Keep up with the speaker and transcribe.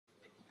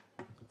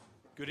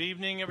Good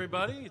evening,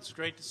 everybody. It's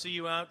great to see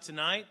you out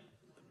tonight.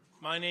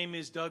 My name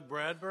is Doug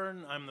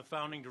Bradburn. I'm the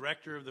founding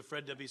director of the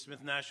Fred W.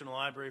 Smith National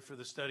Library for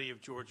the Study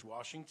of George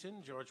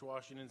Washington, George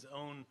Washington's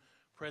own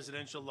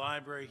presidential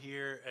library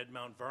here at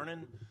Mount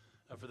Vernon.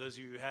 For those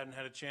of you who hadn't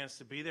had a chance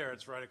to be there,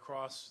 it's right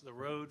across the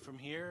road from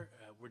here.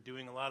 We're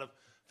doing a lot of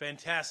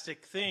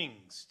fantastic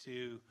things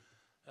to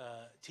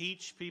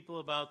teach people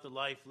about the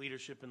life,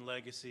 leadership, and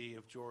legacy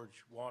of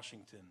George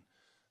Washington.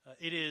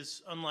 It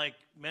is, unlike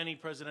many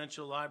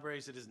presidential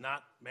libraries, it is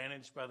not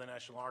managed by the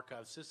National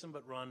Archives system,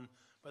 but run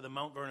by the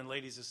Mount Vernon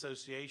Ladies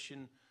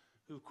Association,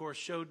 who, of course,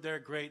 showed their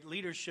great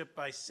leadership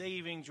by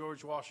saving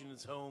George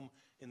Washington's home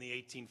in the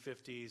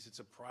 1850s. It's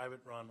a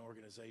private-run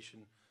organization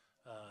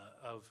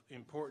of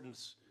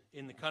importance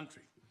in the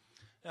country.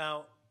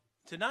 Now,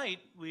 tonight,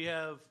 we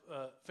have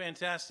a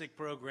fantastic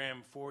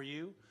program for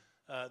you.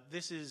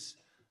 This is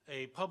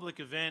a public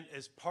event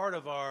as part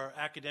of our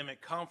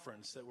academic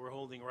conference that we're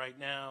holding right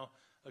now,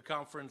 a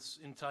conference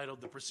entitled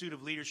The Pursuit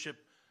of Leadership,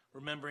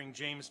 Remembering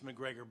James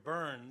McGregor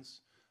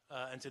Burns.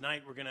 And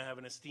tonight we're going to have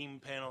an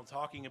esteemed panel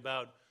talking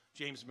about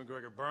James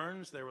McGregor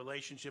Burns, their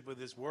relationship with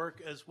his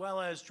work, as well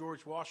as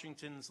George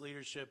Washington's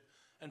leadership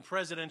and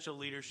presidential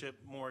leadership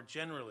more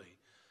generally.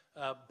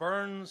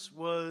 Burns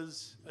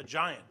was a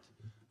giant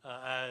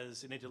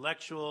as an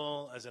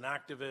intellectual, as an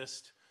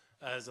activist,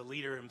 as a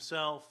leader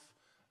himself.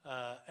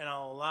 And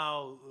I'll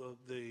allow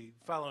the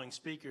following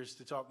speakers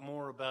to talk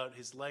more about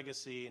his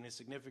legacy and his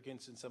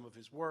significance in some of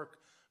his work.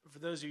 But for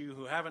those of you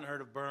who haven't heard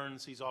of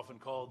Burns, he's often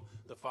called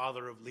the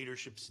father of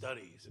leadership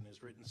studies and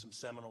has written some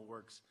seminal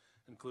works,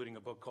 including a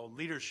book called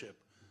Leadership,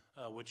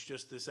 which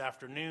just this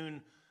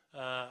afternoon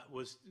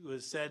was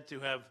said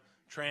to have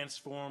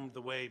transformed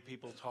the way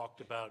people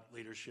talked about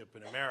leadership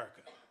in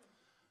America.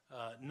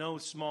 No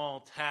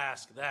small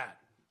task, that.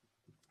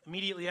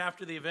 Immediately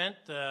after the event,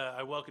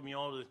 I welcome you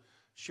all to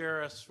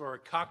share us for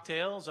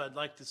cocktails. I'd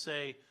like to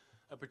say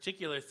a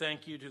particular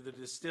thank you to the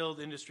Distilled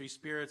Industry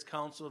Spirits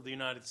Council of the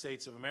United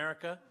States of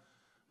America,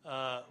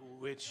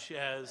 which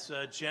has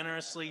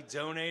generously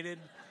donated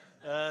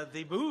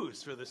the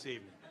booze for this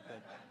evening.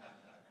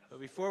 But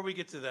before we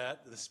get to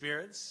that, the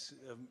spirits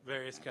of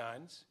various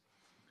kinds,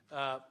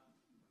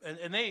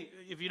 and they,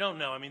 if you don't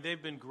know, I mean,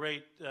 they've been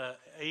great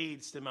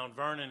aids to Mount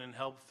Vernon and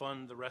helped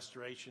fund the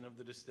restoration of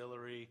the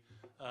distillery,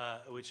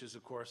 which has,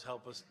 of course,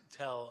 helped us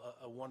tell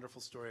a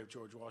wonderful story of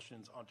George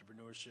Washington's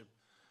entrepreneurship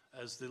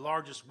as the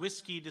largest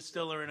whiskey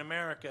distiller in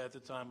America at the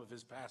time of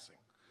his passing.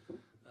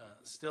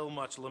 Still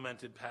much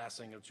lamented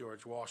passing of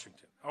George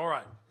Washington. All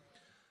right.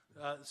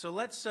 So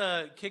let's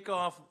kick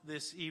off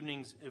this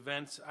evening's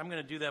events. I'm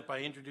going to do that by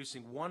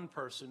introducing one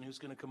person who's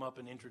going to come up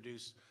and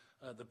introduce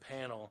the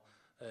panel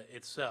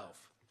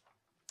itself.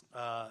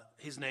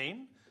 His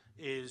name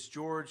is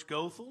George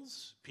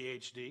Goethals,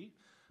 Ph.D.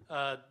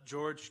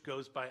 George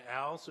goes by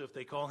Al, so if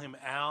they call him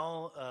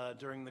Al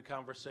during the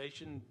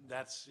conversation,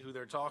 that's who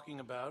they're talking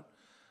about.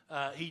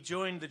 He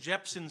joined the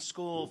Jepson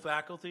School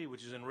faculty,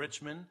 which is in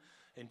Richmond,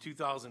 in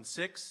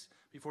 2006.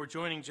 Before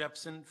joining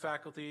Jepson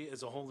faculty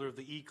as a holder of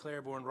the E.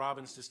 Claiborne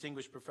Robbins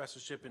Distinguished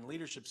Professorship in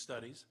Leadership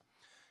Studies,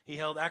 he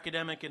held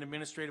academic and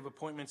administrative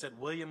appointments at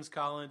Williams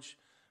College,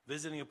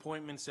 visiting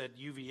appointments at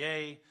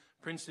UVA,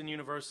 Princeton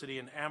University,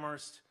 and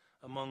Amherst,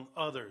 among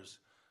others.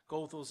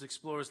 Goethals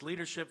explores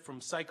leadership from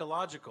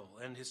psychological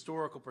and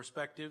historical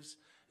perspectives.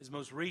 His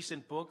most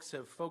recent books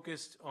have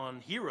focused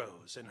on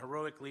heroes and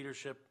heroic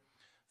leadership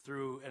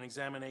through an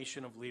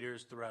examination of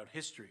leaders throughout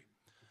history.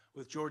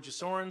 With Georgia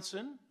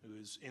Sorensen, who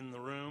is in the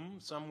room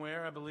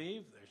somewhere, I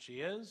believe, there she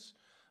is,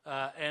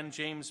 and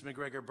James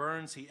McGregor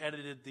Burns, he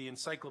edited the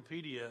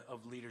Encyclopedia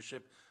of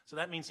Leadership. So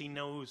that means he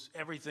knows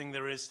everything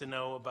there is to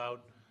know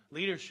about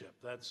leadership.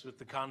 That's what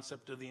the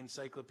concept of the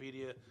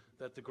encyclopedia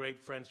that the great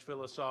French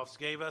philosophes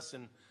gave us,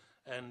 and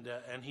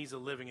he's a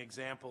living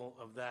example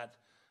of that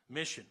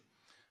mission.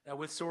 Now,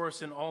 with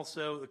Sorensen,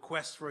 also the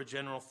quest for a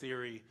general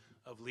theory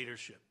of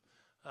leadership.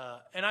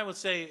 And I would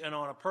say, and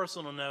on a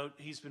personal note,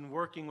 he's been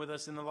working with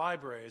us in the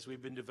library as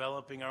we've been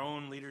developing our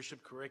own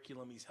leadership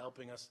curriculum. He's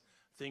helping us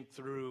think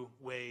through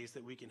ways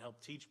that we can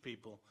help teach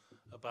people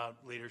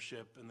about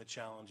leadership and the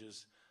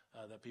challenges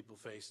that people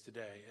face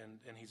today.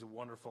 And he's a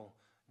wonderful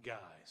guy.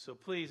 So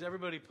please,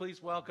 everybody,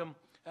 please welcome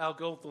Al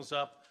Goethals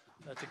up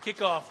to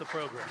kick off the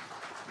program.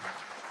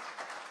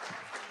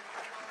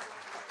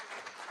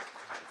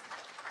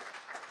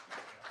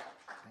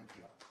 Thank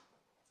you.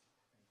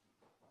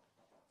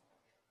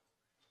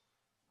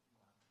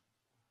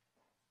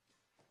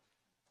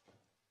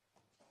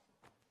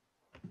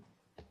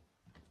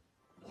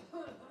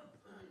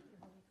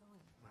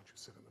 Why don't you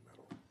sit in the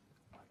middle?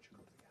 Why don't you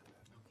go to the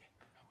end? Okay,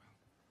 I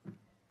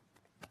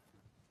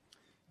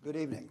will. Good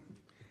evening.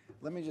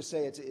 Let me just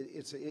say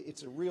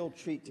it's a real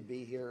treat to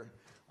be here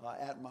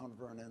at Mount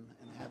Vernon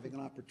and having an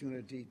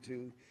opportunity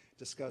to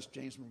discuss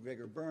James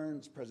McGregor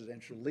Burns,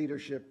 presidential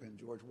leadership, and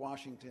George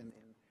Washington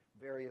in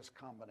various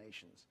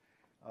combinations.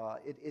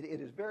 It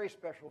is very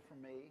special for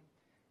me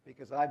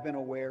because I've been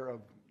aware of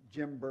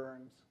Jim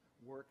Burns'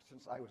 work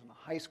since I was in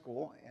high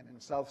school, and in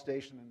South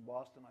Station in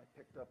Boston, I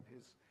picked up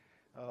his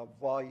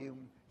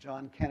volume,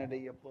 John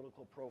Kennedy, A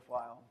Political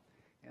Profile.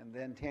 And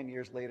then 10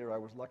 years later, I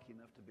was lucky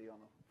enough to be on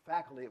the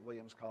faculty at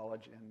Williams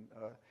College, and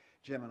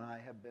Jim and I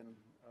have been,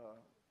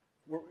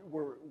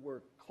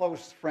 we're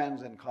close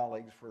friends and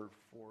colleagues for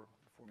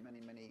many,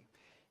 many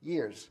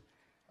years.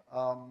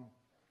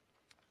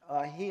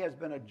 He has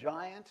been a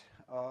giant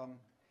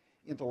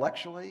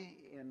intellectually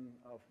in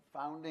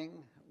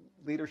founding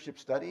leadership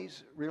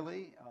studies,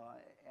 really,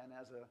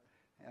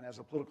 and as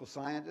a political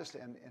scientist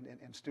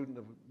and student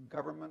of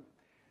government.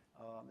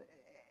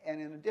 And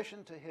in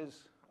addition to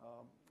his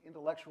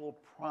intellectual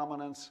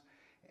prominence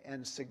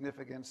and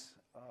significance,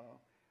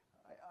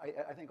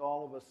 I think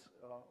all of us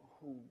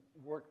who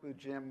worked with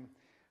Jim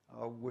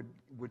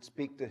would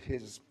speak to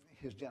his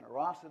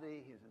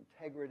generosity, his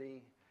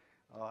integrity,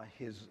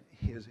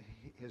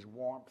 his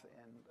warmth,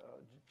 and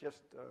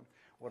just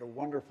what a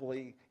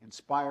wonderfully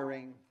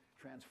inspiring,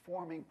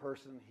 transforming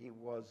person he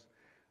was,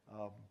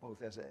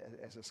 both as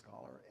a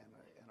scholar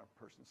and a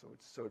person.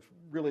 So it's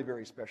really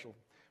very special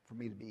for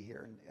me to be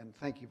here, and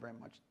thank you very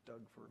much,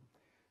 Doug,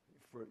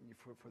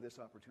 for this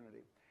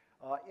opportunity.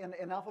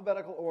 In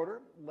alphabetical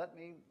order, let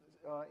me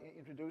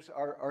introduce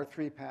our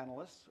three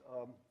panelists.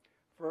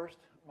 First,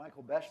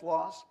 Michael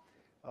Beschloss,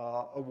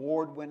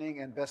 award-winning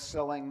and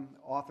best-selling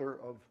author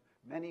of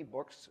many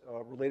books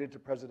related to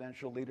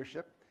presidential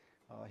leadership.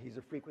 He's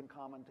a frequent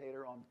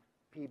commentator on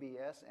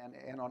PBS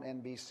and on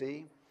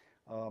NBC.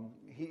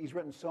 He's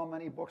written so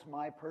many books.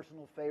 My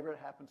personal favorite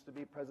happens to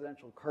be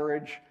Presidential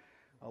Courage,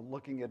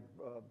 looking at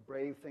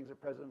brave things that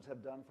presidents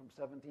have done from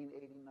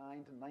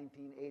 1789 to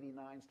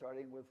 1989,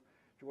 starting with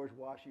George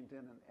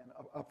Washington and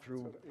up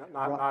through... So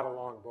not a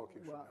long book, you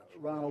should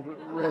mention. Ronald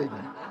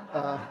Reagan.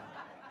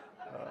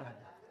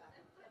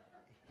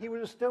 He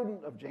was a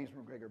student of James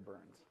McGregor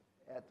Burns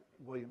at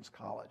Williams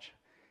College,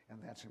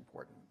 and that's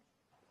important.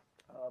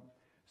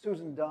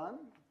 Susan Dunn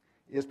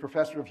is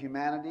professor of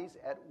humanities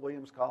at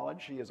Williams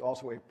College. She is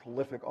also a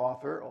prolific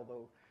author,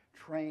 although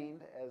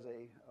trained as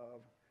a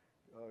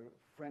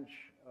French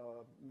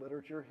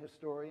literature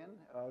historian.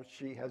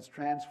 She has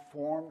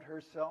transformed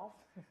herself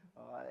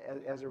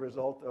as a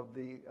result of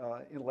the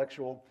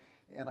intellectual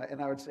and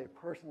I would say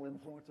personal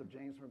influence of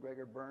James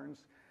McGregor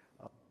Burns.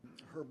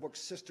 Her book,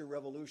 Sister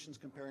Revolutions,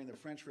 comparing the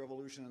French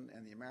Revolution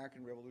and the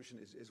American Revolution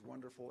is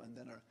wonderful. And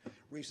then a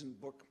recent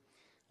book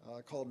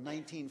called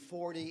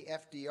 1940,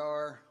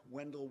 FDR,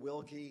 Wendell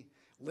Willkie,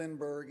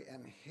 Lindbergh,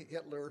 and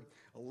Hitler,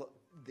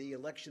 The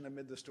Election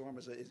Amid the Storm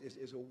is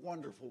a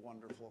wonderful,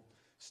 wonderful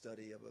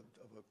study of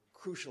a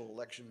crucial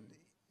election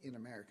in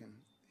American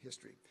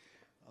history.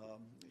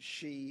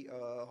 She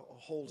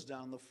holds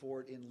down the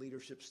fort in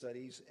leadership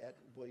studies at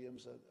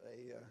Williams,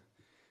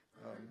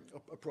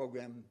 a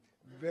program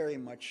very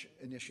much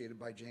initiated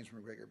by James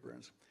McGregor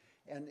Burns.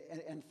 And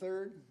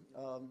third,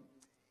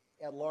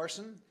 Ed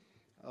Larson,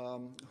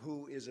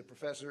 who is a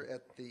professor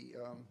at the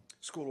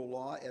School of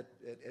Law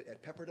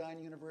at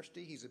Pepperdine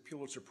University. He's a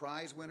Pulitzer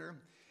Prize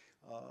winner.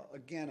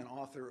 Again, an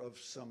author of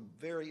some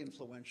very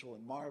influential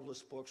and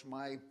marvelous books.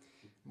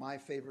 My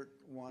favorite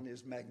one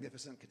is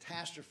Magnificent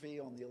Catastrophe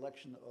on the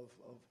election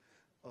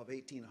of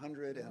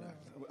 1800, and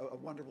a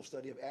wonderful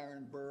study of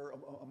Aaron Burr,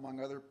 among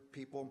other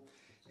people.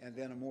 And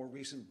then a more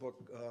recent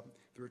book,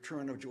 The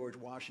Return of George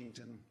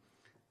Washington,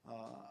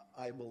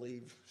 I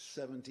believe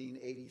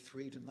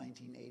 1783 to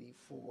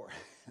 1984.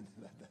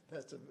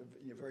 That's a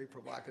very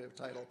provocative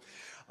title.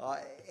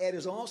 Ed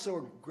is also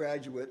a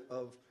graduate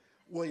of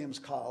Williams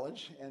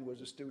College and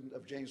was a student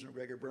of James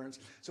McGregor Burns.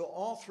 So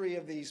all three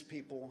of these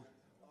people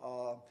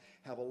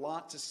have a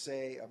lot to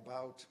say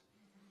about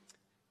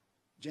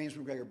James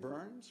McGregor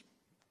Burns,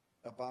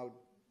 about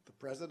the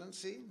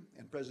presidency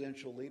and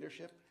presidential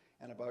leadership,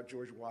 and about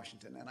George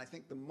Washington. And I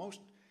think the most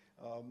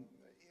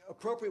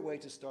appropriate way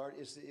to start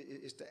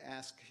is to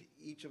ask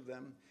each of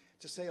them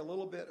to say a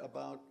little bit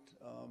about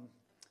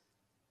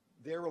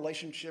their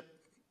relationship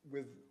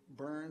with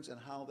Burns and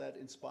how that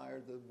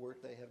inspired the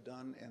work they have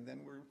done. And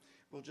then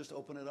we'll just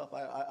open it up.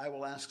 I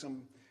will ask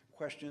some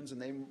questions,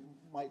 and they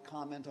might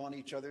comment on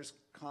each other's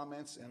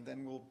comments, and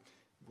then we'll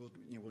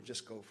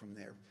just go from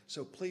there.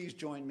 So please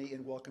join me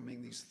in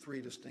welcoming these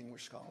three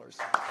distinguished scholars.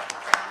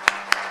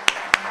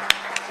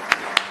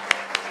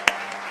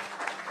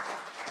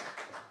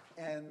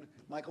 And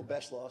Michael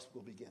Beschloss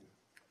will begin.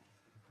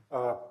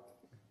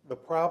 The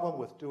problem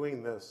with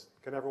doing this,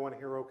 can everyone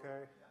hear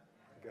okay?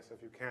 I guess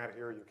if you can't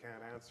hear, you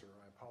can't answer.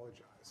 I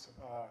apologize.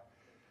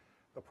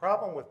 The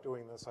problem with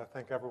doing this, I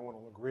think everyone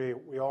will agree,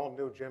 we all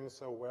knew Jim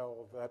so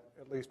well that,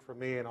 at least for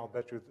me, and I'll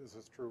bet you this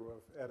is true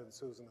of Ed and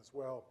Susan as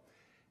well,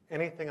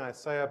 anything I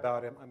say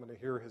about him, I'm going to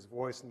hear his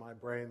voice in my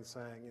brain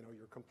saying,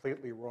 you're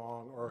completely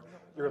wrong, or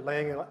you're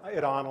laying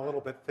it on a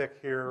little bit thick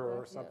here,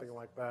 or something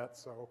like that.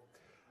 So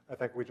I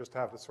think we just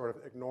have to sort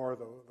of ignore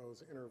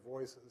those inner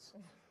voices.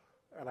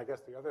 And I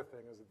guess the other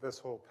thing is that this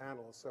whole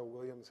panel is so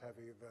Williams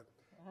heavy that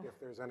if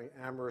there's any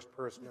amorous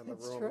person in the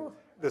room,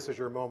 this is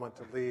your moment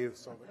to leave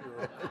so that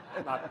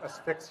you're not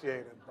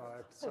asphyxiated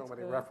by so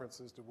many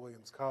references to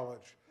Williams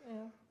College.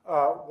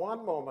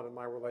 One moment in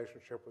my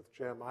relationship with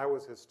Jim, I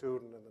was his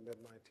student in the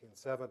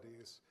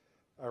mid-1970s.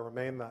 I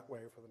remained that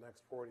way for the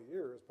next 40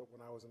 years, but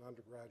when I was an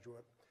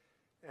undergraduate.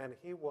 And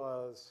he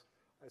was,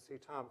 I see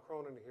Tom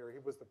Cronin here, he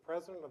was the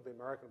president of the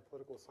American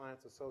Political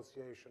Science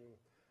Association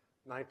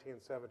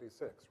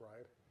 1976,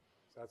 right?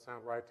 Does that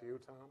sound right to you,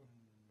 Tom?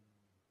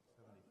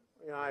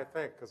 Yeah, I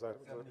think, because the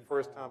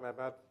first time I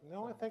met,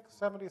 no, I think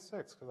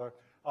 76, because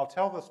I'll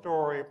tell the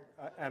story,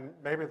 and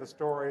maybe the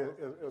story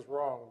is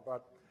wrong,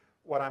 but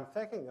what I'm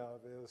thinking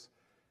of is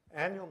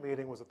annual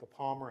meeting was at the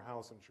Palmer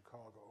House in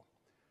Chicago,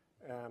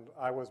 and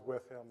I was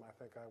with him, I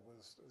think it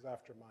was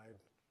after my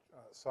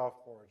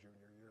sophomore or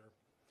junior year.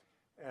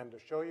 And to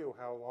show you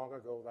how long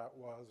ago that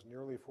was,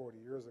 nearly 40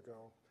 years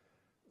ago,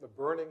 the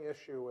burning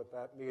issue at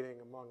that meeting,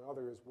 among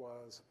others,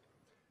 was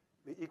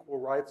the Equal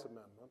Rights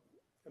Amendment.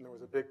 And there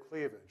was a big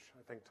cleavage.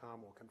 I think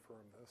Tom will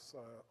confirm this.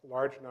 A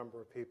large number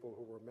of people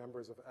who were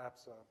members of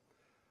APSA,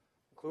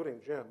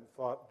 including Jim,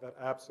 thought that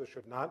APSA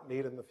should not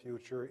meet in the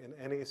future in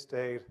any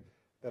state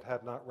that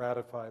had not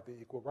ratified the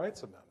Equal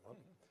Rights Amendment.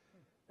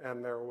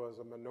 And there was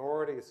a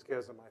minority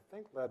schism, I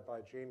think led by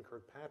Jean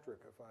Kirkpatrick,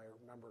 if I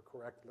remember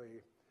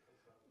correctly,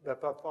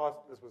 that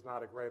thought this was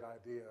not a great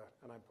idea,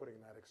 and I'm putting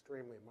that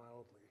extremely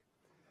mildly.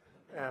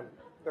 And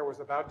there was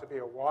about to be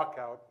a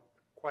walkout,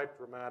 quite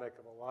dramatic,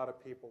 of a lot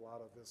of people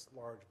out of this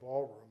large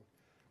ballroom,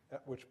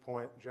 at which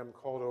point Jim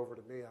called over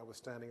to me. I was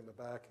standing in the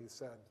back. He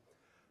said,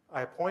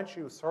 "I appoint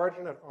you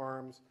Sergeant at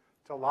Arms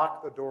to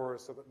lock the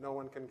doors so that no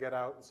one can get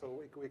out and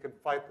so we can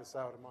fight this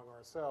out among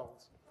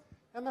ourselves."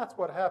 And that's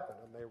what happened,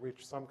 and they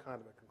reached some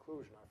kind of a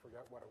conclusion. I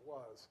forget what it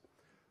was.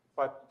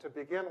 But to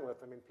begin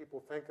with, I mean, people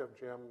think of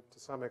Jim to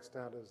some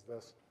extent as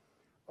this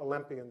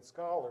Olympian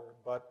scholar,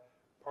 but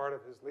part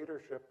of his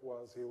leadership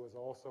was he was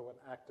also an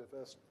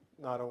activist,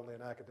 not only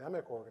in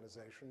academic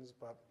organizations,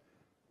 but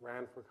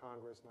ran for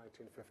Congress in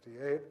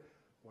 1958,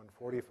 won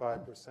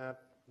 45%,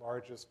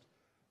 largest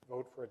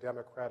vote for a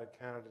Democratic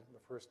candidate in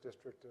the 1st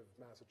District of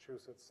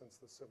Massachusetts since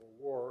the Civil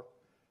War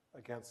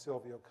against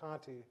Silvio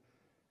Conte,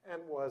 and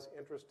was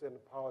interested in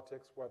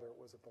politics, whether it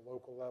was at the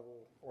local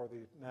level or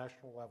the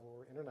national level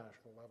or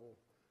international level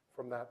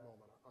from that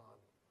moment on.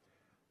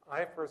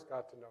 I first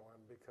got to know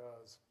him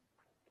because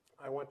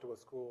I went to a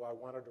school, I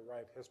wanted to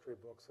write history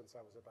books since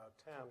I was about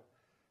 10,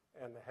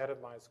 and the head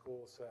of my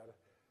school said,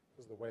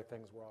 this is the way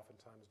things were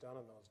oftentimes done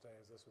in those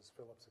days, this was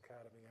Phillips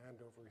Academy,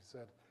 Andover, he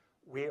said,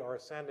 "We are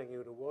sending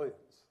you to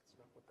Williams." It's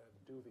not what they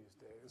do these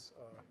days.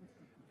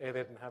 They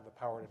didn't have the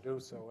power to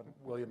do so, and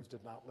Williams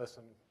did not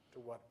listen to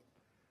what,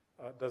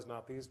 does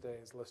not these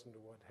days listen to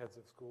what heads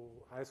of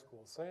school, high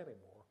schools say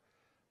anymore.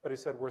 But he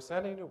said, "We're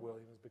sending you to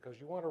Williams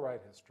because you want to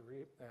write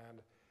history,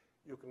 and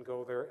you can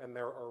go there, and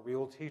there are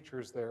real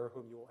teachers there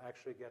whom you will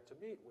actually get to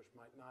meet, which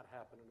might not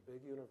happen in a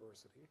big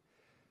university.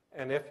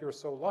 And if you're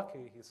so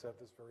lucky," he said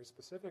this very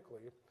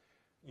specifically,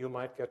 "you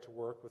might get to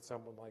work with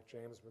someone like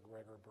James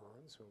McGregor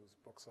Burns, whose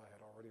books I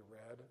had already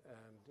read,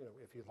 and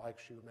if he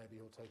likes you, maybe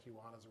he'll take you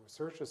on as a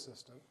research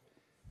assistant.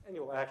 And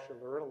you'll actually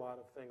learn a lot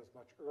of things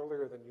much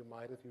earlier than you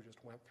might if you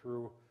just went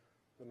through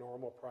the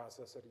normal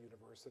process at a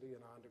university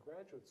and on to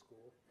graduate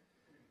school."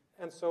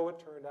 And so it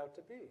turned out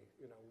to be.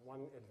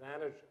 One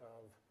advantage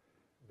of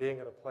being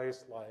at a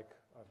place like,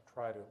 I've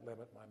tried to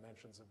limit my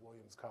mentions of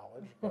Williams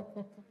College,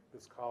 but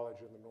this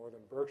college in the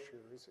northern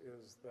Berkshires,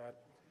 is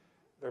that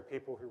there are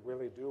people who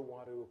really do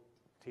want to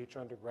teach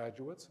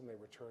undergraduates, and they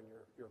return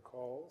your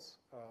calls,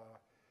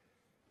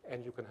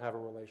 and you can have a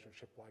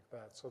relationship like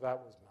that. So that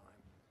was mine.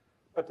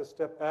 But to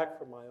step back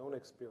from my own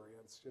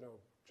experience,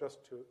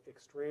 just to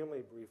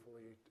extremely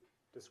briefly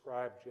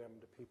describe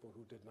Jim to people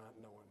who did not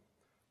know him,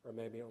 or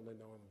maybe only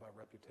know him by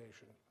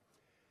reputation.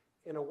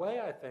 In a way,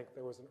 I think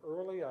there was an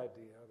early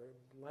idea,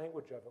 the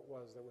language of it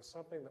was, there was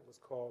something that was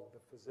called the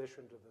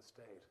physician to the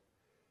state.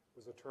 It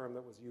was a term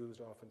that was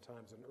used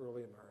oftentimes in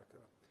early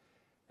America.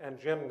 And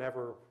Jim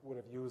never would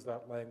have used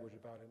that language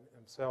about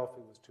himself.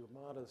 He was too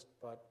modest,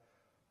 but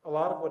a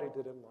lot of what he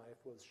did in life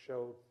was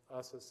show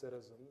us as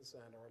citizens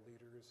and our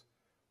leaders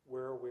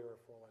where we are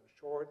falling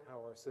short,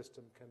 how our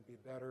system can be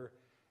better,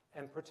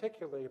 and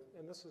particularly,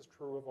 and this is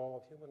true of all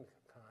of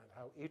humankind,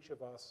 how each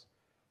of us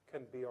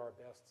can be our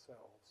best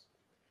selves.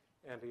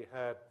 And he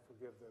had,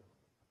 forgive the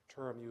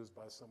term used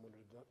by someone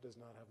who does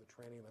not have the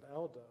training that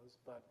Al does,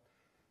 but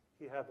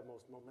he had the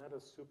most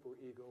momentous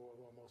superego of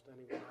almost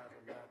anyone I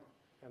ever met.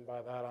 And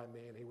by that I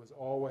mean he was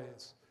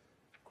always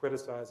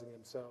criticizing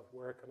himself,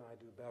 where can I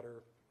do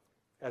better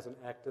as an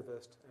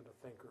activist and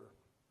a thinker,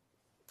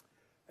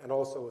 and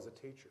also as a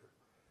teacher.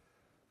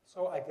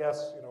 So I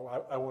guess,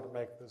 I want to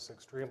make this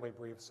extremely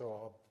brief, so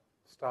I'll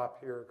stop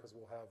here because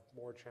we'll have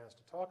more chance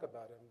to talk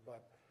about him.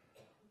 But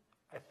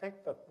I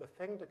think that the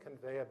thing to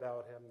convey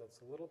about him that's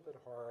a little bit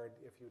hard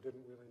if you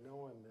didn't really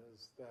know him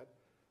is that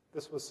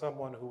this was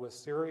someone who was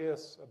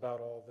serious about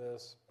all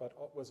this, but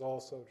was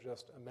also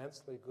just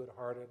immensely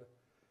good-hearted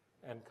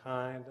and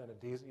kind and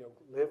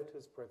lived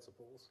his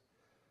principles.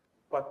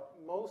 But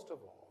most of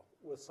all,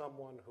 was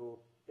someone who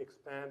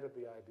expanded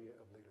the idea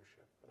of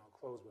leadership. And I'll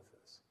close with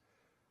this.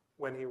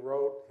 When he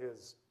wrote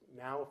his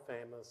now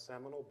famous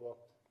seminal book,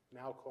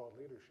 now called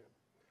Leadership,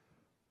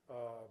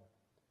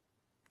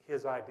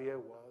 his idea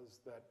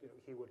was that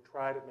he would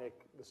try to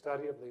make the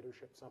study of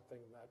leadership something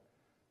that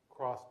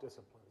crossed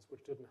disciplines,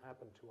 which didn't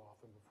happen too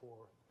often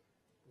before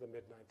the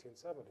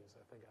mid-1970s,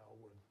 I think Al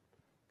would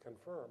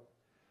confirm.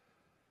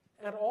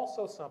 And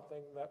also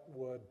something that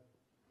would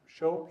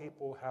show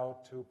people how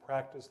to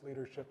practice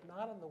leadership,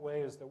 not in the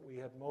ways that we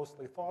had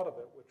mostly thought of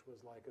it, which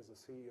was like as a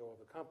CEO of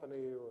a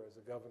company or as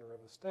a governor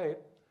of a state,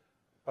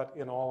 but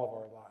in all of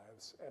our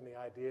lives. And the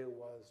idea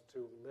was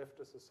to lift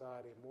a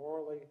society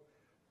morally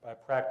by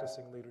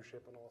practicing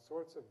leadership in all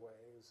sorts of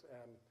ways.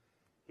 And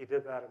he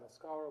did that in a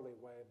scholarly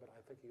way, but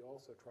I think he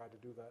also tried to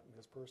do that in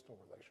his personal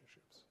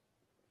relationships.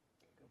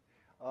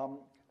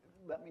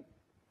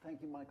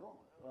 Thank you,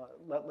 Michael.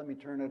 Let me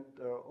turn it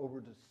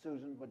over to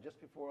Susan, but just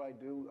before I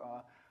do,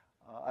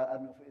 I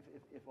don't know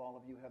if all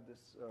of you have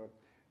this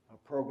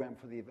program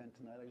for the event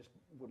tonight. I just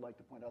would like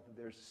to point out that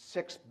there's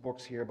 6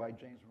 books here by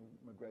James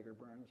McGregor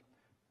Burns.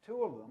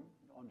 2 of them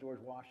on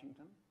George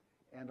Washington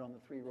and on the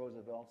 3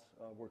 Roosevelts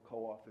were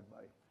co-authored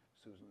by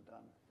Susan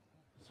Dunn.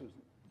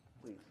 Susan,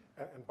 please.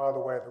 And by the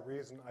way, the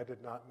reason I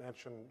did not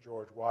mention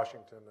George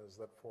Washington is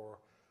that for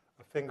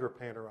a finger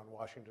painter on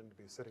Washington to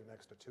be sitting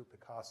next to 2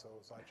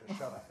 Picassos, I just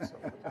shut up. So.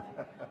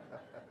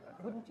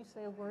 Wouldn't you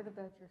say a word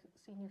about your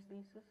senior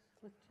thesis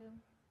with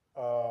Jim?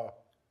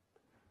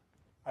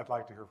 I'd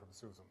like to hear from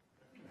Susan.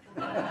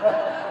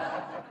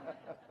 I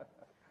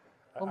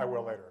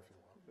will later if you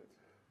want.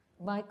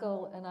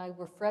 Michael and I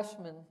were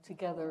freshmen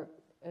together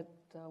at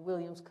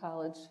Williams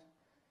College.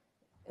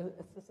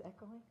 Is this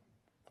echoing?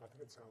 I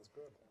think it sounds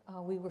good.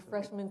 We were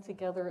freshmen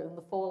together in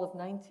the fall of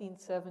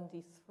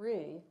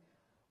 1973,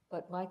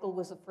 but Michael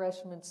was a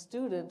freshman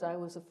student. I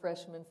was a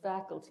freshman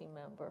faculty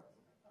member.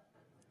 So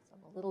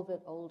I'm a little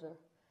bit older.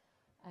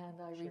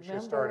 And I remember...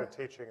 She started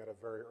teaching at a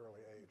very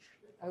early age.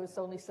 I was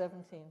only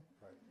 17.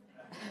 Right.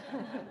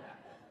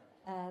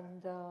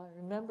 And I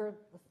remember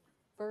the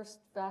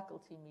first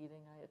faculty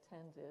meeting I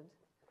attended.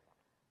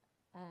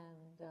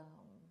 And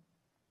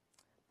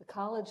the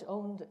college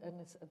owned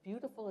a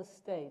beautiful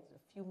estate a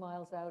few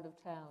miles out of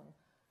town.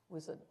 It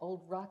was an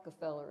old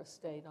Rockefeller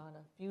estate on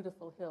a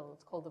beautiful hill.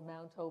 It's called the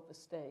Mount Hope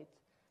Estate.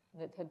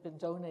 And it had been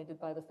donated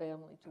by the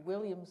family to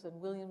Williams,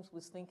 and Williams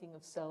was thinking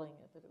of selling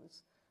it, that it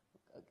was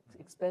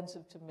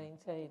expensive to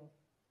maintain.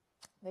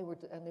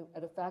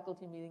 At a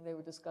faculty meeting, they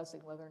were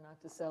discussing whether or not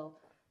to sell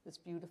this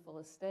beautiful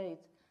estate.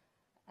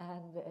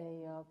 And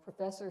a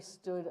professor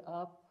stood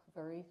up,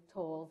 very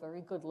tall,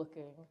 very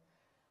good-looking,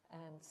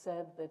 and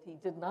said that he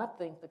did not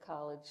think the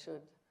college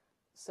should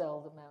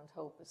sell the Mount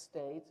Hope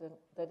estate, and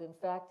that in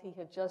fact he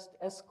had just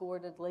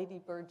escorted Lady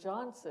Bird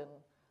Johnson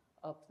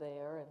up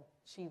there, and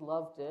she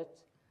loved it.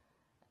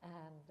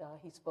 And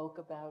he spoke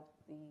about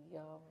the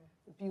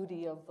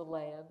beauty of the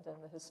land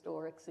and the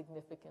historic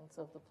significance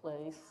of the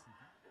place.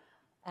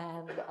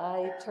 And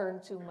I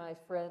turned to my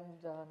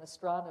friend, an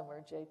astronomer,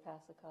 Jay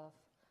Pasikoff,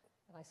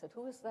 and I said,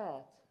 "Who is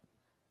that?"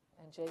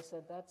 And Jay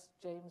said, "That's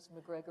James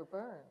McGregor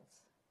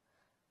Burns."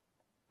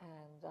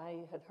 And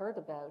I had heard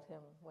about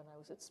him when I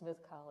was at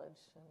Smith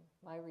College, and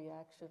my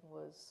reaction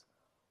was,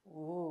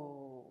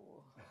 ooh.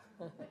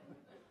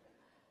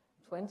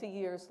 20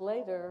 years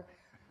later,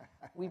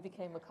 we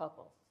became a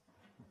couple.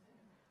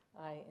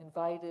 I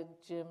invited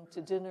Jim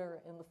to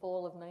dinner in the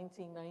fall of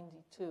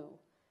 1992,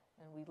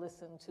 and we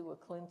listened to a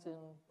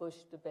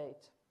Clinton-Bush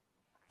debate.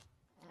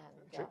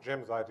 And,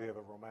 Jim's idea of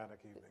a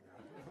romantic evening.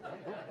 Huh?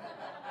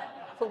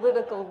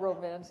 Political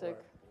romantic.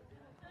 Right.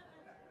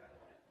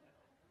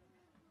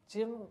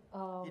 Jim...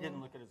 he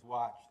didn't look at his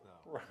watch,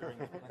 though.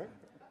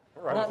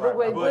 Right. Not the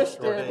way Bush Bush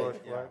did.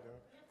 Bush, Yeah. right,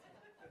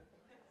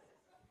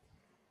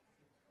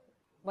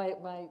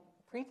 yeah. My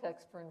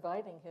pretext for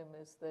inviting him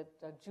is that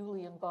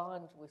Julian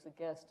Bond was a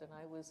guest, and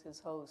I was his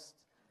host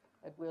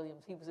at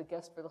Williams. He was a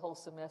guest for the whole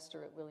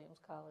semester at Williams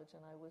College,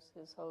 and I was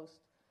his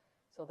host.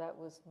 So that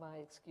was my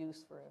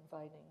excuse for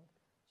inviting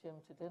Jim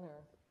to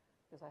dinner,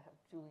 because I have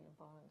Julian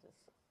Bond as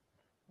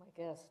my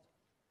guest.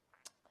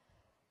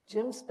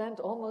 Jim spent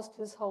almost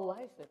his whole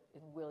life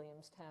in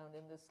Williamstown,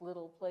 in this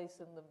little place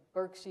in the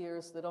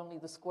Berkshires that only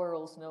the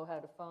squirrels know how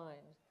to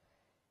find.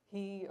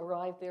 He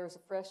arrived there as a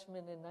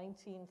freshman in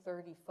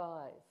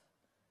 1935,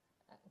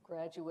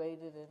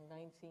 graduated in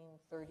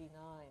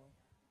 1939,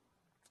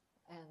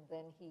 and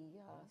then he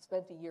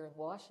spent a year in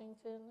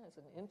Washington as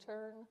an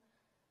intern,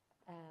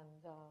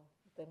 and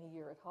then a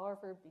year at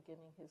Harvard,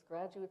 beginning his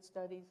graduate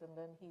studies, and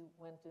then he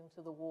went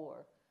into the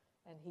war,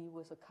 and he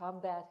was a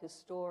combat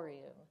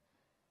historian.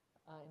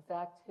 In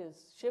fact,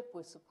 his ship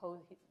was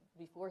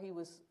before he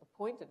was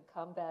appointed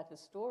combat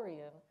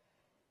historian,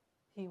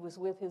 he was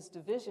with his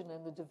division,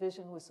 and the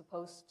division was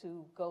supposed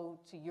to go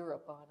to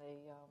Europe on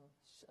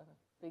a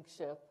big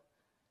ship.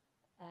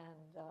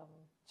 And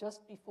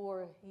just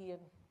before he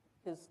and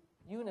his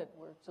unit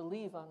were to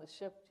leave on the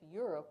ship to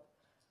Europe,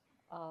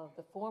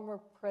 the former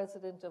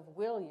president of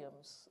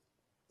Williams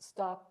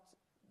stopped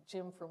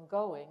Jim from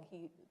going.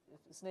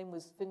 His name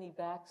was Finney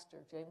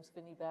Baxter, James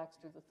Finney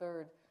Baxter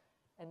III,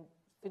 and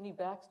Finney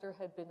Baxter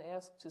had been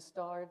asked to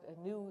start a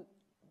new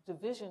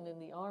division in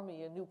the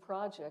Army, a new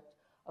project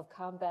of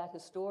combat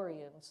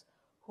historians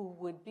who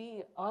would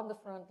be on the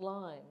front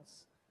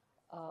lines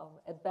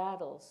at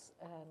battles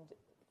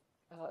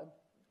and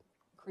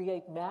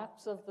create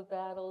maps of the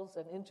battles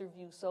and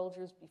interview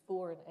soldiers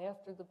before and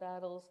after the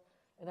battles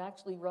and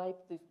actually write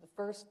the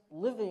first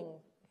living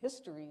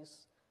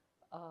histories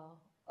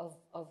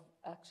of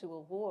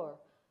actual war.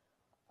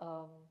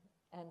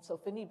 And so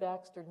Finney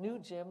Baxter knew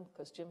Jim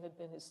because Jim had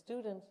been his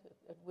student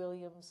at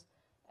Williams,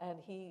 and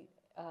he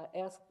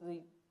asked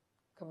the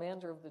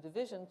commander of the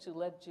division to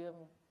let Jim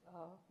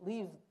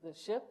leave the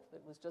ship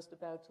that was just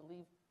about to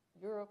leave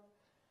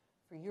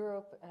for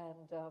Europe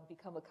and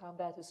become a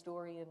combat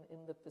historian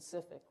in the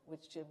Pacific,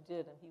 which Jim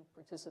did, and he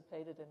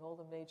participated in all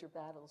the major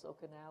battles,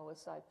 Okinawa,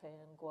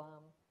 Saipan,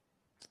 Guam.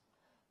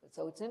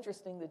 So it's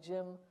interesting that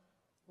Jim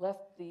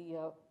left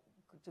the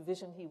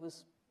division he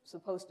was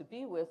supposed to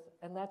be with,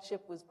 and that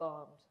ship was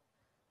bombed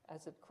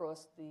as it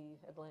crossed the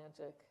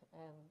Atlantic,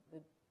 and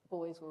the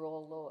boys were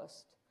all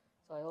lost.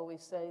 So I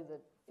always say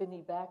that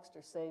Finney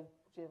Baxter saved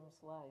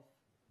Jim's life,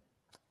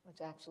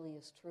 which actually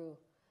is true.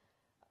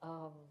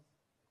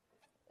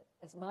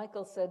 As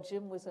Michael said,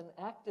 Jim was an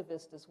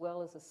activist as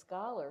well as a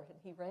scholar, and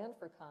he ran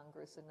for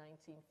Congress in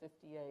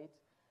 1958.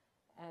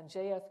 And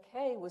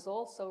JFK was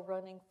also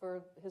running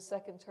for his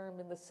second term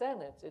in the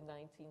Senate in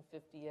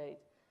 1958.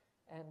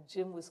 And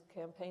Jim was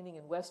campaigning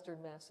in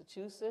Western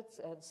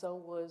Massachusetts, and so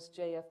was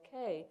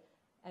JFK.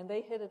 And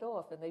they hit it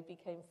off, and they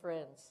became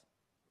friends.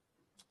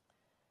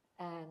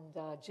 And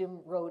Jim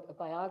wrote a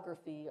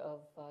biography of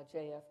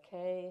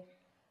JFK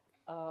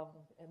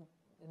and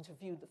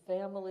interviewed the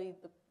family.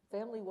 The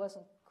family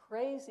wasn't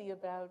crazy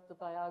about the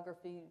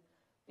biography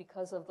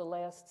because of the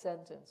last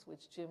sentence,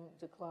 which Jim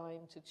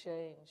declined to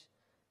change.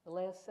 The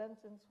last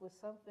sentence was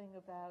something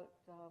about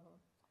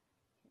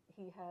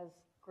he has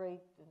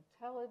great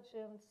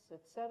intelligence,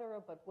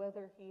 etc., but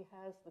whether he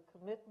has the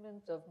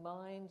commitment of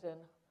mind and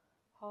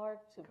heart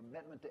to...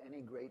 Commitment to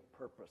any great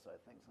purpose, I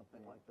think,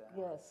 something like that.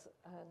 Yes,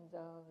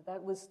 and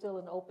that was still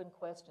an open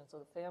question, so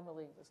the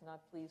family was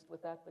not pleased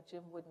with that, but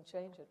Jim wouldn't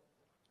change it.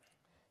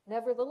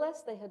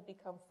 Nevertheless, they had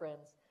become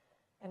friends.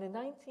 And in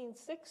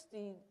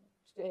 1960,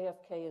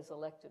 JFK is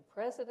elected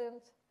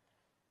president,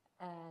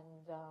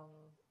 and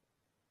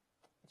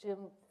Jim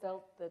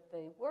felt that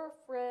they were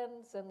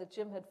friends and that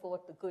Jim had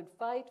fought the good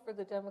fight for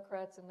the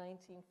Democrats in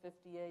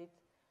 1958,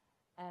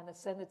 and a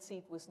Senate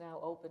seat was now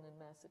open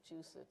in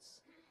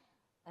Massachusetts,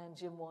 and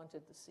Jim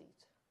wanted the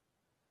seat.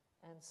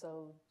 And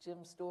so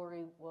Jim's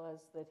story was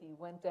that he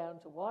went down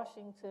to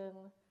Washington,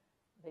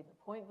 made an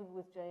appointment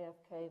with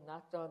JFK,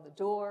 knocked on the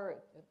door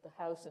at the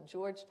house in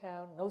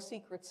Georgetown. No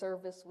Secret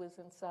Service was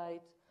in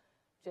sight.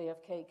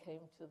 JFK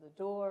came to the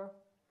door,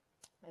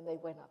 and they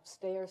went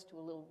upstairs to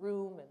a little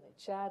room, and they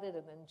chatted,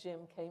 and then Jim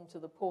came to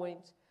the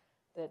point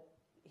that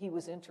he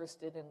was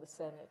interested in the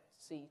Senate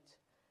seat.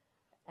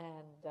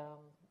 And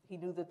he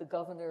knew that the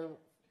governor,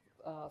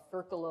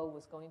 Ferkalow,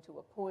 was going to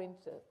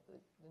appoint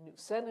the new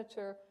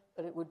senator,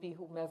 but it would be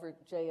whomever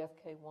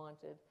JFK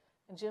wanted.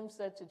 And Jim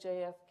said to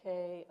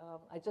JFK,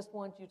 I just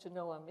want you to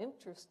know I'm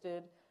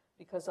interested,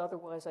 because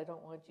otherwise I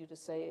don't want you to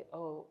say,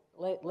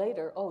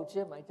 later,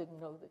 Jim, I didn't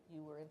know that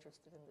you were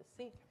interested in the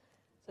seat.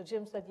 So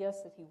Jim said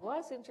yes, that he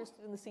was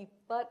interested in the seat,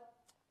 but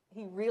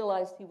he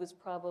realized he was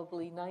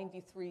probably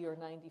 93 or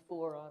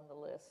 94 on the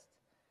list.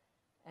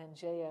 And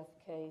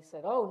JFK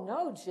said, oh,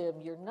 no,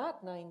 Jim, you're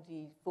not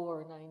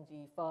 94 or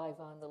 95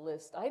 on the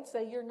list. I'd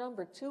say you're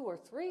number 2 or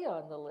 3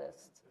 on the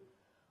list.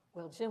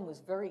 Well, Jim was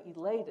very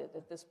elated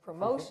at this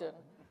promotion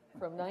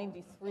from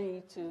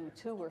 93 to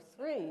 2 or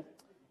 3,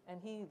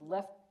 and he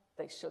left.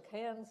 They shook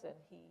hands, and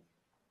he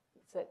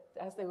said,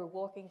 as they were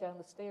walking down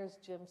the stairs,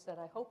 Jim said,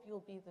 I hope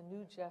you'll be the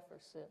new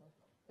Jefferson,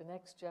 the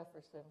next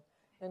Jefferson.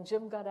 Then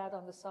Jim got out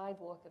on the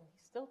sidewalk, and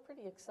he's still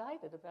pretty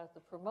excited about the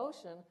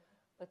promotion,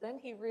 but then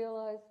he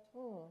realized,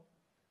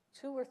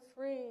 2 or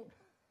 3, it's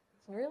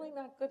really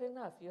not good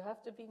enough. You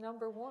have to be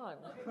number 1.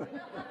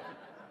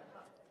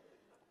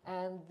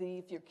 And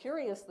if you're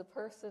curious, the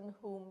person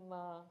whom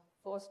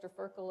Foster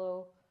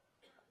Ferkalow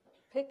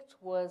picked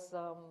was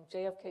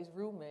JFK's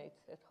roommate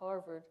at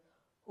Harvard,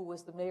 who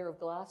was the mayor of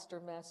Gloucester,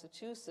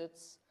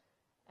 Massachusetts,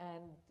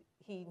 and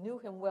he knew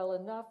him well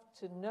enough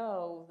to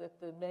know that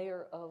the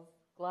mayor of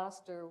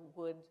Gloucester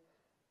would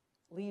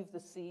leave the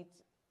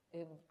seat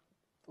in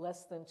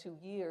less than 2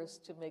 years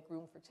to make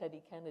room for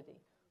Teddy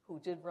Kennedy, who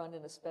did run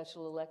in a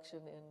special election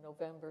in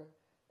November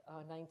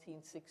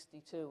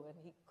 1962, and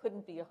he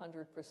couldn't be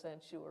 100%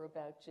 sure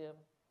about Jim.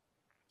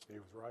 He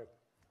was right.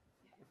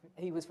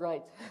 He was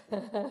right.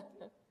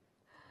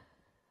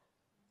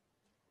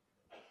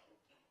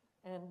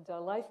 And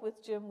life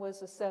with Jim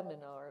was a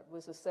seminar. It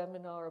was a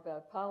seminar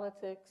about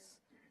politics.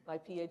 My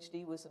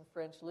PhD was in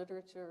French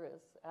literature,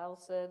 as Al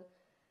said,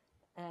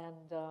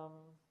 and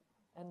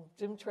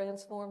Jim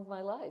transformed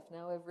my life.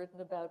 Now I've written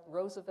about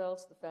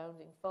Roosevelt's, the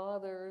Founding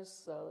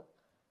Fathers.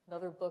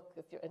 Another book,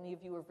 if any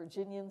of you are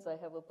Virginians, I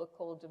have a book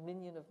called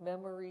Dominion of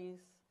Memories,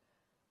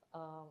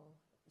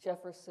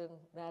 Jefferson,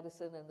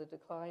 Madison, and the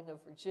Decline of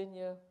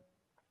Virginia.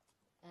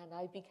 And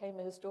I became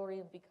a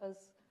historian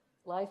because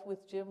Life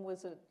with Jim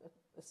was a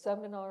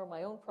seminar,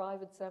 my own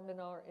private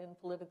seminar in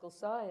political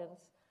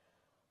science,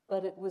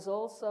 but it was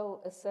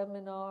also a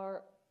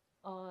seminar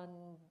on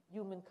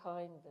human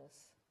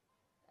kindness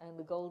and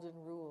the golden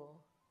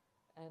rule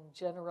and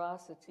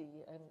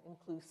generosity and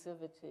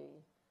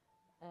inclusivity.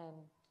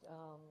 And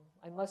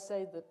I must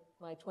say that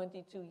my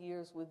 22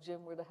 years with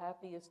Jim were the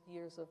happiest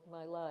years of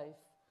my life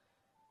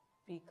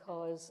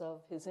because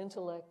of his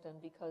intellect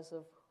and because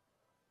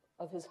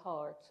of his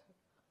heart,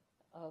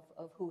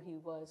 of who he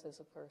was as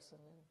a person.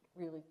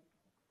 And really,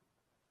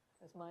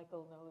 as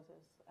Michael knows,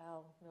 as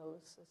Al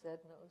knows, as Ed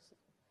knows,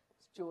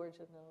 as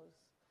Georgia knows,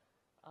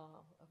 a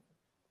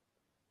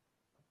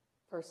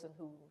person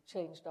who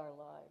changed our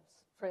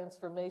lives.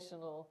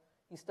 Transformational,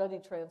 he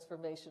studied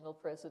transformational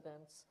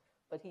presidents,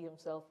 but he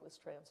himself was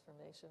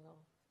transformational.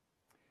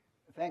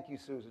 Thank you,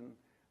 Susan.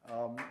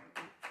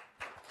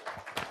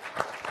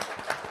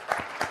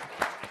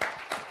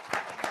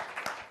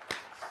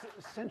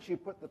 Since you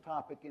put the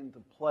topic into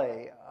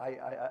play,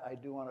 I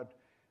do want to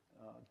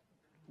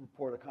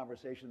report a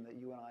conversation that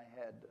you and I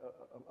had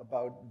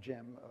about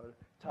Jim,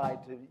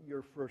 tied to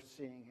your first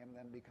seeing him,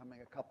 then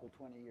becoming a couple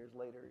 20 years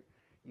later.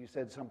 You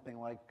said something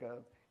like,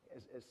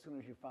 as soon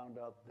as you found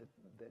out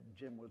that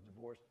Jim was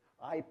divorced,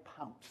 I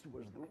pounced.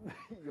 Was the,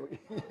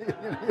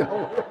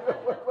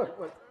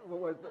 what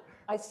was the,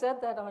 I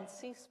said that on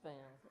C-SPAN.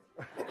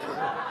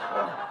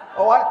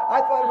 Oh, I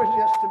thought it was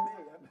just to me.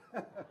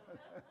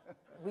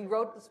 We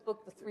wrote this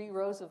book, The Three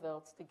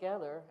Roosevelts,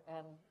 together,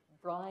 and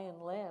Brian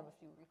Lamb,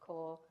 if you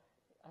recall,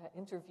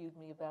 interviewed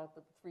me about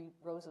the three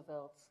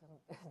Roosevelts.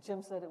 And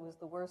Jim said it was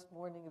the worst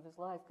morning of his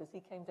life because he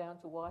came down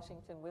to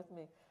Washington with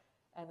me.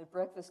 And at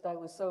breakfast, I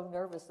was so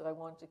nervous that I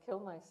wanted to kill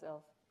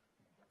myself.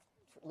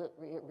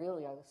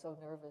 Really, I was so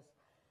nervous.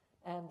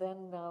 And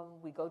then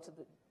we go to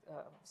the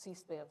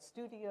C-SPAN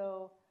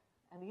studio,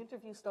 and the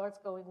interview starts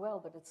going well,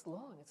 but it's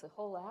long. It's a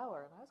whole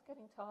hour, and I was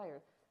getting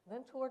tired. And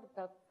then toward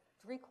about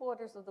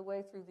 3/4 of the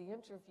way through the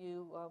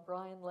interview,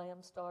 Brian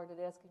Lamb started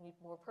asking me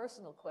more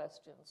personal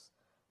questions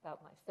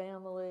about my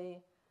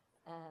family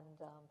and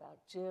about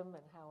Jim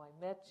and how I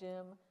met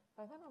Jim.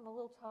 By then, I'm a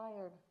little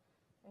tired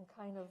and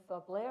kind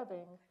of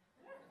blabbing.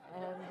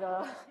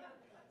 And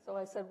so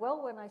I said,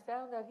 well, when I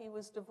found out he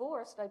was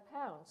divorced, I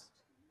pounced.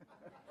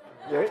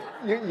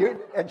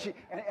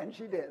 And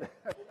she did.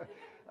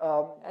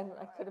 And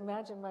I could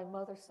imagine my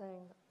mother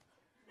saying,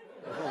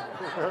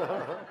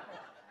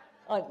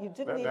 you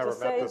didn't need to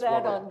say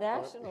that on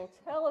national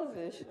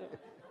television.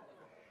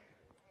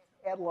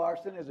 Ed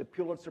Larson is a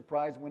Pulitzer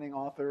Prize-winning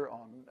author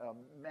on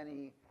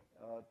many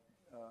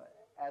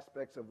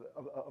aspects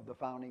of the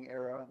founding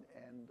era,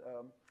 and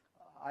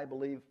I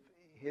believe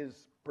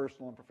his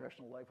personal and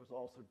professional life was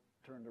also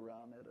turned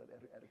around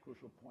at a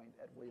crucial point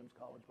at Williams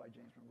College by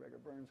James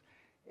McGregor Burns.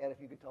 Ed,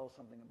 if you could tell us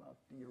something about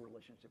your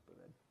relationship with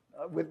Ed,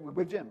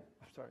 with Jim.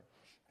 Sorry.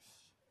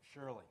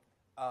 Surely.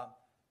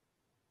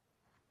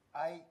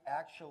 I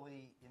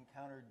actually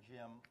encountered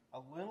Jim a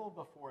little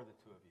before the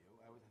two of you.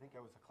 I think I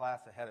was a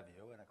class ahead of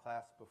you and a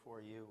class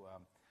before you,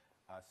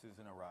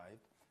 Susan,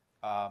 arrived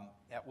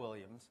at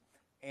Williams.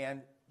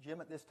 And Jim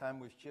at this time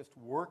was just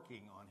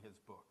working on his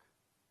book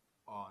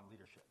on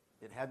leadership.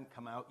 It hadn't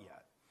come out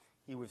yet.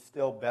 He was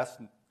still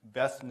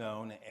best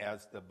known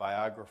as the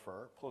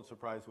biographer, Pulitzer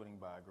Prize-winning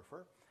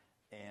biographer,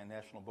 and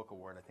National Book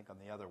Award, I think, on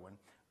the other one,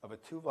 of a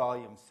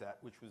 2-volume set,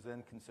 which was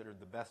then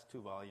considered the best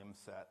 2-volume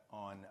set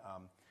on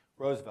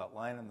Roosevelt,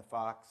 Lion and the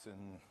Fox,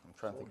 and I'm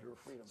trying to think,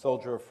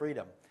 Soldier of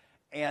Freedom.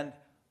 And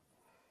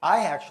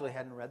I actually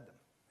hadn't read them,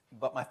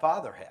 but my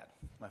father had.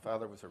 My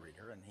father was a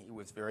reader, and he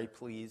was very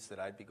pleased that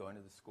I'd be going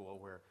to the school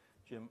where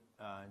James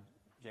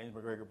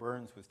McGregor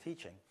Burns was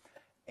teaching.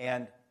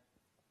 And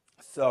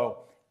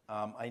so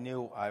I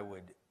knew I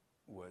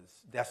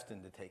was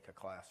destined to take a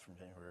class from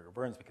James McGregor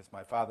Burns because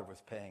my father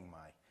was paying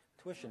my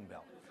tuition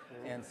bill,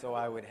 and so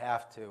I would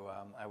have to.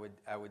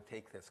 I would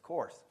take this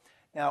course.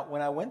 Now,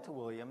 when I went to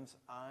Williams,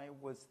 I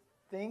was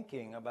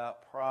thinking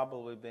about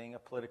probably being a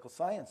political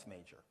science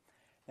major.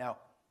 Now,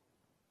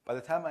 by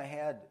the time I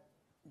had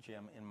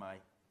Jim in my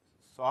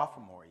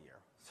sophomore year,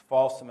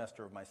 fall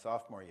semester of my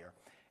sophomore year,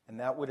 and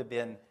that would have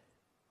been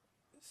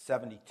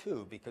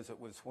 72 because it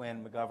was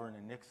when McGovern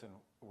and Nixon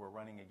were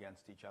running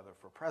against each other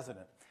for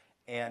president.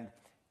 And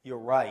you're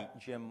right,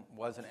 Jim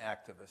was an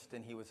activist,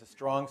 and he was a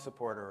strong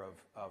supporter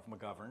of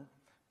McGovern,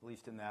 at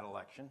least in that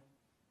election.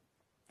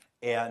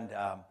 And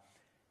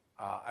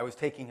I was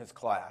taking his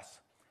class.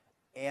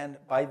 And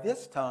by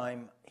this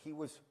time, he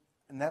was,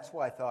 and that's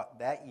why I thought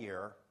that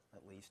year,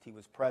 at least, he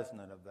was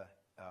president of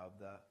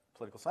the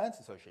Political Science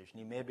Association.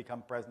 He may have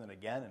become president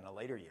again in a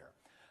later year.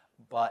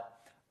 But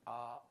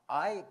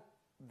I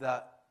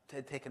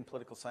had taken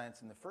political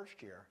science in the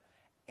first year,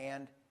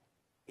 and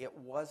it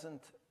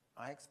wasn't,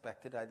 I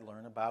expected I'd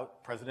learn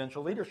about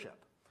presidential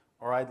leadership,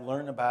 or I'd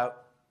learn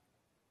about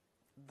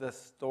the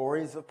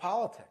stories of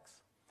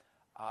politics,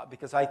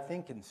 because I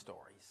think in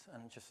stories,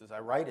 and just as I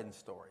write in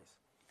stories.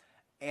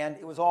 And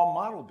it was all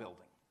model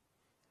building.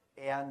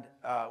 And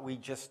we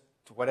just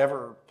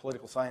whatever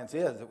political science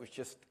is. It was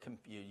just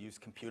you use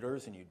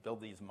computers and you'd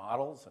build these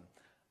models, and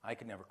I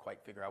could never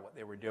quite figure out what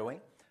they were doing.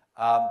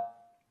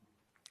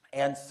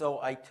 And so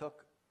I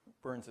took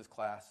Burns's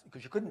class,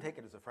 because you couldn't take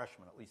it as a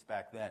freshman, at least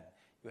back then.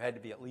 You had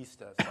to be at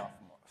least a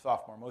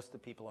sophomore. Most of the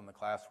people in the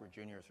class were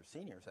juniors or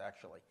seniors,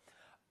 actually.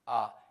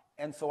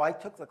 And so I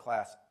took the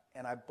class,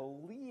 and I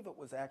believe it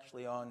was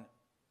actually on,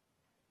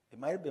 it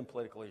might have been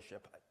political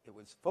leadership. It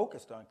was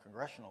focused on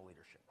congressional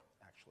leadership,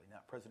 actually,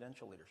 not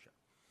presidential leadership.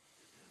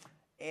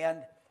 And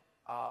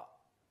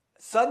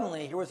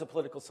suddenly, here was a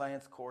political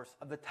science course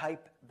of the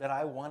type that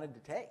I wanted to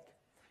take.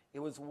 It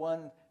was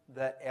one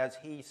that, as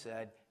he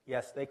said,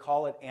 yes, they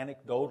call it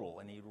anecdotal,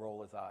 and he'd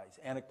roll his eyes.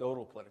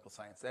 Anecdotal political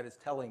science, that is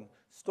telling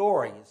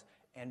stories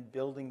and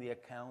building the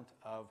account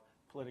of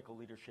political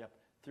leadership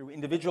through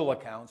individual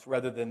accounts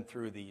rather than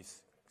through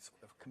these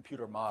sort of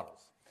computer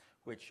models,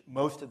 which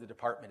most of the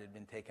department had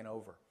been taken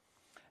over.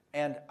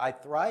 And I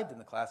thrived in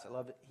the class. I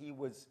loved it.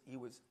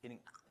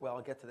 Well,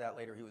 I'll get to that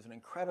later. He was an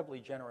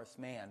incredibly generous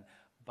man.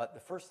 But the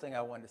first thing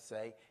I wanted to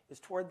say is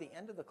toward the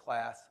end of the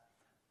class,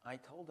 I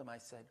told him, I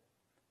said,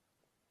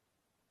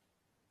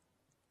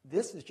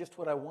 this is just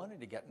what I wanted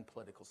to get in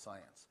political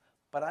science.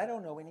 But I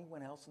don't know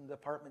anyone else in the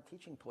department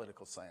teaching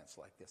political science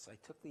like this. I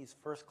took these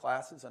first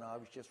classes, and I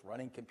was just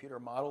running computer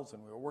models,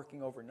 and we were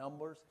working over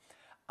numbers.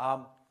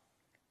 And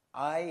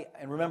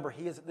remember,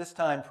 he is at this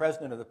time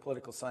president of the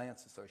Political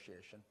Science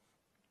Association.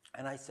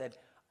 And I said,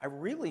 I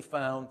really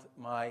found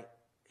my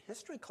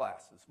history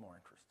classes more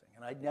interesting,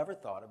 and I'd never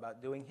thought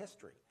about doing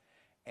history.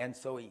 And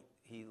so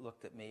he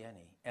looked at me,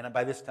 and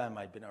by this time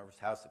I'd been over his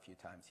house a few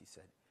times. He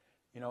said,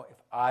 you know, if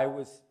I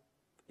was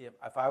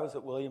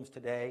at Williams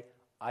today,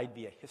 I'd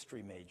be a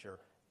history major,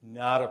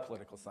 not a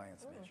political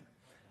science major.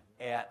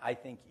 And I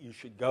think you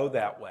should go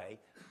that way.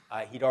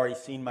 He'd already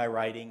seen my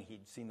writing.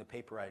 He'd seen the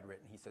paper I'd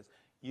written. He says,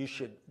 you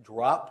should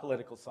drop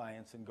political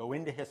science and go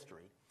into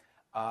history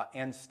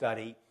and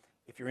study.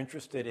 If you're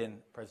interested in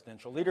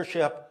presidential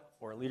leadership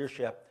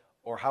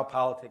or how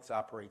politics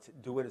operates,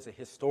 do it as a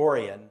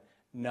historian,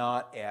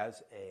 not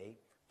as a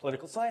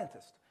political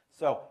scientist.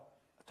 So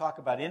talk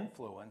about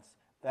influence.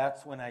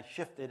 That's when I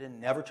shifted and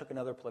never took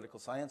another political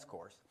science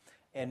course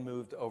and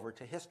moved over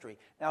to history.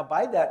 Now,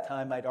 by that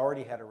time, I'd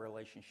already had a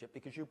relationship,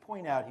 because you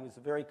point out he was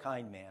a very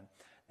kind man.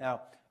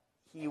 Now,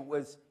 he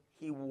was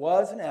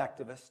an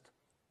activist.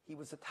 He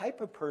was the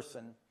type of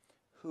person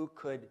who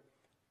could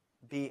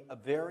be a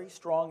very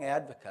strong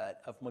advocate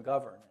of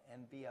McGovern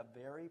and be a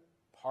very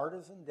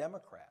partisan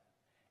Democrat,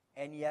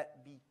 and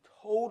yet be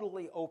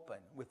totally open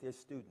with his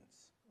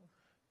students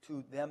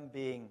to them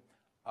being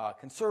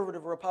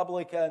conservative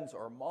Republicans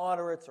or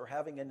moderates or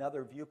having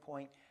another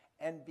viewpoint,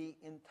 and be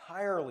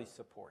entirely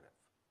supportive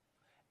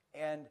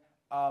and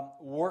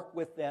work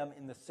with them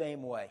in the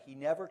same way. He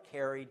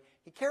carried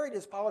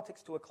his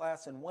politics to a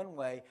class in one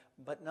way,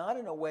 but not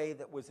in a way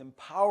that was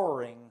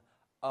empowering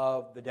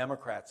of the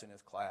Democrats in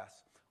his class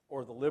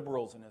or the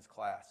liberals in his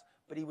class,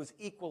 but he was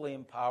equally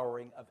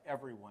empowering of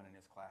everyone in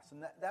his class.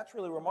 And that's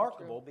really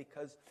remarkable,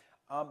 because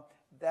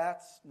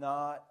that's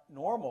not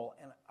normal.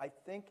 And I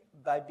think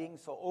by being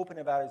so open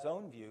about his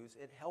own views,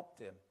 it helped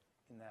him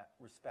in that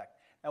respect.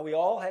 Now, we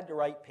all had to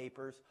write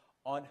papers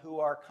on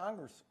our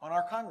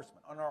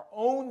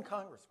own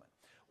congressman.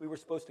 We were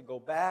supposed to go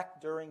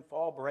back during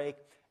fall break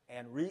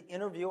and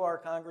interview our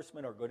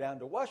congressman, or go down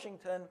to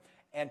Washington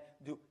and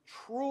do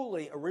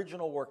truly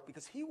original work,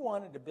 because he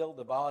wanted to build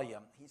a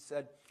volume. He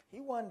said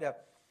he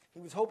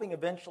was hoping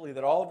eventually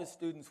that all of his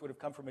students would have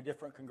come from a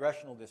different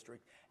congressional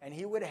district, and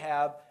he would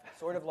have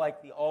sort of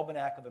like the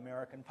Almanac of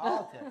American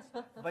Politics,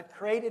 but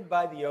created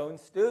by the own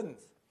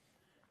students,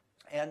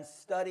 and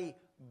study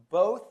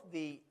both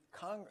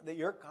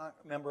your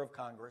member of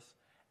Congress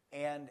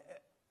and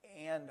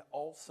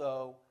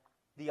also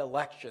the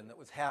election that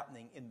was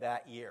happening in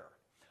that year.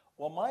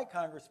 Well, my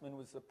congressman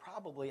was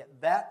probably at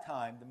that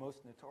time the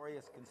most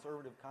notorious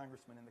conservative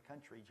congressman in the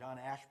country, John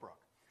Ashbrook,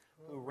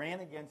 who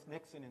ran against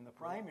Nixon in the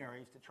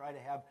primaries to try to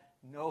have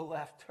no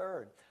left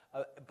turn.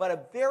 But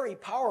a very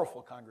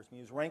powerful congressman.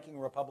 He was ranking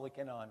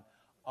Republican on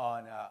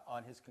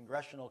his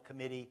congressional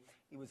committee.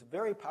 He was a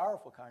very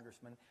powerful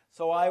congressman.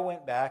 So I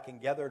went back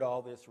and gathered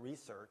all this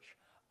research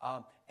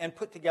and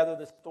put together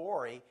this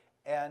story.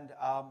 And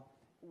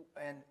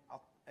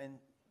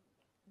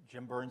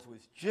Jim Burns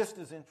was just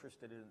as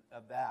interested in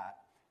that.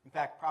 In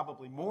fact,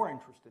 probably more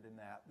interested in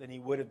that than he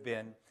would have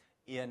been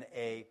in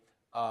a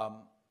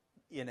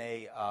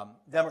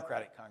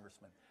Democratic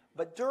congressman.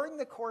 But during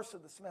the course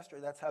of the semester,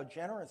 that's how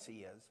generous he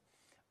is.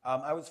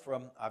 I was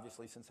from,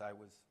 obviously, since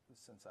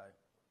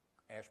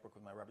Ashbrook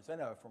was my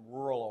representative, from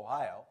rural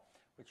Ohio,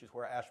 which is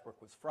where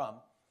Ashbrook was from.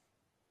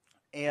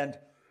 And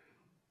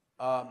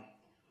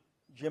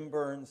Jim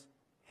Burns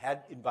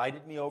had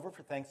invited me over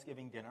for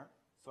Thanksgiving dinner,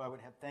 so I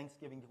would have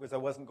Thanksgiving, because I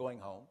wasn't going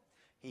home.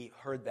 He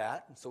heard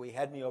that, and so he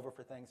had me over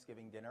for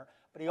Thanksgiving dinner.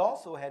 But he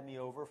also had me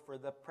over for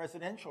the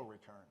presidential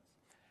returns.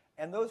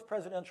 And those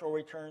presidential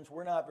returns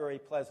were not very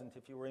pleasant.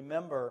 If you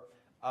remember,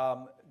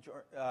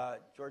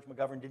 George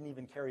McGovern didn't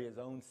even carry his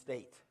own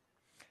state.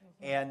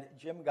 And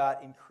Jim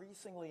got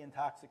increasingly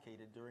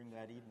intoxicated during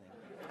that evening,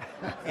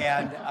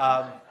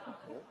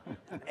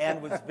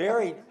 and was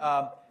very.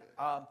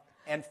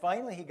 And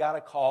finally, he got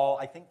a call,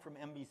 I think from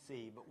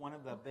NBC, but one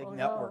of the big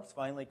networks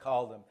finally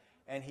called him,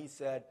 and he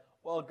said,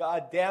 "Well,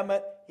 God damn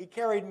it, he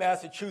carried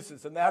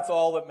Massachusetts, and that's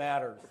all that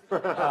matters,"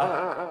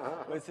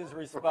 was his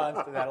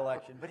response to that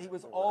election. But he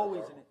was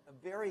always a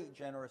very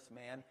generous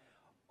man,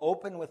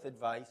 open with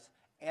advice,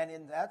 and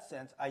in that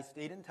sense, I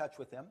stayed in touch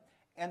with him.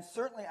 And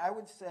certainly, I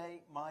would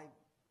say my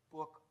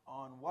book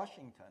on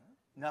Washington,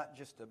 not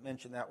just to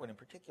mention that one in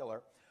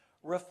particular,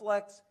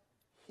 reflects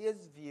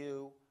his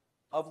view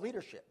of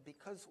leadership.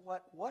 Because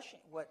what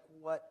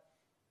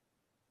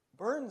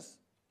Burns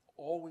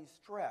always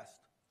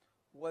stressed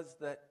was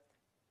that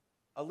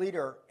a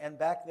leader, and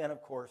back then,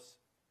 of course,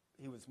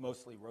 he was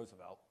mostly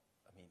Roosevelt.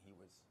 I mean, he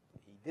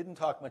didn't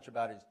talk much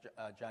about his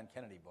John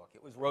Kennedy book.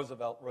 It was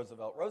Roosevelt.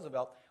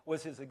 Roosevelt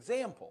was his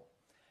example.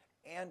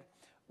 And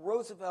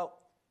Roosevelt,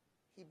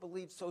 he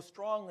believed so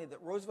strongly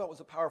that Roosevelt was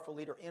a powerful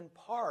leader in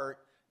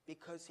part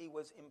because he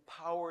was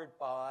empowered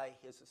by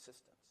his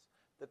assistants.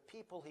 The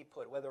people he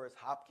put, whether it's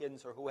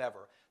Hopkins or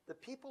whoever, the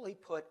people he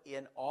put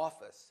in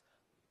office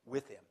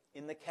with him,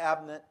 in the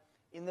cabinet,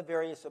 in the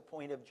various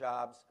appointed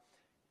jobs,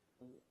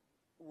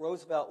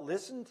 Roosevelt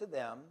listened to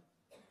them,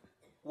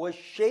 was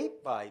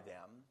shaped by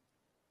them,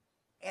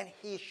 and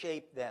he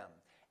shaped them.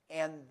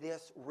 And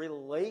this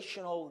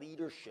relational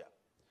leadership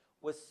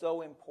was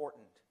so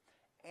important.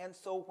 And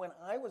so when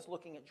I was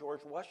looking at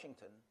George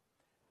Washington,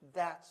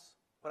 that's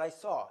what I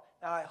saw.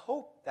 Now, I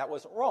hope that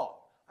wasn't wrong.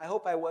 I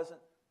hope I wasn't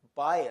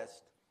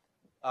biased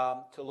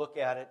to look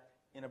at it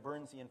in a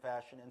Burnsian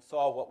fashion and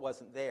saw what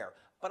wasn't there.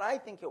 But I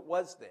think it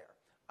was there.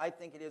 I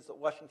think it is that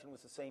Washington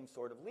was the same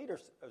sort of leader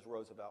as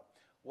Roosevelt.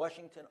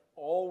 Washington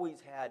always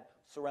had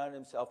surrounded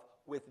himself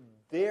with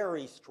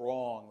very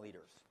strong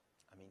leaders.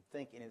 I mean,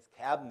 think in his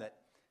cabinet,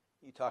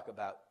 you talk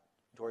about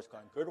Doris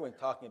Gone Goodwin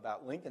talking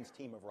about Lincoln's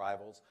team of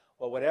rivals.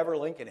 Well, whatever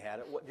Lincoln had,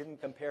 it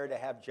didn't compare to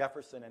have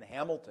Jefferson and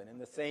Hamilton in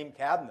the same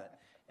cabinet.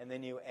 And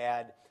then you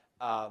add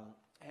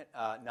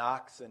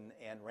Knox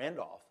and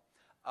Randolph.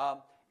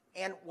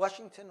 And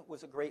Washington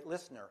was a great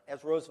listener,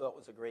 as Roosevelt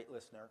was a great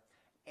listener.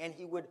 And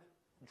he would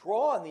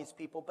draw on these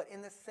people, but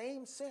in the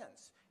same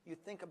sense. You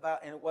think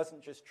about, and it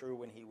wasn't just true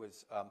when he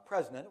was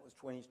president, it was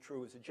when he's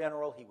true as a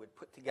general. He would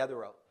put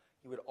together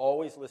he would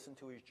always listen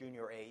to his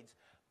junior aides.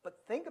 But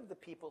think of the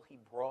people he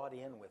brought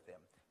in with him.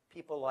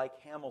 People like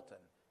Hamilton,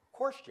 of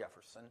course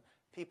Jefferson,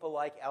 people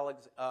like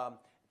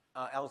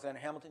Alexander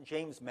Hamilton,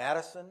 James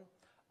Madison,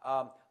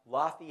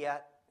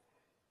 Lafayette.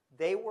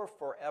 They were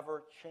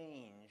forever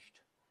changed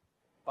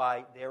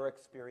by their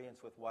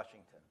experience with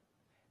Washington.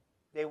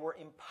 They were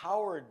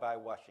empowered by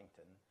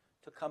Washington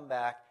to come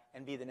back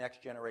and be the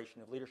next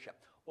generation of leadership.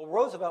 Well,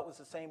 Roosevelt was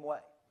the same way.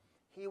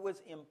 He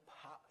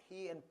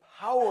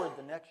empowered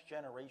the next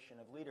generation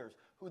of leaders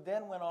who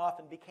then went off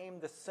and became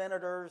the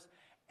senators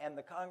and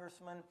the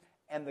congressmen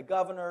and the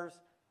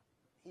governors.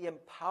 He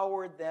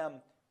empowered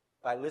them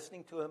by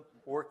listening to them,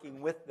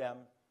 working with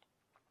them.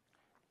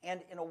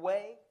 And in a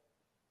way,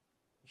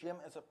 Jim,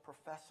 as a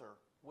professor,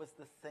 was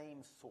the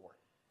same sort.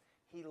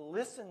 He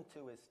listened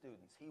to his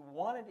students. He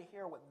wanted to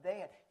hear what they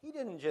had. He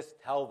didn't just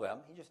tell them.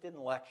 He just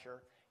didn't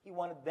lecture. He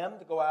wanted them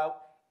to go out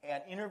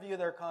and interview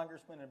their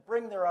congressmen and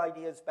bring their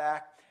ideas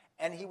back.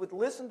 And he would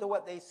listen to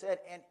what they said,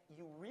 and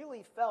you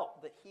really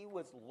felt that he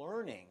was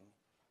learning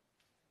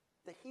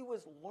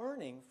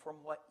from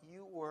what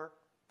you were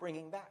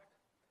bringing back.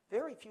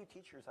 Very few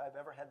teachers I've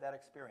ever had that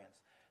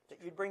experience. That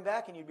you'd bring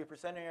back and you'd be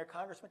presenting your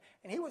congressman,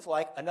 and he was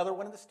like another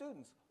one of the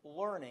students,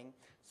 learning.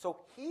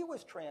 So he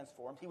was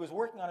transformed. He was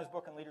working on his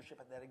book on leadership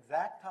at that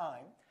exact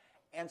time,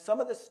 and some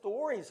of the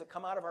stories that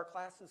come out of our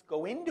classes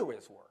go into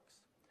his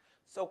works.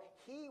 So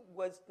he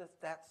was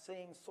that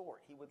same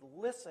sort. He would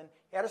listen.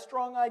 He had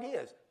strong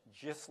ideas,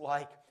 just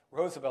like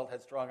Roosevelt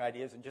had strong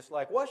ideas, and just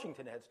like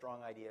Washington had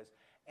strong ideas.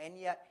 And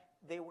yet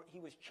he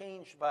was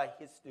changed by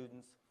his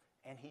students,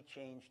 and he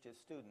changed his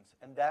students.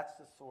 And that's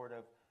the sort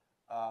of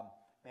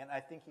I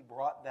think he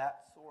brought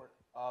that sort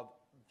of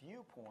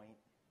viewpoint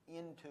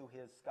into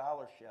his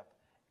scholarship,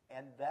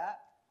 and that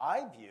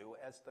I view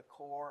as the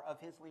core of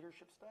his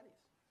leadership studies.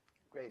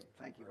 Great,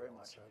 thank you very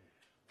much.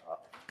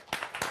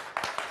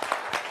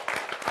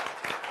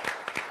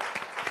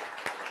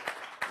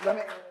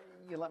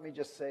 Let me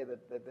just say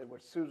that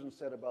what Susan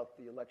said about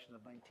the election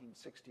of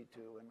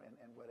 1962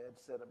 and what Ed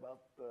said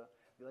about the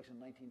election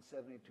of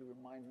 1972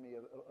 remind me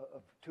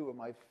of two of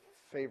my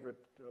favorite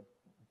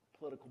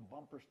political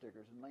bumper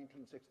stickers. In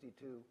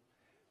 1962,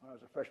 when I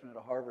was a freshman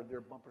at Harvard, there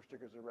were bumper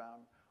stickers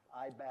around,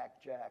 "I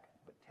back Jack,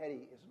 but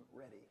Teddy isn't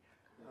ready."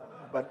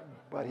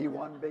 But he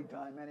won big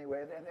time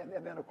anyway.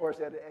 And then, of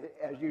course,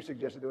 as you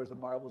suggested, there was the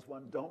marvelous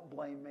one, "Don't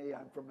blame me,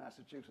 I'm from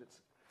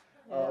Massachusetts."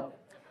 Yeah.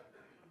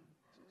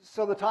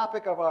 So the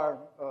topic of our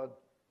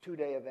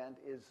two-day event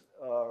is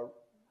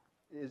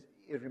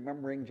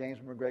remembering James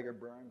McGregor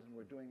Burns, and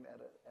we're doing that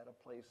at a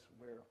place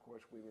where, of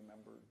course, we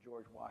remember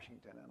George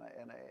Washington.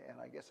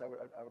 And I guess I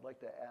would like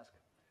to ask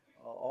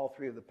all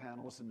three of the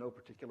panelists in no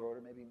particular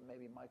order,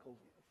 maybe Michael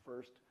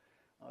first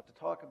to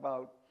talk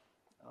about,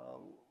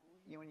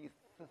 when you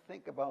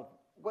think about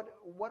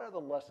what are the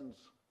lessons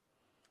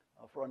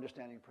for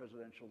understanding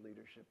presidential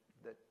leadership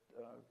that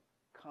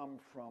come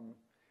from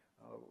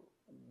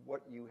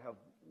what you have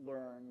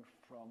learned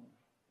from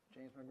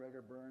James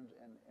McGregor Burns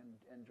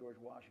and George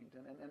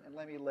Washington. And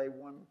let me lay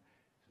one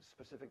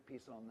specific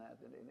piece on that.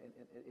 And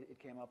it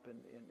came up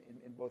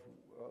in both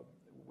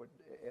what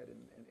Ed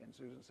and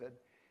Susan said.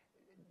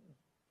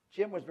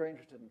 Jim was very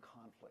interested in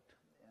conflict,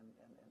 and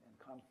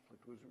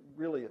conflict was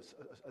really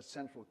a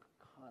central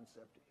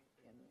concept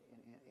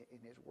in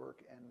his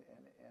work. And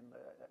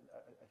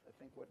I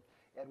think what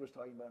Ed was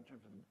talking about in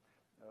terms of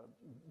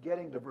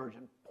getting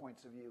divergent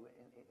points of view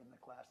in the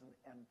class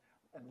and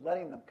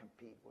letting them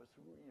compete was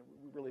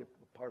really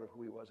a part of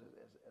who he was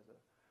as a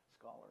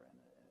scholar and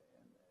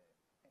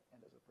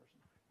as a person.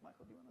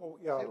 Michael, do you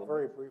want to say a little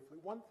very bit? briefly.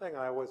 One thing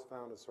I always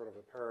found as sort of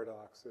a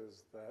paradox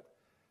is that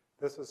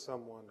this is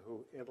someone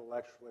who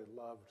intellectually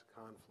loved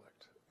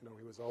conflict.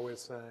 He was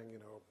always saying,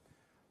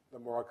 the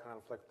more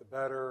conflict, the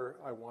better.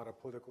 I want a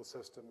political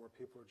system where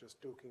people are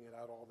just duking it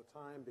out all the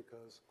time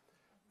because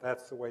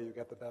that's the way you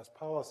get the best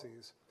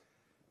policies.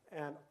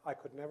 And I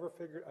could never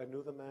figure, I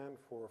knew the man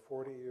for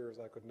 40 years,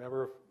 I could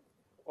never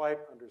quite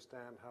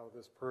understand how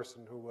this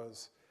person who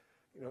was,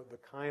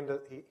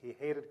 he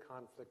hated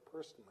conflict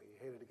personally.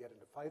 He hated to get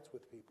into fights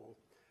with people,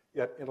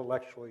 yet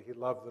intellectually he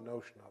loved the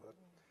notion of it.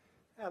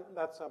 And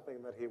that's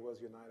something that he was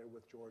united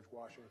with George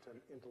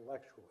Washington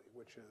intellectually,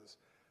 which is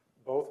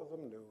both of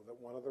them knew that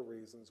one of the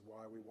reasons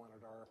why we wanted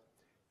our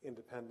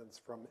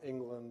independence from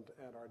England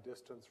and our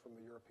distance from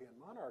the European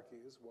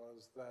monarchies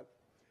was that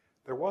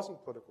there wasn't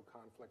political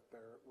conflict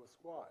there. It was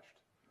squashed.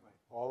 Right.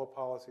 All the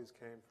policies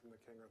came from the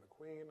king or the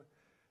queen.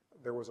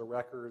 There was a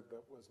record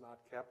that was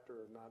not kept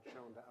or not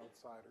shown to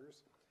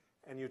outsiders.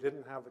 And you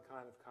didn't have the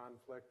kind of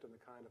conflict and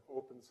the kind of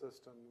open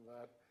system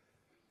that,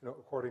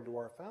 according to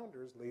our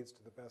founders, leads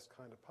to the best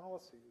kind of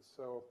policies.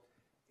 So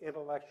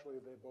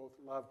intellectually, they both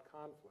loved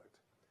conflict.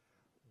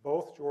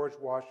 Both George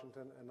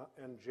Washington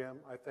and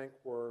Jim, I think,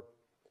 were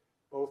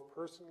both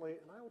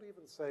personally, and I would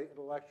even say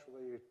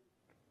intellectually,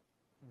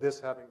 this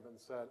having been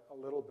said, a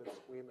little bit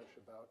squeamish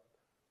about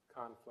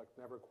conflict,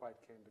 never quite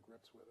came to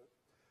grips with it.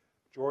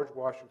 George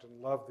Washington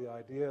loved the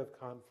idea of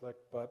conflict,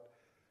 but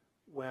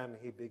when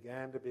he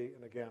began to be,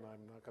 and again,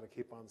 I'm not going to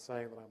keep on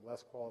saying that I'm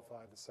less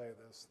qualified to say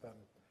this than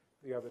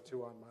the other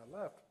two on my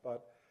left,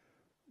 but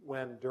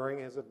when during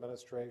his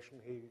administration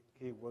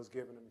he was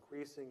given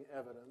increasing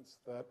evidence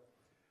that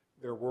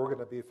there were going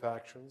to be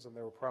factions and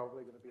there were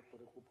probably going to be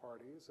political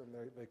parties and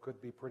they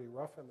could be pretty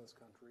rough in this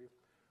country,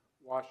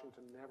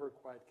 Washington never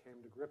quite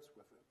came to grips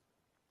with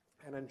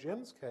it. And in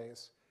Jim's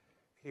case,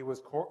 he was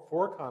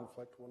for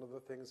conflict. One of the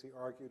things he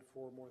argued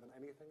for more than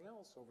anything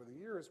else over the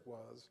years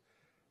was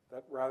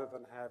that rather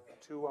than have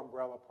two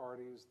umbrella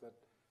parties that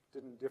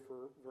didn't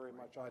differ very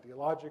much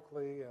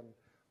ideologically and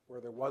where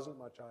there wasn't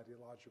much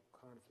ideological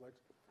conflict,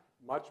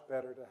 much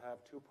better to have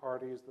two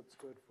parties that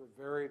stood for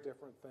very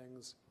different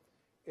things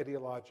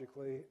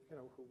ideologically,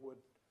 who would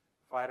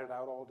fight it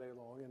out all day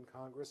long in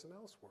Congress and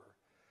elsewhere.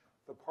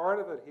 The part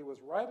of it he was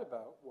right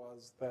about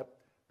was that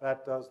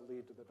that does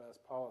lead to the best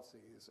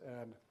policies,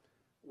 and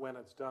when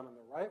it's done in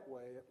the right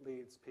way, it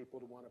leads people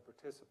to want to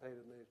participate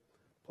in the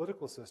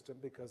political system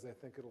because they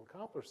think it'll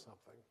accomplish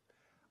something.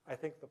 I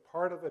think the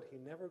part of it he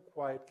never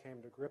quite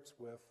came to grips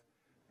with,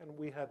 and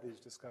we had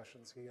these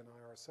discussions, he and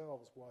I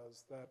ourselves,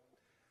 was that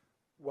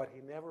what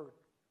he never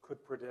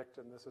could predict,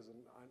 and this is an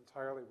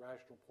entirely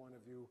rational point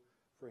of view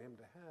for him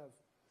to have,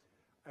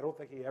 I don't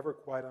think he ever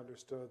quite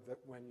understood that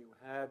when you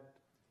had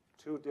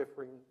two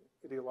differing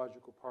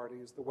ideological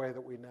parties, the way that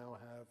we now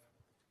have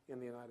in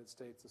the United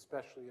States,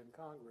 especially in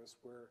Congress,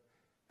 where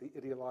the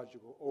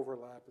ideological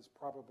overlap is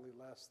probably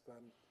less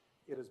than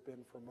it has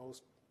been for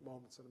most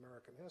moments in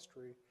American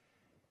history,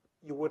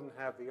 you wouldn't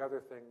have the other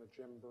thing that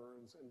Jim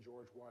Burns and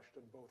George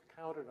Washington both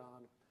counted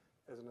on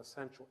as an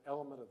essential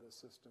element of this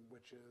system,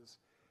 which is,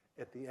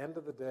 at the end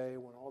of the day,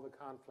 when all the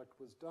conflict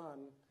was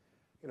done,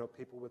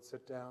 people would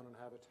sit down and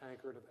have a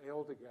tankard of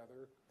ale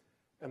together,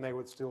 and they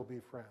would still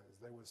be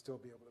friends. They would still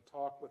be able to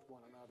talk with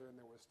one another, and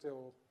there was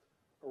still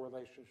a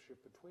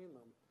relationship between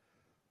them.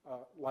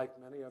 Like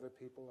many other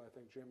people, I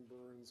think Jim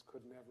Burns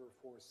could never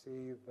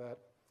foresee that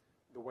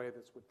the way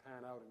this would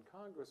pan out in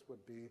Congress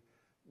would be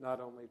not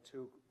only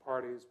two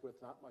parties with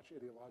not much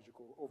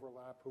ideological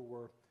overlap who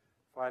were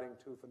fighting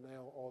tooth and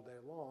nail all day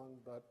long,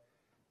 but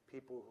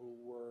people who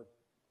were,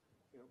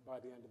 by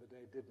the end of the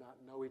day, did not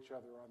know each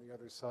other on the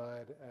other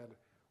side and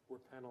were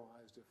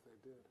penalized if they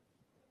did.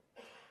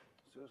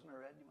 Susan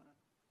or Ed, you want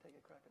to take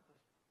a crack at this?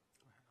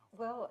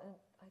 Well, and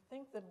I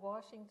think that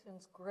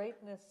Washington's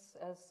greatness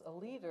as a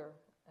leader,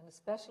 and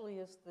especially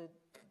as the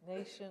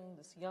nation,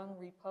 this young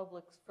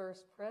republic's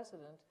first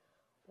president,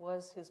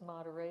 was his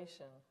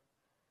moderation.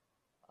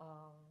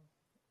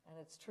 And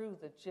it's true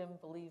that Jim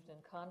believed in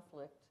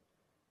conflict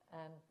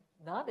and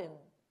not in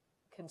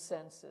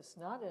consensus,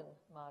 not in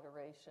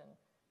moderation.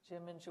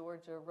 Jim and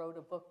Georgia wrote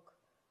a book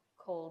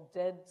called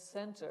Dead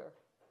Center,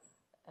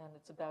 and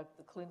it's about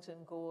the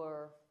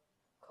Clinton-Gore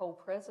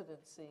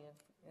co-presidency.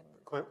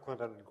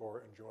 Clinton and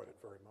Gore enjoyed it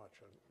very much.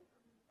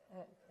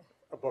 And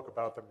a book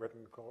about them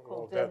written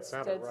called Dead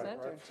Center, Dead right?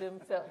 Center.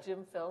 Right?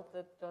 Jim felt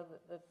that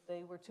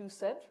they were too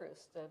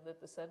centrist and that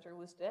the center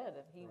was dead,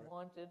 and he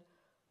wanted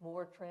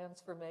more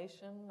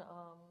transformation,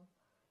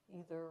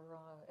 either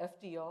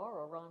FDR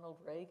or Ronald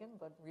Reagan,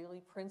 but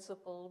really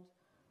principled,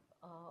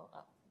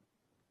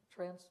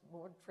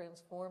 more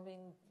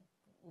transforming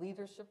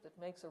leadership that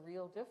makes a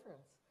real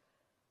difference.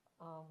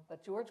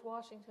 But George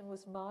Washington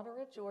was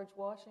moderate. George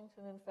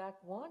Washington, in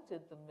fact,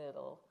 wanted the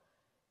middle.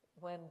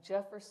 When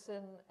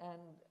Jefferson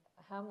and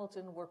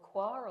Hamilton were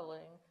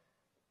quarreling,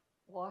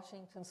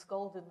 Washington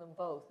scolded them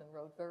both and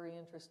wrote very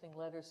interesting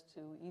letters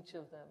to each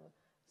of them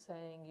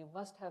saying, you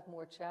must have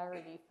more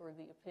charity for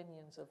the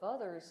opinions of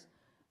others,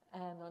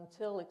 and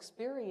until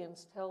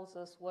experience tells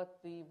us what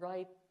the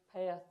right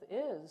path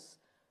is,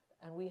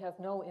 and we have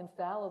no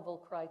infallible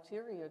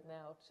criteria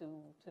now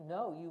to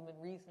know, human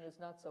reason is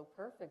not so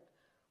perfect,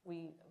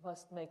 we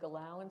must make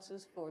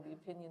allowances for the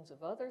opinions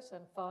of others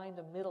and find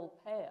a middle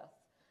path.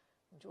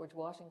 George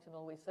Washington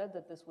always said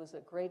that this was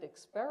a great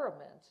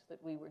experiment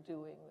that we were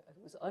doing.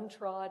 It was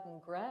untrodden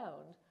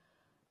ground,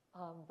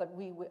 but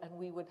we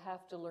would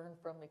have to learn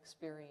from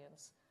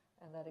experience,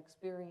 and that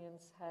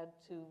experience had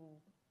to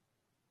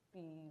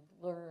be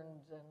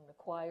learned and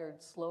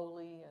acquired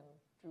slowly and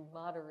through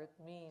moderate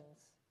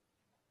means.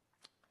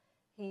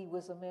 He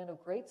was a man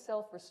of great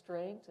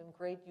self-restraint and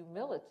great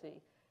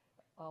humility.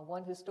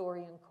 One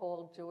historian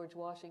called George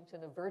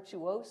Washington a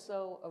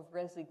virtuoso of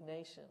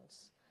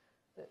resignations.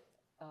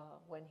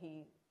 When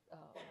he,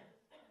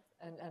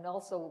 and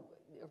also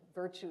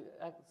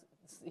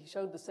he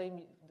showed the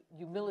same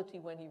humility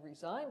when he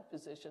resigned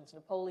positions.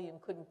 Napoleon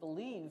couldn't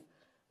believe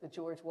that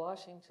George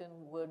Washington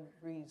would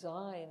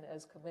resign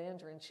as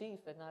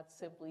commander-in-chief and not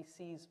simply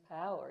seize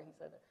power. He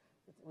said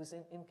it was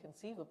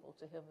inconceivable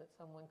to him that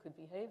someone could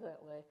behave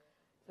that way.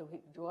 So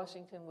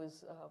Washington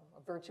was a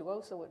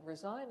virtuoso at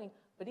resigning,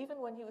 but even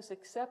when he was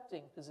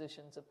accepting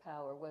positions of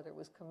power, whether it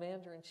was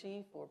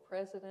commander-in-chief or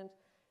president,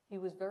 he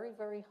was very,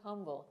 very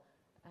humble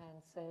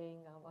and saying,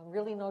 I'm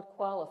really not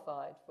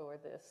qualified for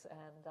this,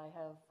 and I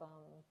have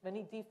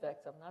many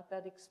defects. I'm not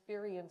that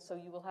experienced, so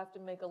you will have to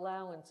make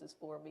allowances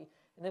for me.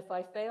 And if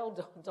I fail,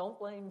 don't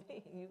blame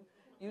me.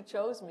 You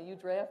chose me. You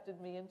drafted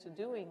me into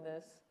doing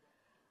this.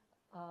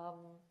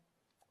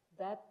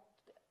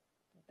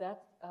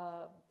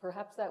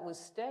 Perhaps that was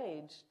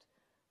staged.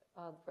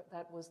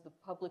 That was the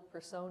public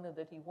persona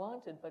that he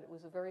wanted, but it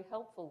was a very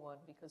helpful one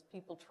because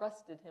people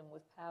trusted him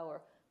with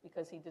power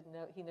because he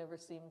never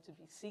seemed to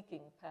be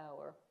seeking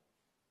power.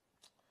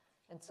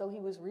 And so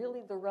he was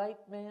really the right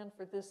man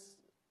for this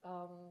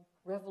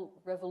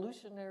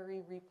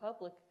revolutionary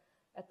republic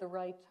at the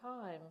right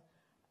time.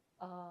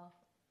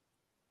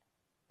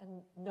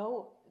 And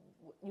no,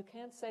 you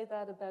can't say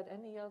that about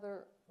any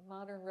other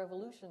modern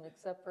revolution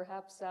except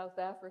perhaps South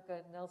Africa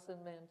and Nelson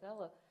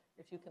Mandela,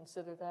 if you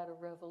consider that a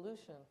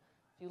revolution.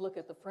 If you look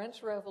at the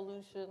French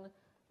Revolution,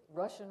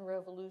 Russian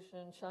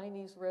Revolution,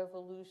 Chinese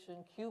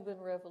Revolution, Cuban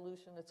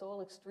Revolution, it's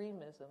all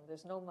extremism.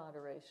 There's no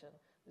moderation.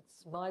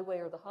 It's my way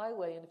or the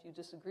highway, and if you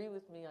disagree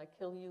with me, I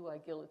kill you, I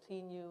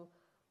guillotine you,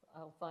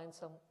 I'll find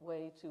some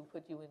way to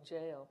put you in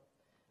jail.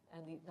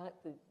 And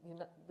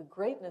the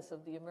greatness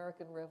of the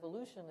American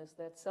Revolution is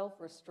that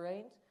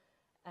self-restraint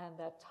and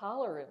that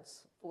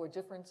tolerance for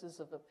differences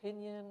of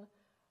opinion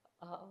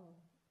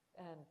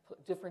and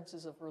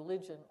differences of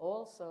religion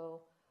also,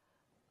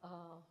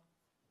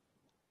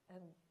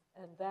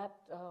 and that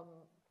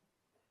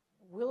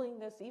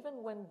willingness,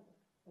 even when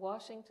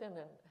Washington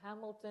and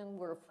Hamilton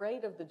were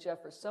afraid of the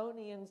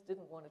Jeffersonians,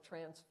 didn't want to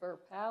transfer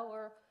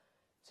power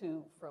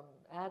from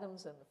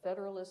Adams and the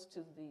Federalists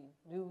to the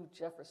new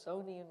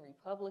Jeffersonian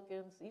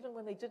Republicans. Even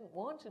when they didn't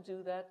want to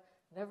do that,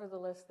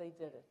 nevertheless they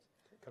did it.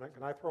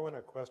 Can I throw in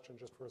a question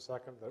just for a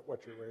second, that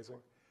what you're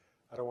raising?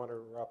 I don't want to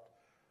interrupt.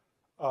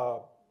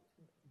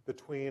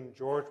 Between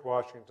George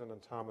Washington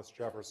and Thomas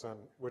Jefferson,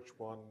 which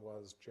one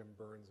was Jim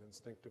Burns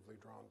instinctively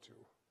drawn to?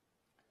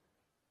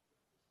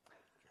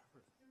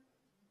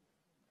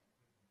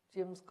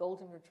 Jim's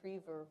golden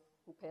retriever,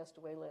 who passed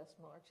away last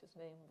March, his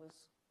name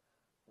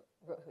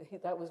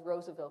that was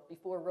Roosevelt.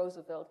 Before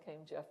Roosevelt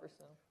came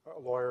Jefferson. A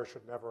lawyer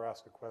should never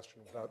ask a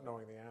question without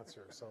knowing the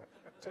answer, so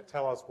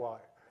tell us why.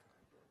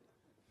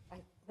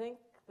 I think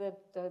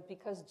that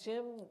because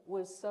Jim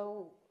was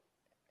so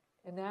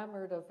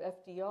enamored of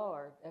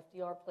FDR,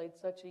 FDR played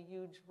such a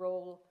huge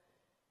role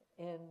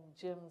in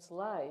Jim's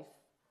life,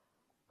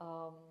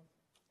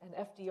 and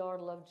FDR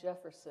loved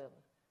Jefferson.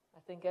 I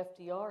think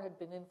FDR had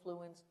been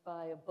influenced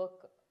by a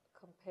book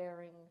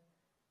comparing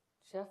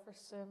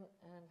Jefferson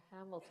and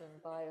Hamilton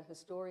by a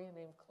historian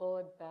named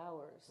Claude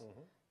Bowers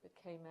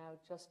that came out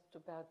just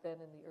about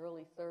then in the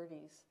early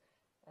 30s.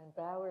 And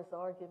Bowers'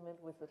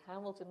 argument was that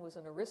Hamilton was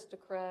an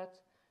aristocrat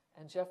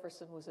and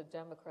Jefferson was a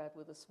Democrat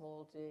with a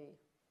small d.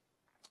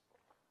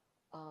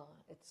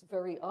 It's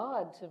very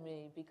odd to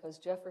me because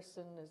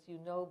Jefferson, as you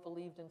know,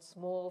 believed in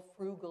small,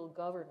 frugal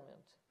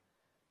government.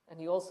 And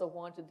he also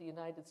wanted the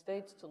United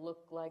States to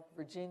look like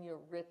Virginia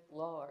writ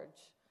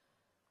large.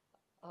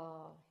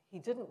 He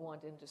didn't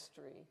want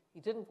industry.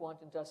 He didn't want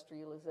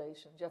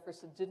industrialization.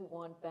 Jefferson didn't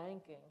want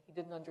banking. He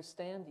didn't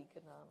understand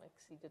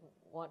economics. He didn't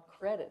want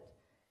credit.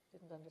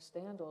 Didn't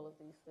understand all of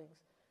these things.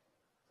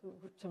 So,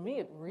 to me,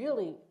 it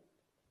really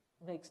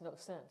makes no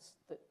sense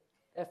that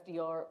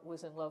FDR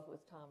was in love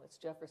with Thomas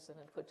Jefferson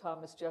and put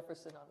Thomas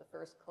Jefferson on the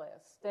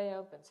first-class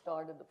stamp and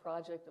started the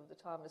project of the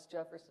Thomas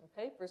Jefferson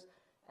Papers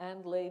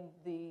and laid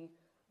the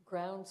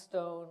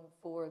groundstone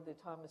for the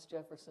Thomas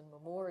Jefferson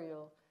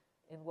Memorial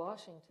in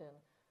Washington.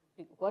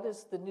 What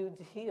is the New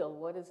Deal?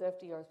 What is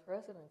FDR's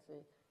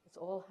presidency? It's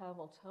all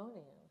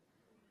Hamiltonian.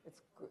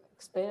 It's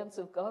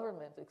expansive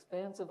government,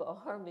 expansive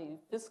army,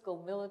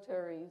 fiscal,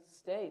 military,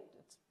 state.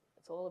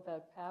 It's all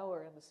about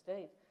power in the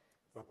state.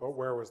 But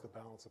where was the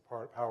balance of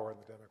power in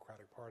the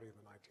Democratic Party in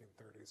the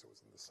 1930s? It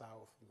was in the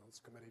South, and those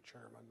committee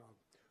chairmen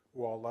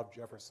who all loved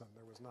Jefferson.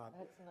 There was not.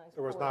 That's a nice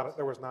there was point. not.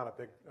 There was not a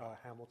big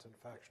Hamilton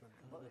faction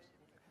in Congress.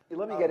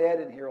 Let me get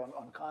Ed in here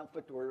on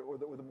conflict or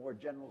the more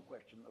general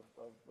question of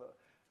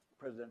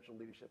presidential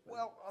leadership.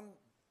 Well,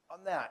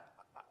 on that,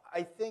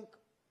 I think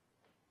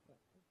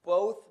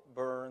both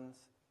Burns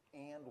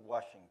and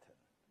Washington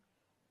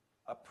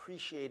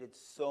appreciated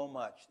so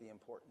much the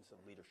importance of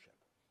leadership.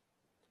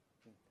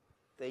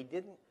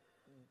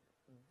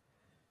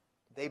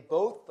 They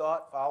both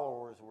thought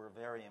followers were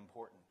very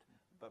important,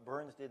 but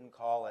Burns didn't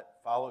call it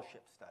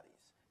fellowship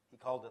studies. He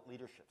called it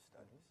leadership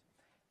studies.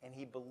 And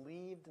he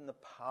believed in the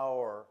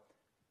power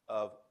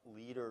of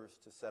leaders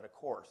to set a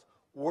course,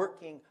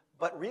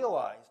 but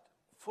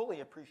fully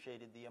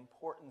appreciated the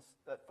importance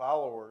that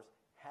followers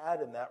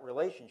had in that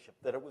relationship,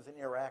 that it was an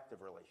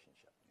interactive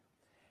relationship.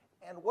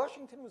 And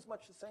Washington was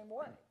much the same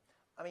way.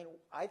 I mean,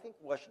 I think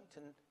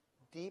Washington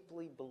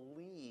deeply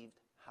believed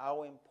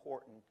how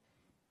important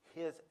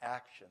his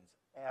actions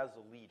as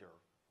a leader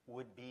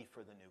would be for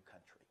the new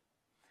country.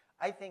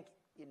 I think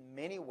in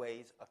many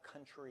ways, a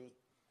country,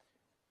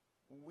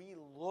 we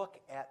look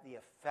at the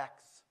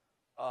effects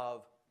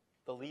of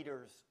the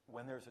leaders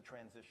when there's a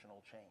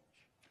transitional change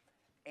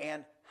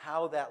and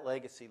how that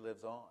legacy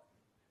lives on.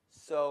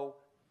 So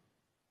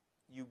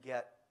you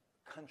get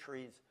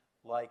countries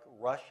like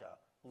Russia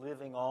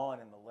living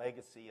on in the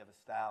legacy of a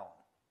Stalin.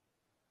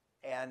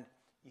 And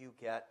you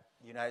get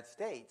the United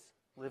States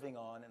living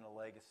on in the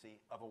legacy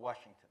of a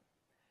Washington.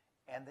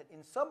 And that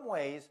in some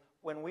ways,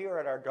 when we are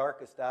at our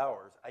darkest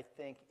hours, I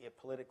think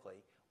politically,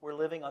 we're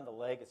living on the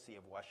legacy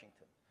of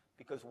Washington,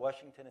 because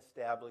Washington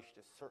established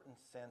a certain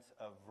sense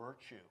of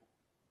virtue,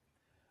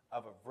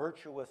 of a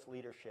virtuous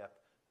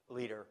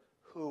leader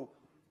who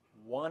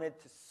wanted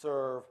to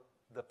serve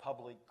the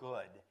public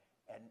good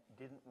and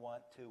didn't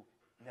want to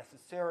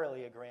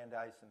necessarily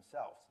aggrandize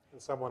themselves.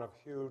 And someone of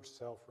huge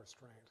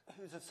self-restraint.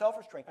 Who's a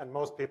self-restraint. And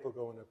most people who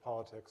go into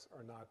politics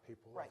are not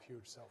people Right. of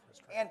huge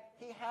self-restraint. And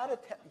he had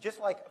just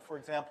like, for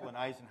example, in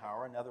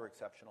Eisenhower, another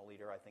exceptional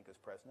leader, I think, as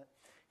president,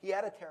 he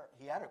had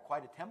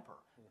quite a temper,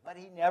 but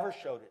he never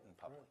showed it in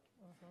public.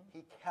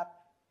 He kept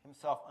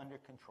himself under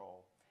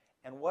control.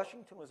 And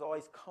Washington was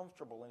always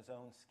comfortable in his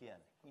own skin.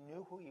 He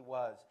knew who he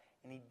was,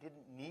 and he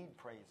didn't need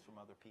praise from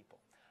other people.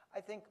 I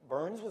think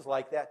Burns was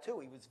like that too.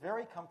 He was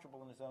very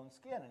comfortable in his own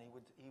skin, and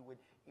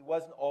he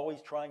wasn't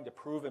always trying to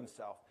prove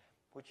himself,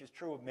 which is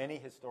true of many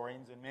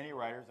historians and many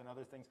writers and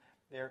other things.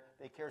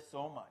 They care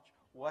so much.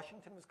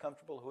 Washington was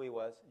comfortable who he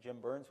was.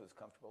 Jim Burns was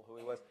comfortable who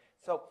he was.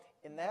 So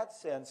in that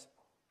sense,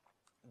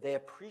 they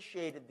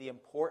appreciated the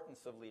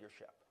importance of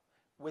leadership,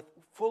 with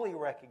fully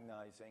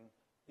recognizing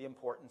the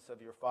importance of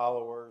your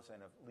followers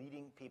and of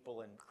leading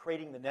people and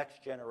creating the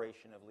next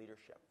generation of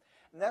leadership.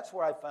 And that's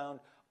where I found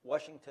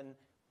Washington,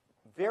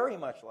 very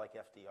much like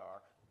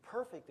FDR,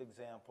 perfect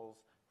examples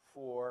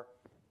for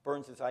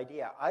Burns's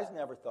idea. I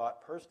never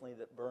thought personally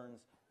that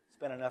Burns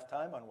spent enough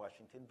time on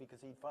Washington,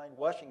 because he'd find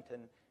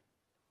Washington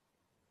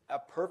a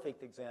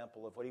perfect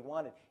example of what he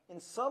wanted. In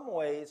some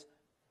ways,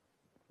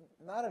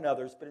 not in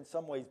others, but in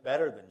some ways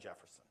better than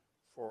Jefferson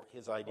for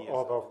his ideas.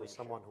 Although for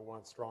someone who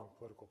wants strong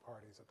political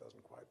parties, it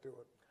doesn't quite do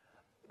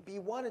it. He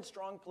wanted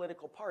strong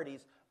political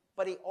parties,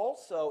 but he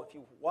also, if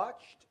you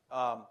watched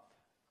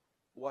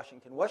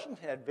Washington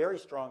had very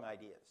strong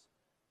ideas.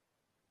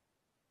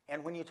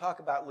 And when you talk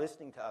about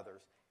listening to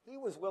others, he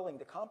was willing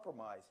to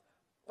compromise,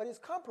 but his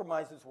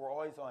compromises were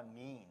always on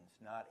means,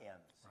 not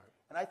ends. Right.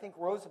 And I think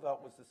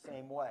Roosevelt was the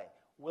same way,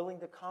 willing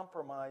to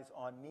compromise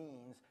on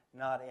means,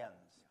 not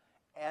ends.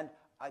 And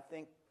I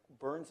think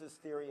Burns's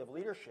theory of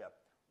leadership,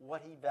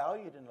 what he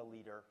valued in a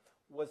leader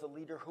was a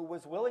leader who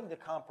was willing to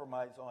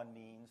compromise on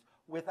means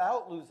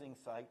without losing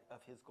sight of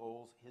his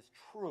goals, his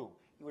true.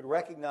 He would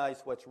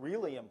recognize what's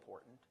really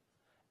important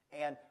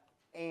and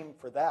aim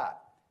for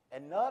that,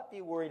 and not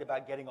be worried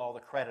about getting all the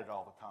credit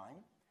all the time.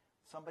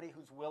 Somebody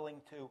who's willing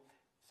to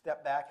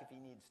step back if he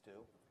needs to,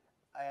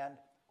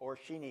 or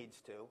she needs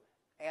to.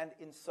 And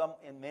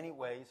in many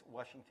ways,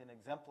 Washington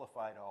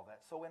exemplified all that.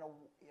 So in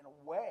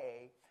a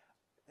way,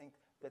 I think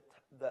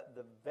that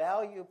the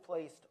value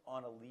placed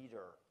on a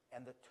leader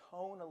and the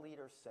tone a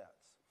leader sets,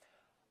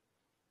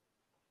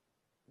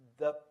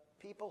 the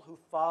people who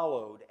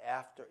followed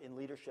in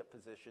leadership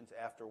positions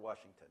after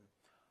Washington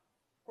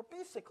were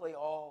basically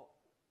all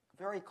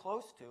very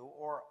close to,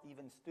 or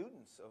even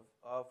students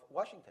of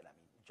Washington. I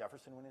mean,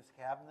 Jefferson in his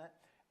cabinet,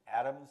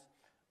 Adams,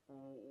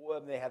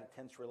 well, they had a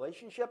tense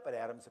relationship, but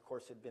Adams, of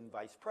course, had been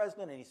vice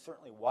president, and he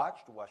certainly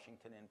watched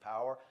Washington in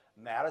power.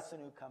 Madison,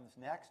 who comes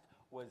next,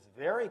 was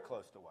very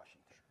close to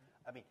Washington.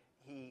 I mean,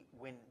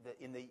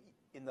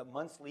 in the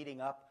months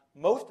leading up,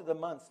 most of the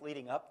months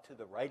leading up to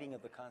the writing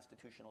of the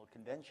Constitutional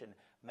Convention,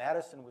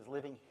 Madison was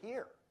living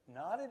here,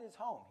 not at his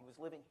home. He was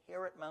living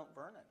here at Mount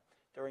Vernon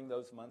during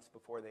those months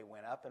before they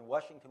went up, and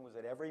Washington was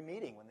at every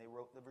meeting when they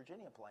wrote the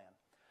Virginia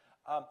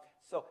Plan.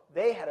 So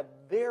they had a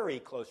very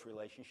close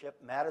relationship.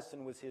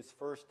 Madison was his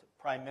first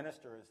prime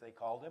minister, as they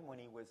called him, when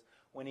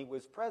he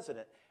was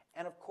president.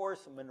 And of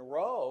course,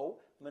 Monroe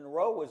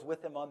was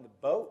with him on the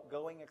boat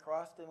going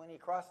across when he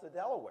crossed the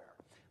Delaware.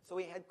 So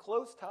he had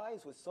close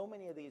ties with so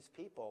many of these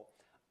people,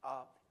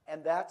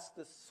 and that's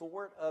the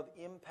sort of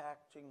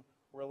impacting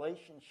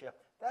relationship.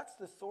 That's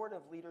the sort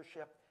of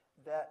leadership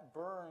that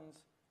Burns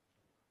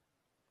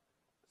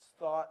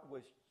thought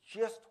was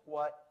just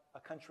what a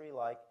country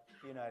like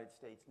the United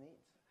States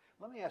needs.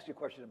 Let me ask you a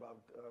question about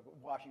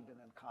Washington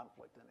and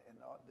conflict, and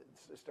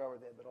to start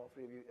with Ed, but all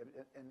three of you.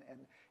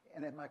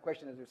 And then my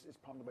question is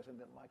prompted by something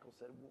that Michael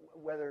said,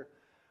 whether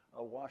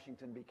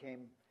Washington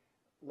became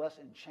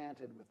less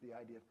enchanted with the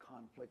idea of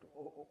conflict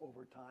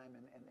over time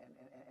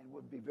and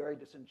would be very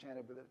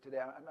disenchanted with it today.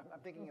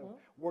 I'm thinking of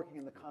working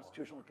in the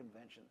Constitutional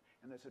Convention,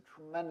 and there's a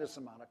tremendous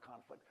amount of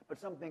conflict,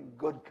 but something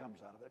good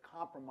comes out of it. A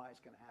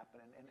compromise can happen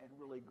and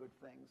really good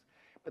things.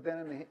 But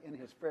then in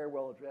his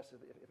farewell address,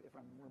 if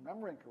I'm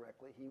remembering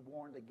correctly, he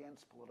warned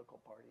against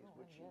political parties,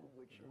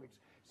 which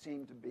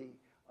seemed to be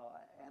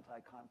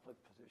anti-conflict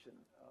position.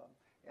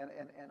 And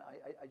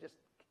I just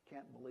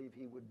can't believe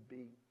he would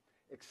be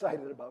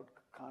excited about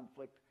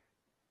conflict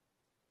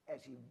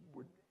as he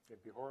would.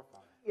 It'd be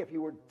horrifying if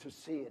you were to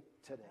see it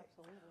today.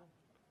 Absolutely.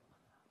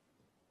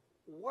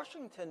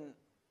 Washington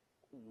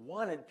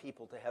wanted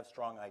people to have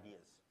strong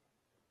ideas.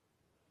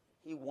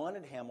 He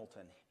wanted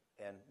Hamilton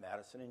and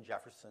Madison and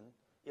Jefferson.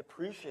 He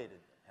appreciated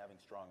having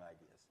strong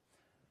ideas.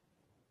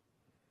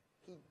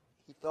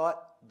 He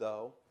thought,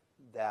 though,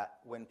 that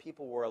when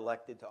people were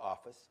elected to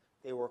office,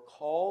 they were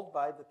called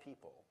by the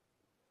people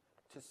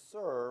to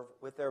serve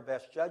with their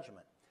best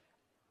judgment.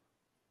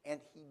 And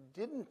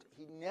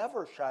he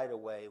never shied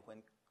away when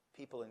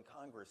people in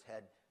Congress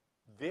had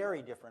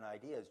very different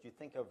ideas. You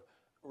think of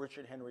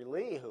Richard Henry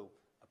Lee, who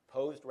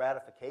opposed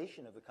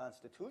ratification of the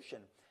Constitution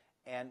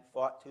and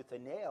fought tooth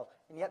and nail,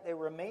 and yet they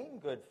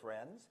remained good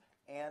friends.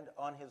 And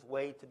on his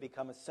way to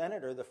become a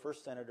senator, the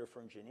first senator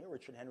from Virginia,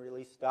 Richard Henry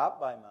Lee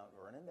stopped by Mount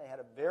Vernon. They had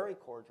a very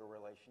cordial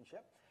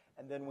relationship.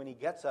 And then when he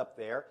gets up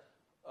there,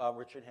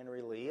 Richard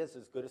Henry Lee is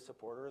as good a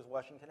supporter as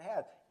Washington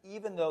had,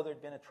 even though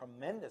there'd been a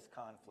tremendous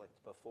conflict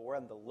before,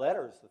 and the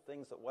letters, the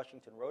things that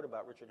Washington wrote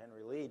about Richard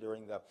Henry Lee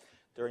during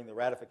the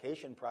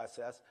ratification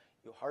process,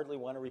 you hardly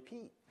want to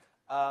repeat.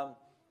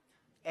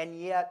 And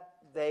yet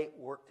they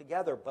worked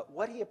together. But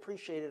what he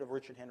appreciated of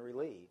Richard Henry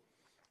Lee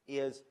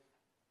is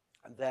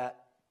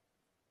that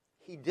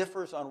he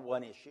differs on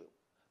one issue,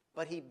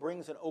 but he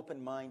brings an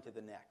open mind to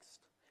the next.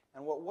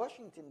 And what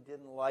Washington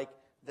didn't like,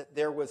 that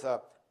there was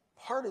a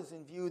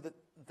partisan view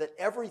that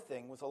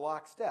everything was a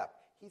lockstep.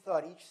 He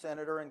thought each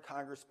senator and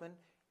congressman,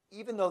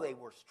 even though they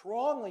were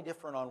strongly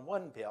different on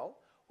one bill,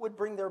 would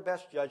bring their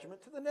best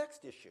judgment to the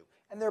next issue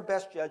and their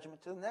best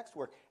judgment to the next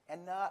work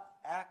and not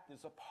act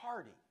as a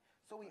party.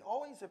 So he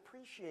always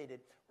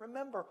appreciated,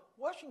 remember,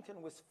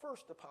 Washington was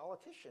first a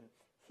politician.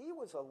 He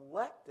was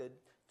elected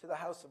to the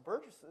House of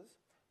Burgesses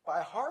by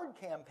hard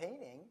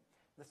campaigning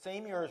the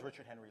same year as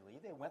Richard Henry Lee.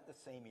 They went the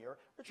same year.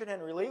 Richard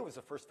Henry Lee was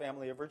the first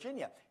family of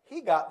Virginia.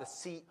 He got the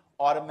seat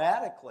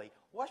automatically.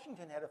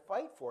 Washington had to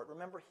fight for it.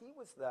 Remember, he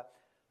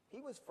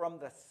was from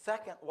the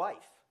second wife.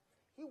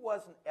 He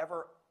wasn't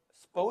ever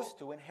supposed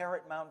to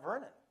inherit Mount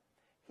Vernon.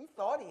 He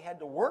thought he had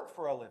to work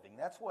for a living.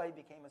 That's why he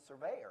became a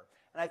surveyor.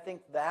 And I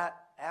think that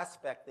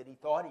aspect, that he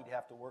thought he'd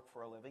have to work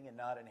for a living and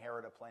not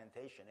inherit a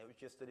plantation, it was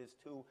just that his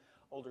two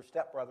older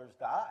stepbrothers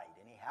died,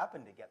 and he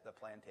happened to get the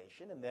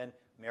plantation and then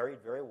married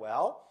very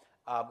well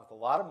with a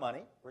lot of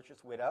money,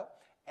 richest widow,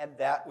 and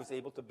that was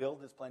able to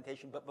build his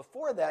plantation. But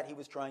before that, he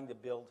was trying to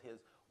build his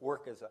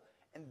work as a...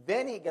 And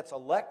then he gets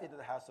elected to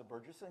the House of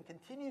Burgesses and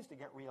continues to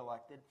get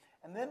reelected.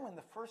 And then when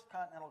the First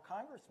Continental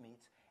Congress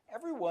meets,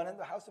 everyone in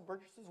the House of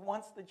Burgesses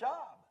wants the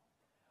job.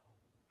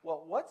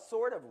 Well, what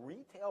sort of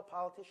retail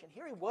politician?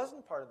 Here he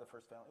wasn't part of the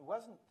first family. He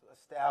wasn't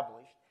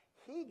established.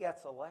 He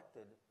gets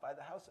elected by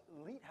the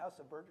elite House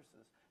of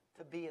Burgesses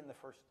to be in the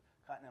First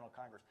Continental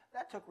Congress.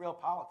 That took real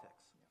politics.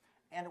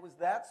 And it was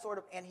that sort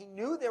of, and he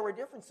knew there were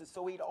differences,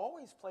 so he'd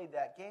always played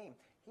that game.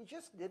 He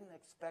just didn't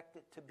expect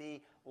it to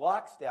be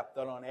lockstep,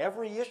 that on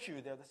every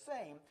issue they're the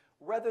same,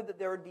 rather that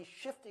there would be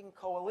shifting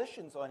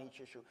coalitions on each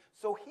issue.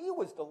 So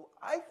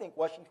I think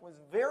Washington was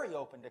very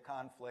open to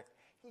conflict.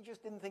 He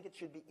just didn't think it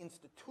should be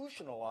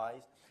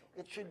institutionalized.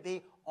 It should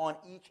be on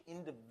each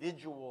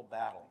individual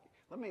battle.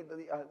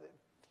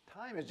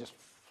 Time has just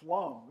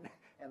flown,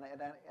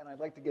 And I'd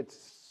like to get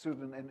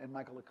Susan and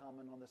Michael to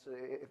comment on this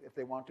if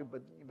they want to,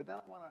 but then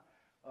I want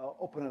to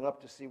open it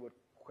up to see what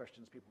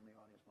questions people in the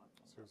audience might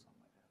have.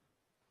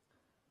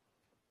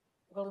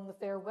 Well, in the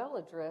farewell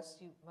address,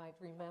 you might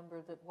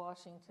remember that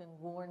Washington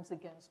warns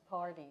against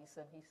parties,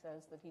 and he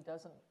says that he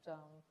doesn't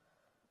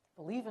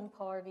believe in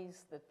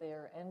parties, that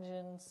they're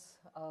engines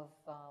of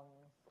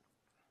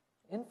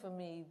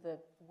infamy that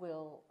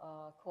will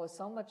cause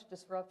so much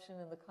disruption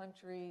in the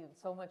country and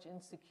so much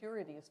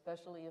insecurity,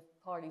 especially if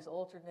parties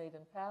alternate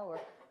in power,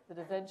 that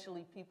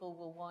eventually people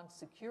will want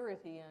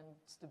security and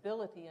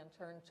stability and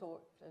turn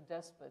toward a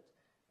despot.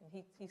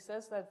 And he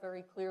says that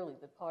very clearly,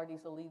 that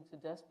parties will lead to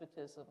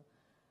despotism.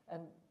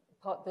 And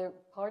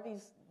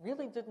parties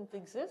really didn't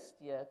exist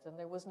yet, and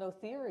there was no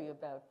theory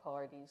about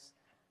parties.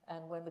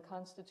 And when the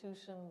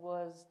Constitution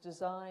was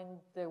designed,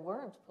 there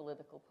weren't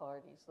political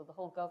parties. So the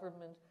whole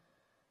government,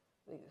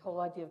 the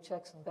whole idea of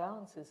checks and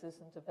balances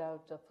isn't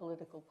about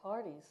political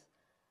parties.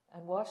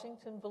 And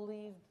Washington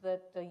believed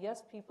that,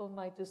 yes, people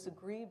might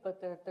disagree, but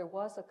there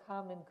was a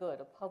common good,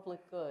 a public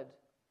good,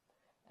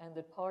 and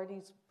that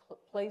parties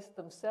placed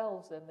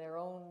themselves and their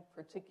own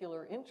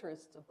particular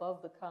interests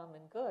above the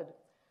common good.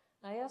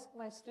 And I ask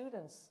my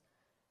students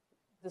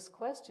this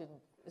question,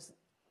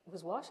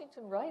 was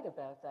Washington right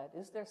about that?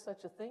 Is there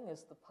such a thing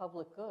as the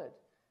public good?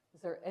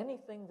 Is there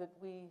anything that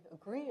we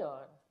agree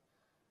on?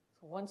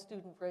 So one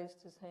student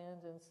raised his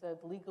hand and said,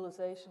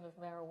 legalization of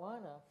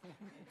marijuana.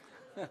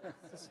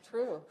 This is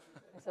true.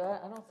 I said,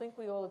 I don't think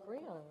we all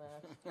agree on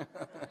that.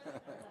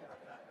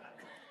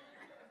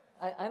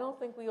 I don't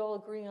think we all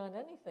agree on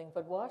anything,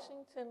 but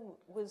Washington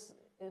was,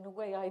 in a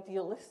way,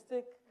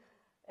 idealistic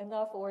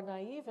enough or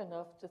naive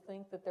enough to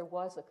think that there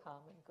was a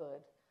common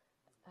good.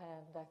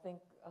 And I think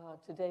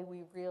today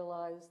we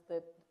realize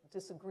that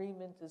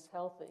disagreement is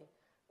healthy,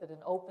 that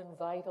an open,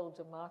 vital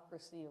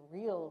democracy, a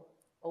real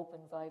open,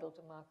 vital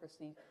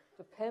democracy,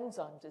 depends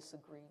on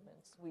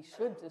disagreements. We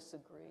should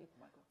disagree.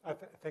 I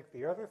think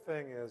the other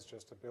thing is,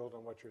 just to build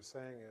on what you're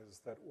saying, is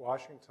that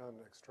Washington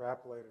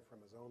extrapolated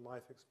from his own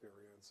life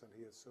experience, and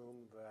he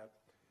assumed that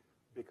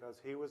because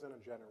he was in a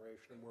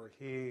generation where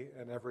he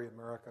and every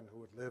American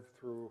who had lived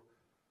through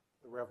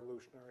the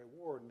Revolutionary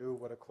War knew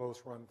what a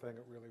close-run thing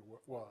it really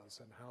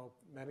was, and how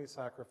many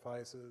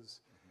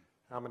sacrifices,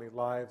 how many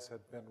lives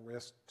had been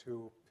risked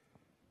to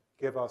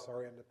give us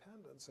our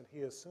independence. And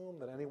he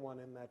assumed that anyone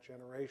in that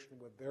generation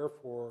would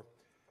therefore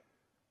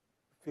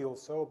feel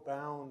so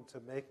bound to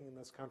making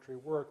this country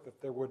work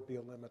that there would be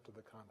a limit to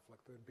the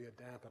conflict, there would be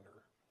a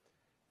dampener.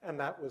 And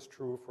that was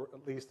true for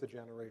at least the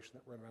generation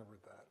that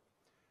remembered that.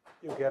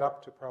 You get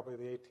up to probably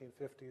the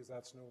 1850s,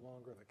 that's no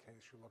longer the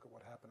case. You look at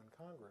what happened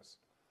in Congress.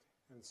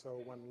 And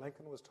so when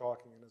Lincoln was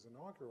talking in his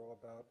inaugural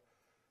about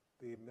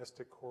the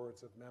mystic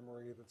chords of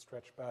memory that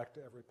stretch back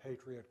to every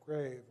patriot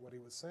grave, what he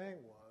was saying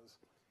was,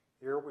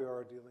 here we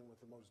are dealing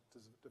with the most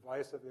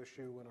divisive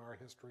issue in our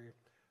history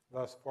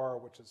thus far,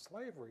 which is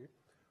slavery.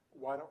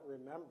 Why don't we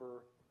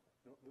remember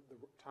the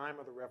time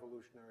of the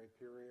Revolutionary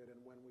period and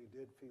when we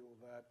did feel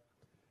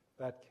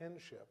that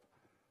kinship?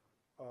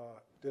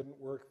 Didn't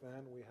work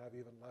then, we have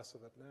even less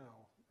of it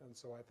now. And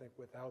so I think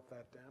without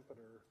that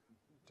dampener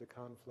to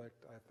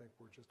conflict, I think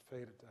we're just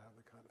fated to have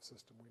the kind of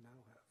system we now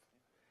have,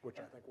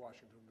 which I think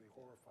Washington would be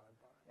horrified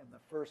by. And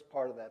the first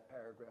part of that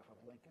paragraph of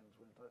Lincoln's,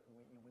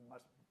 we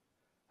must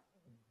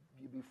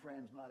be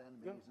friends, not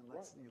enemies, and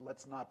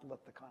let's not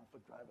let the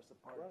conflict drive us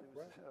apart.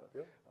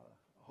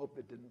 Hope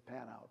it didn't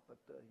pan out, but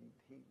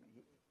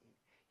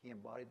he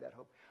embodied that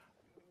hope.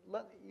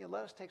 Let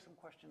us take some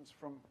questions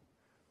from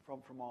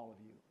all of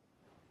you.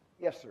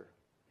 Yes, sir.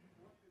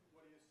 What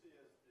do you see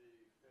as the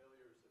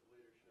failures of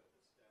leadership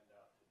that stand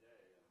out today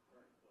in the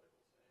current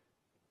political scene?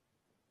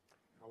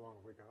 How long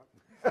have we got?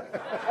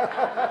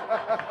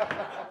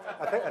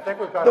 I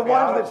think we've got the to be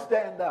ones that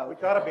stand out. We've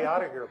got to be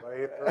out of here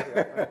by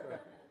 8:30.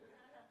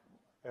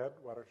 Ed,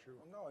 why don't you?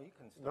 No, you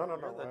can No,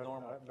 start. no, You're the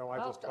normal. I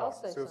just I'll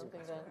talked. say Susan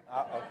something can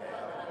then. Okay,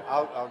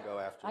 I'll go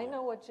after I you.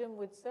 know what Jim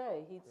would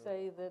say. He'd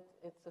say that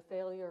it's a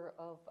failure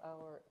of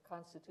our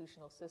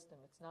constitutional system.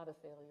 It's not a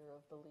failure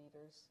of the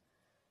leaders.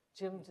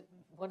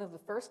 One of the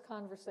first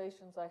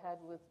conversations I had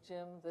with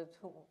Jim that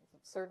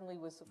certainly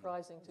was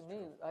surprising to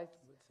me, I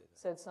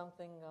said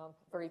something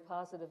very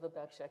positive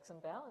about checks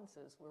and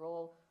balances. We're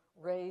all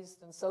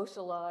raised and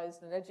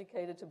socialized and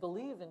educated to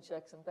believe in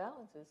checks and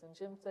balances, and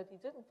Jim said he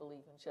didn't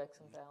believe in checks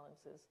and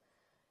balances.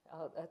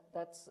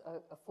 That's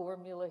a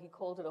formula, he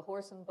called it a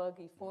horse and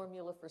buggy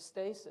formula for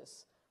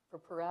stasis, for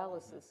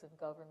paralysis in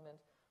government.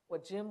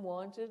 What Jim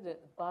wanted,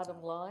 at the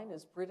bottom line,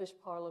 is British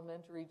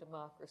parliamentary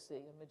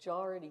democracy, a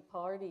majority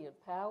party in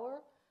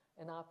power,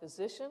 an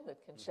opposition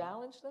that can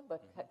challenge them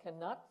but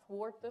cannot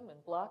thwart them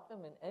and block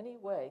them in any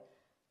way.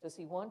 Does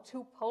he want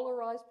two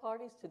polarized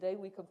parties? Today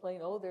we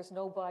complain, oh, there's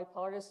no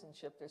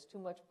bipartisanship, there's too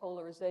much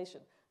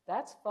polarization.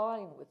 That's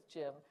fine with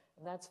Jim,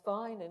 and that's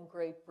fine in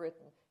Great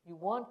Britain. You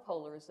want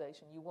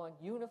polarization. You want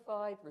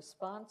unified,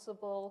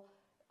 responsible,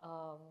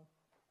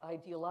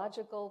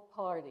 ideological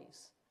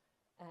parties.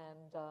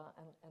 And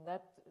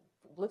that,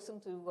 listen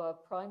to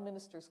Prime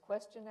Minister's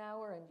question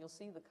hour, and you'll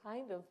see the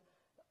kind of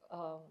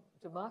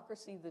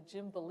democracy that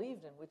Jim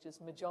believed in, which is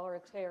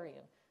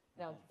majoritarian.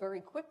 Now,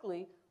 very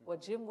quickly,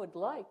 what Jim would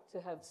like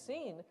to have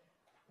seen,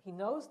 he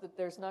knows that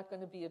there's not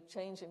going to be a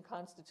change in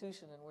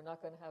constitution and we're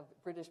not going to have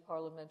British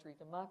parliamentary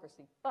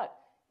democracy, but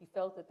he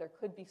felt that there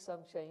could be some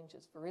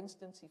changes. For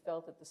instance, he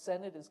felt that the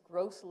Senate is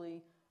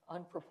grossly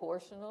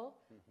unproportional,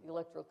 the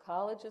Electoral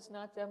College is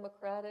not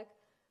democratic,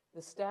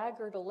 the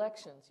staggered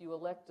elections, you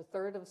elect a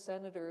third of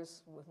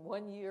senators with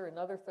 1 year,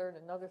 another third,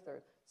 another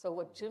third. So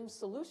what Jim's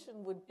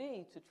solution would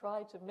be to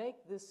try to make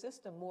this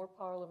system more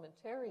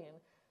parliamentarian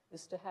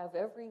is to have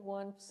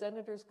everyone,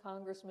 senators,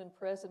 congressmen,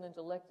 president,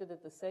 elected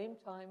at the same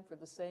time for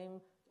the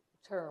same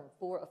term,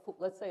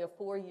 let's say a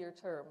 4-year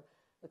term.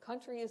 The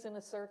country is in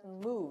a certain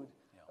mood,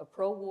 a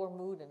pro-war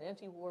mood, an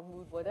anti-war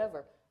mood,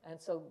 whatever.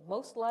 And so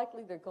most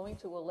likely they're going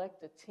to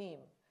elect a team.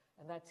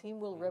 And that team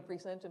will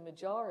represent a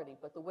majority.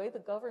 But the way the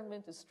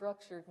government is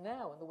structured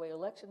now and the way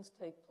elections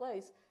take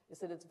place is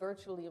that it's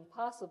virtually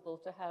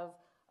impossible to have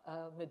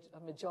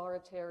a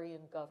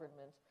majoritarian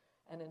government.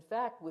 And in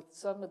fact, with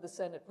some of the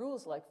Senate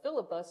rules like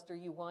filibuster,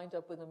 you wind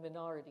up with a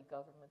minority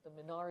government. The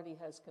minority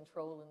has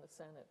control in the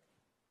Senate.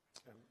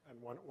 And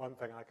one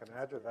thing I can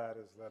add to that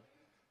is that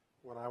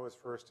when I was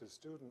first his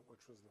student,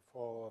 which was the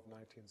fall of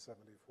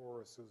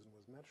 1974, as Susan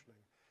was mentioning,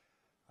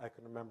 I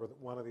can remember that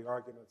one of the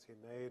arguments he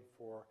made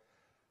for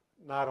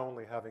not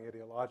only having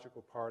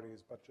ideological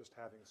parties, but just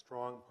having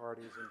strong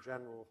parties in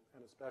general,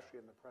 and especially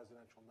in the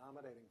presidential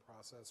nominating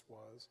process,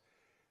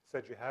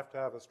 said you have to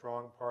have a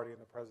strong party in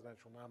the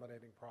presidential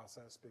nominating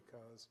process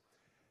because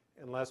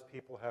unless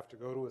people have to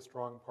go to a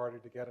strong party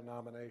to get a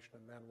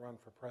nomination and then run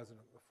for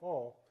president in the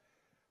fall,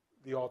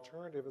 the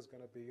alternative is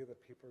going to be that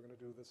people are going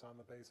to do this on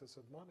the basis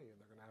of money, and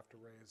they're going to have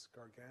to raise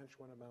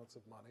gargantuan amounts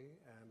of money,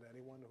 and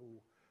anyone who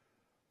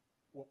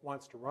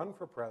wants to run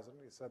for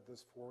president, he said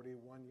this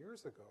 41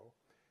 years ago,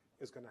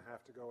 is going to have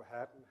to go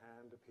hat in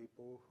hand to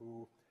people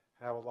who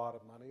have a lot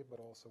of money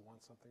but also want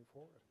something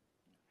for it.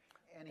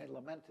 And he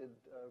lamented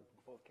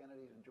both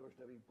Kennedy's and George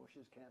W.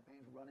 Bush's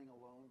campaigns running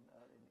alone,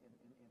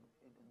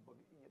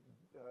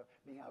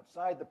 being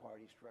outside the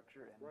party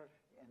structure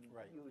and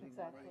using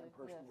money and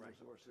personal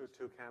resources.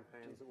 Two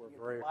campaigns that were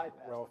very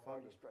well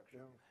funded.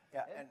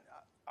 Yeah, and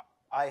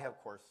I have,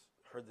 of course,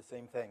 heard the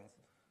same things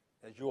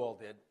as you all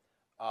did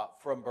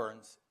from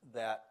Burns,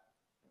 that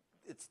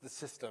it's the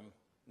system,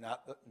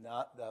 not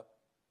the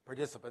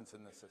participants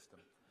in the system.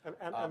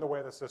 And the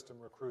way the system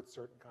recruits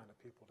certain kind of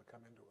people to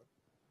come into it.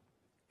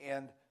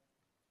 And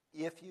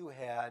if you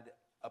had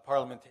a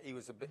parliament, he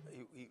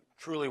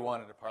truly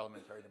wanted a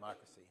parliamentary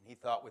democracy. And he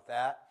thought with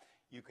that,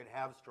 you could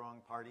have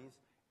strong parties,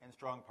 and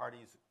strong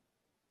parties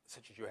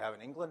such as you have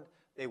in England,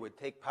 they would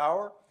take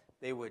power,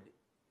 they would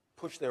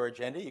push their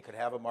agenda. You could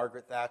have a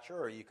Margaret Thatcher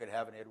or you could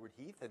have an Edward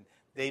Heath, and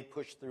they'd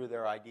push through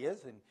their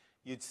ideas, and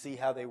you'd see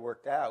how they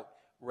worked out,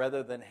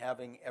 rather than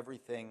having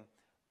everything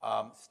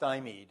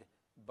stymied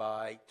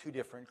by two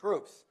different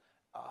groups.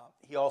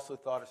 He also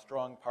thought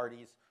strong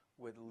parties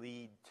would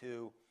lead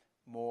to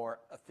more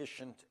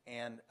efficient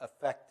and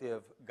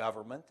effective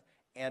government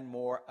and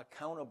more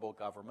accountable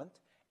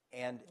government,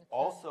 and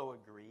also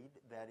agreed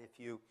that if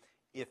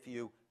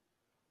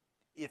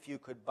you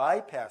could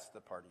bypass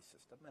the party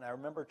system, and I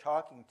remember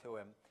talking to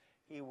him,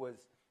 he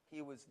was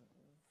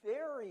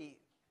very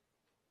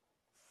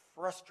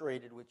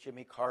frustrated with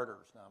Jimmy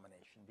Carter's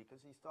nomination because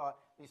he thought,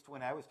 at least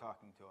when I was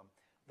talking to him,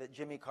 that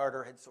Jimmy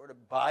Carter had sort of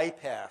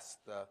bypassed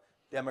the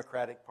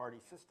Democratic Party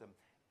system,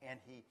 and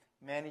he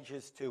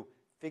manages to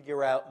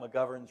figure out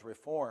McGovern's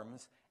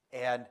reforms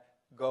and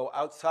go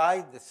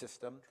outside the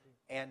system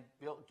and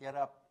get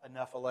up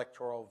enough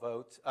electoral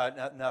votes,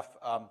 enough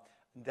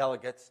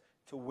delegates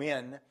to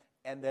win,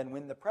 and then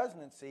win the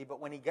presidency.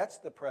 But when he gets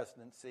the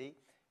presidency,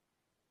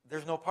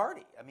 there's no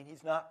party. I mean,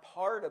 he's not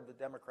part of the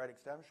Democratic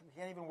establishment. He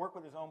can't even work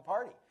with his own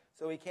party.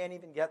 So he can't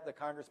even get the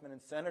congressmen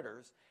and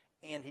senators,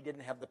 and he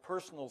didn't have the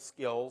personal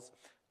skills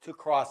to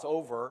cross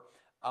over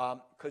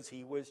because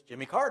he was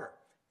Jimmy Carter.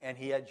 And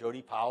he had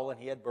Jody Powell,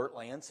 and he had Burt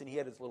Lance, and he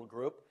had his little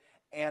group.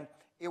 And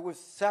it was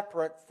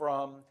separate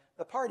from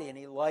the party, and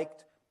he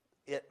liked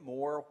it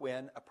more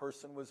when a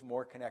person was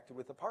more connected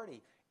with the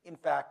party. In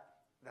fact,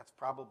 that's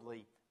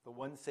probably the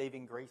one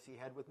saving grace he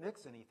had with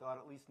Nixon. He thought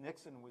at least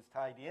Nixon was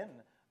tied in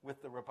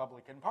with the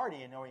Republican Party.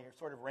 You know, he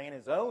sort of ran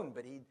his own,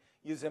 but he'd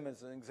use him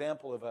as an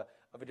example of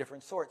a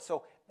different sort.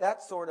 So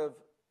that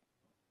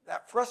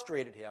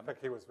frustrated him. In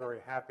fact, he was very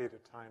happy to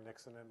tie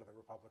Nixon into the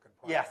Republican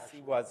Party. Yes,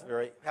 actually. He was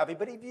very happy,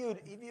 but he viewed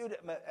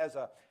him as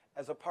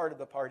a part of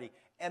the party.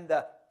 And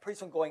the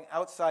person going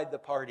outside the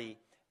party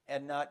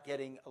and not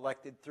getting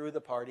elected through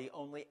the party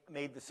only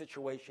made the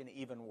situation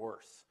even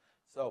worse.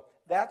 So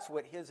that's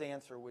what his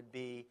answer would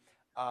be.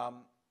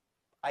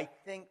 I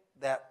think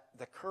that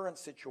the current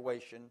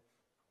situation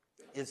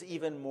is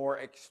even more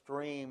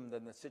extreme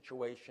than the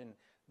situation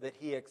that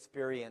he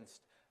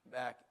experienced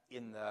back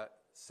in the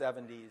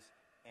 70s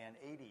and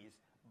 80s,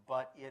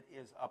 but it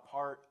is a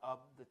part of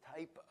the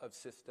type of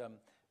system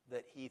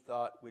that he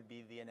thought would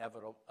be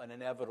an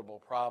inevitable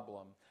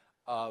problem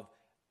of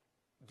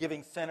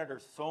giving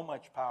senators so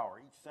much power.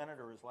 Each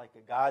senator is like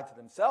a god to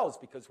themselves,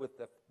 because with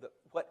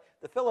what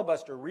the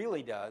filibuster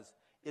really does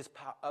is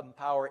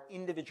empower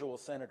individual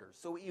senators.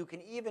 So you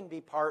can even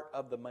be part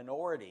of the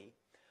minority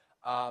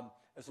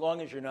as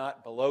long as you're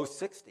not below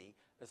 60,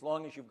 as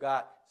long as you've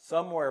got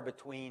somewhere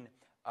between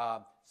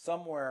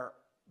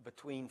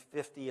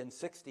 50 and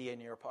 60 in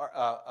your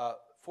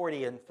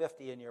 40 and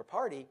 50 in your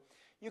party,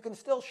 you can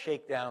still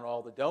shake down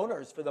all the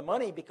donors for the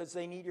money, because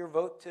they need your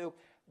vote to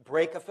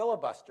break a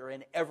filibuster,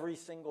 and every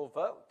single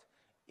vote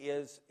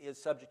is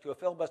subject to a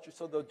filibuster.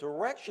 So the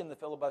direction the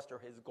filibuster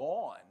has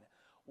gone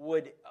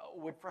would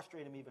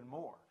frustrate him even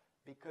more,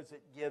 because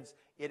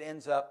it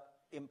ends up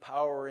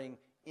empowering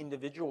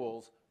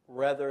individuals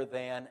rather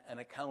than an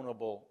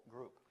accountable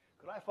group.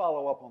 Could I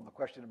follow up on the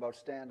question about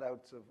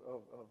standouts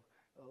of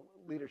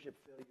leadership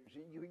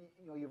failures?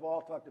 You've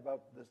all talked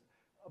about this,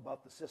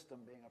 about the system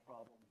being a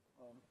problem.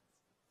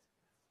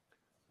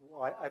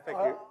 Well, I think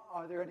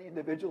Are there any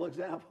individual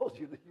examples?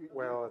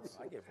 well, it's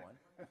I give one.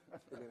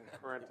 in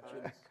current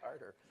Jimmy times.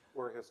 Carter.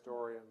 We're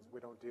historians. We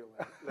don't deal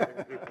with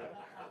living people.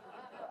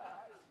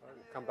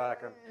 Come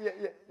back and Yes.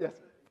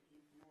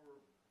 You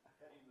were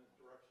heading the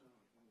direction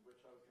in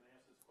which I was going to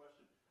ask this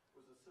question.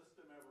 Was the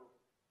system ever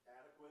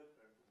adequate?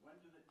 And when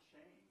did it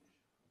change?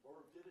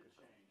 Or did it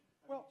change?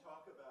 Well, you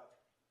talk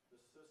about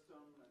the system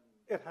and...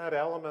 it had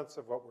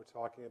elements of what we're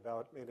talking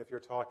about. I mean, if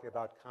you're talking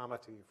about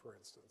comity, for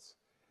instance,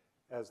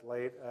 as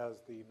late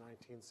as the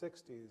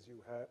 1960s,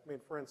 you had, I mean,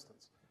 for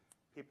instance,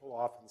 people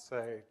often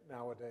say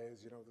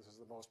nowadays, this is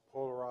the most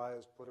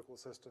polarized political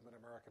system in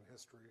American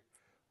history.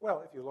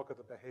 Well, if you look at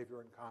the behavior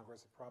in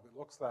Congress, it probably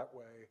looks that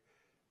way,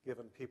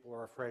 given people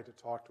are afraid to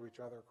talk to each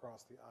other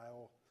across the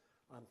aisle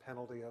on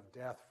penalty of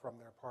death from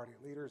their party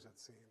leaders, it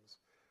seems.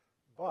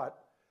 But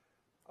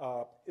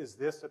is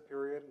this a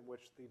period in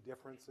which the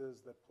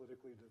differences that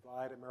politically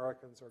divide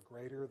Americans are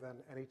greater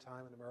than any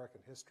time in American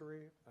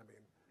history? I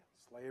mean,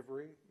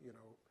 slavery,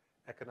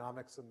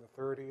 economics in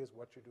the 30s,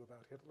 what you do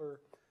about Hitler.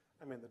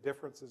 I mean, the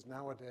differences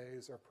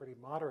nowadays are pretty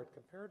moderate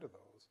compared to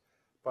those,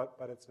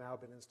 but it's now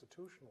been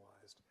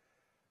institutionalized.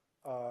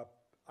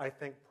 I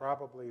think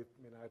probably,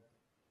 I'd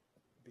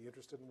be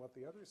interested in what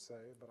the others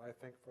say, but I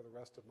think for the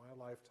rest of my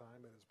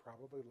lifetime, it is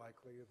probably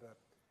likely that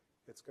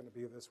it's going to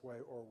be this way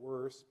or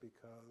worse,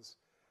 because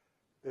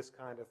this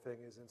kind of thing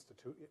is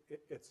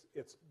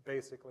it's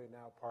basically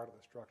now part of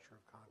the structure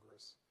of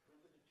Congress.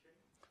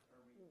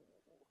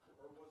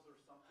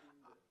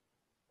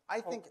 I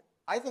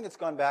think it's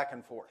gone back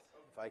and forth,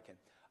 if I can.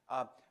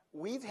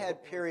 We've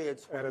had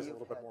periods That is a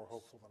little bit more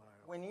hopeful than I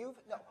am.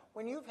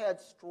 When you've had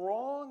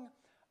strong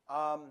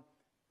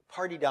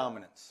party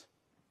dominance.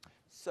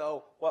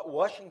 So what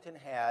Washington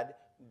had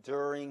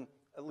during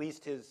at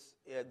least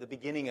the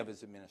beginning of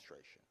his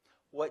administration,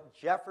 what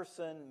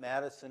Jefferson,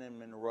 Madison, and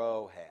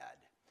Monroe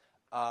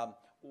had,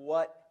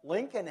 what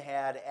Lincoln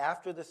had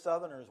after the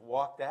Southerners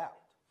walked out.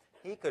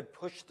 He could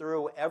push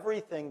through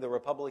everything the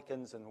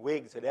Republicans and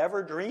Whigs had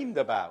ever dreamed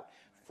about,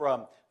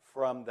 from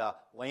the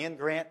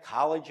land-grant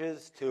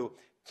colleges to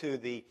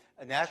the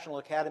National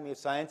Academy of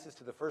Sciences,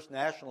 to the first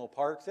national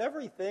parks,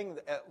 everything,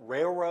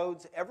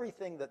 railroads,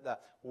 everything that the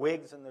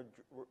Whigs and the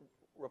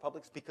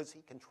Republicans, because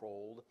he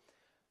controlled,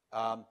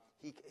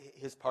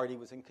 his party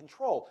was in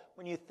control.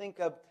 When you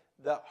think of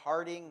the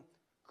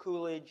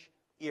Harding-Coolidge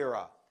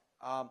era,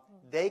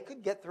 they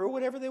could get through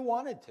whatever they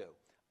wanted to.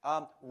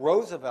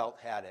 Roosevelt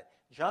had it.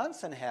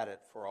 Johnson had it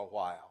for a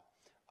while.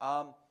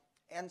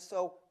 And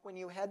so when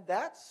you had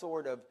that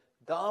sort of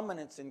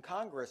dominance in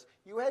Congress,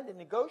 you had to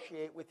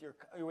negotiate with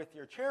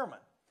your chairman.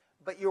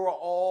 But you were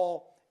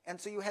all, and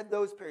so you had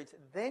those periods.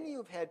 Then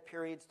you've had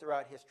periods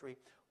throughout history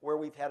where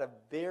we've had a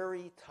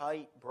very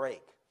tight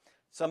break.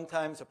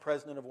 Sometimes a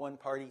president of one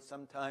party,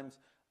 sometimes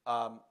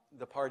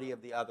the party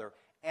of the other.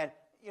 And,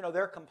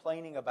 they're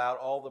complaining about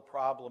all the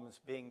problems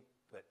being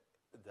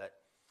that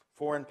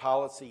foreign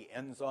policy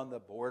ends on the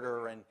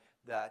border, and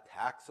the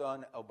attacks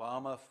on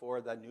Obama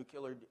for the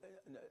nuclear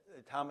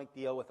atomic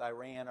deal with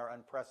Iran are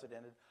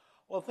unprecedented.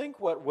 Well, think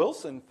what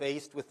Wilson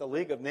faced with the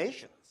League of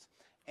Nations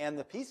and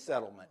the peace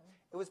settlement.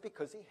 It was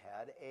because he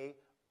had a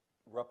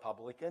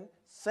Republican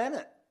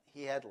Senate.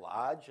 He had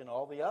Lodge and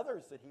all the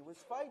others that he was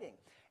fighting.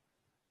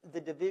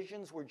 The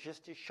divisions were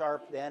just as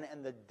sharp then,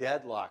 and the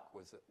deadlock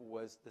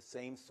was the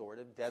same sort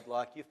of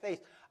deadlock you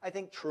faced. I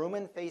think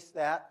Truman faced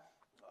that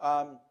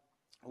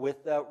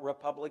with the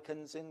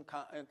Republicans in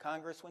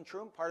Congress when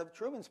part of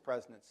Truman's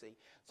presidency.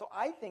 So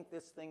I think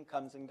this thing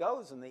comes and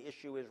goes, and the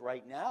issue is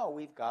right now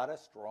we've got a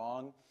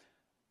strong,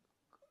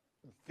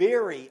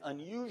 very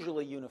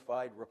unusually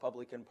unified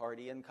Republican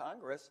Party in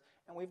Congress,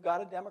 and we've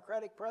got a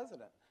Democratic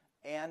president.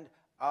 And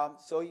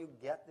so you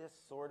get this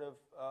sort of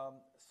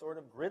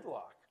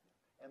gridlock.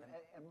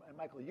 And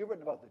Michael, you've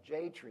written about the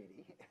Jay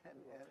Treaty.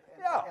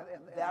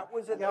 That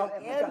was at the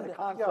and end. kind of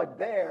conflict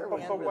there.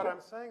 But what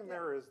I'm saying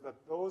there is that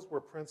those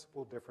were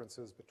principal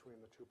differences between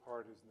the two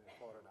parties, and they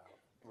fought it out.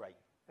 Right.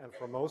 And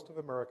for most of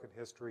American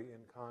history in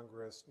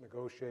Congress,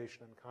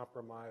 negotiation and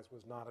compromise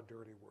was not a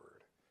dirty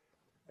word.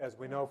 As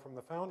we know from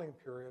the founding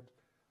period,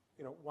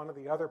 one of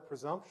the other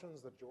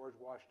presumptions that George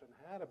Washington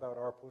had about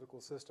our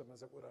political system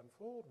as it would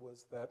unfold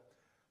was that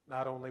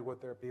not only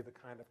would there be the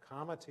kind of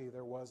comity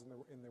there was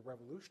in the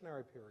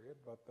Revolutionary period,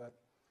 but that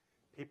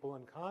people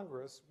in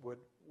Congress would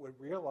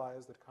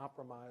realize that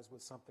compromise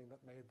was something that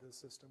made this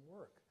system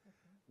work.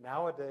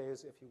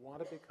 Nowadays, if you want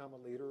to become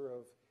a leader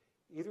of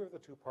either of the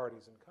two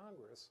parties in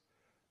Congress,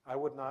 I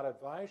would not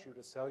advise you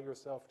to sell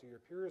yourself to your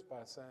peers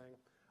by saying,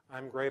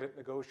 I'm great at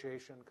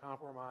negotiation,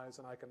 compromise,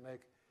 and I can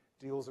make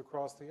deals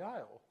across the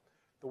aisle.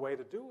 The way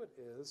to do it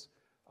is,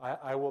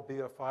 I will be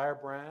a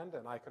firebrand,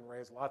 and I can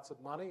raise lots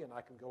of money, and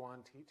I can go on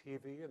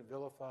TV and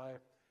vilify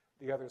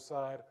the other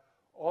side.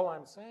 All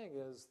I'm saying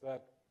is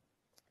that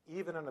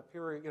even in a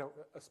period,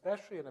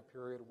 especially in a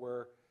period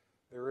where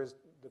there is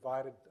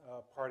divided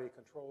party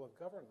control of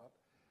government,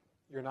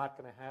 you're not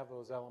going to have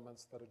those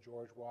elements that a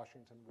George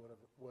Washington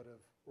would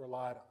have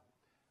relied on.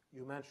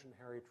 You mentioned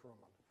Harry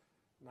Truman.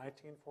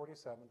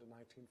 1947 to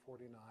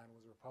 1949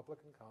 was a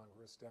Republican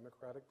Congress,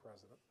 Democratic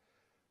president.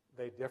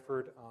 They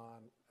differed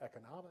on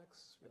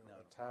economics. The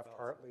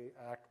Taft-Hartley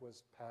Act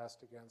was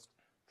passed against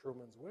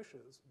Truman's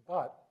wishes,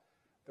 but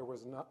there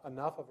was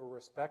enough of a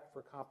respect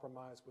for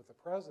compromise with the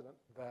president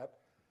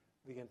that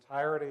the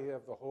entirety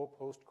of the whole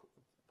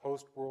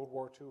post-World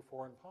War II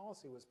foreign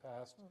policy was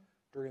passed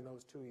during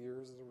those 2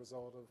 years as a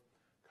result of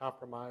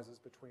compromises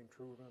between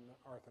Truman,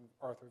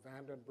 Arthur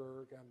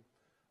Vandenberg, and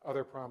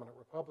other prominent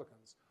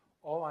Republicans.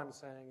 All I'm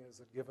saying is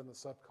that given the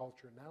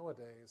subculture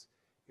nowadays,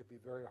 it'd be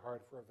very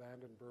hard for a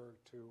Vandenberg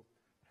to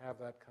have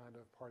that kind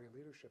of party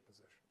leadership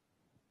position.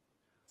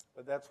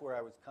 But that's where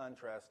I was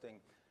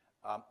contrasting.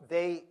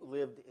 They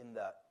lived in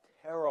the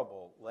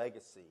terrible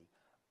legacy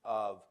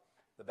of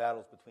the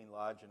battles between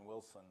Lodge and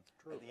Wilson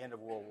at the end of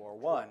World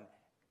War I,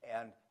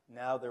 and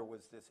now there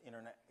was this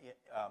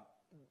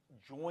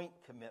joint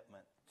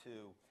commitment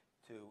to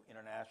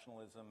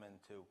internationalism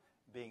and to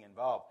being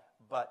involved.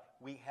 But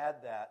we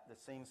had the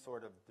same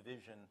sort of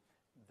division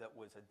that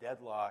was a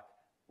deadlock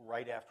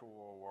right after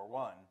World War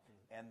I,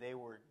 and they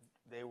were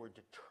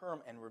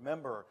determined. And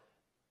remember,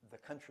 the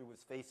country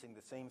was facing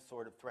the same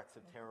sort of threats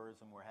of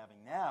terrorism we're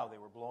having now. They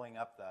were blowing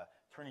up the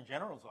Attorney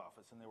General's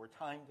office, and there were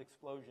timed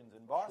explosions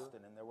in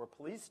Boston, and there were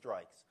police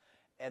strikes,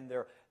 and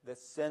the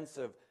sense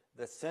of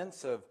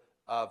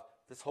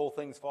this whole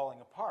thing's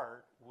falling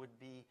apart would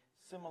be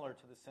similar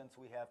to the sense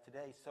we have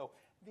today. So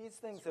these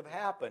things have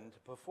happened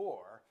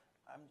before.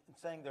 I'm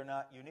saying they're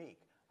not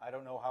unique. I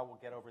don't know how we'll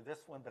get over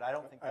this one, but I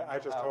don't think... I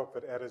just hope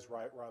that Ed is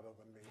right rather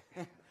than me.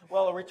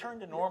 Well, a return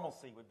to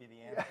normalcy would be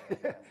the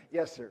answer.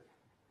 Yes, sir.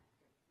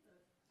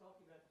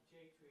 Talking about the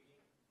Jay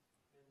Treaty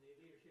and the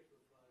leadership of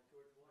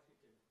George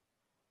Washington,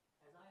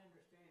 as I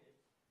understand it,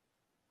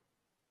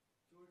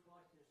 George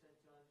Washington sent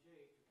John Jay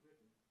to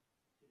Britain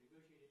to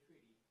negotiate a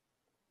treaty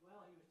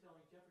while he was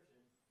telling Jefferson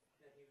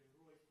that he was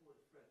really for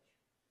the French.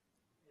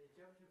 And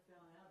Jefferson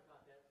found out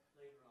about that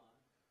later on,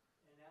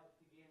 and that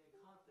began the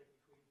conflict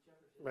between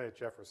Jefferson and... Made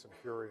Jefferson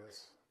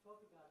furious.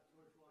 Talk about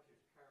George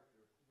Washington's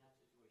character in that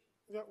situation.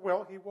 Yeah,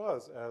 well, he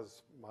was,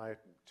 as my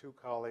two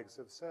colleagues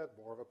have said,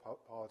 more of a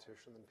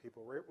politician than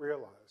people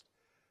realized.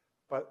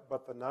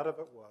 But the nut of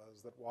it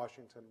was that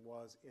Washington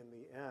was, in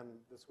the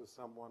end, this was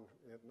someone,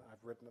 and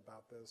I've written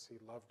about this, he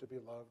loved to be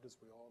loved, as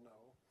we all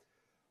know.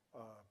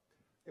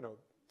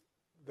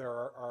 There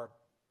are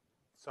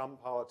some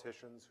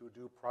politicians who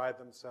do pride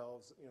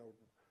themselves.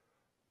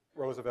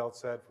 Roosevelt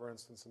said, for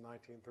instance, in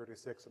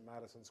 1936 in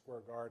Madison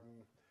Square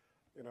Garden,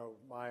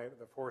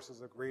 the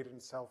forces of greed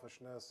and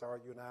selfishness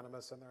are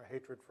unanimous in their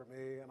hatred for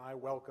me, and I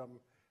welcome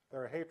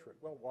their hatred.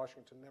 Well,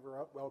 Washington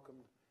never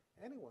welcomed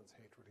anyone's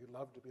hatred. He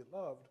loved to be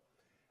loved,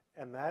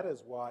 and that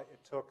is why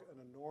it took an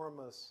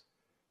enormous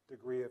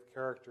degree of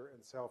character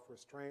and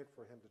self-restraint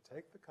for him to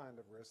take the kind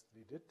of risk that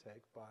he did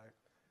take by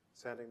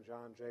sending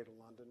John Jay to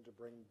London to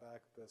bring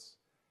back this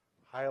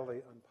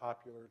highly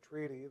unpopular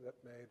treaty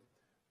that made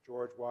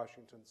George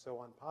Washington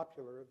so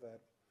unpopular that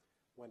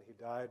when he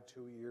died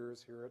 2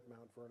 years here at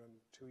Mount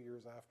Vernon, 2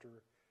 years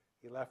after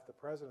he left the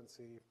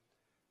presidency,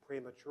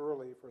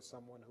 prematurely for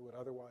someone who had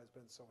otherwise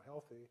been so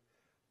healthy,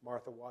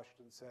 Martha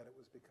Washington said it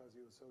was because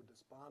he was so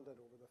despondent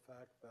over the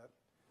fact that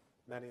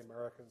many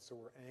Americans who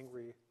were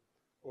angry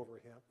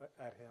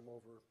at him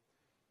over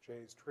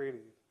Jay's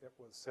treaty. It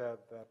was said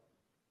that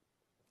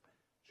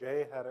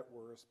Jay had it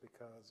worse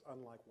because,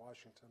 unlike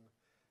Washington,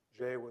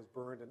 Jay was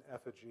burned in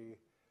effigy.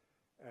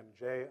 And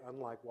Jay,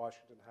 unlike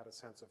Washington, had a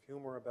sense of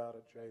humor about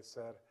it. Jay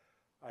said,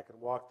 I can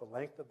walk the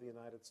length of the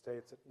United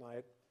States at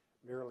night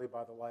merely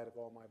by the light of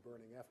all my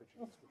burning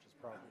effigies, which is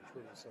probably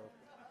true. So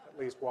at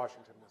least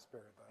Washington was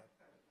spared that.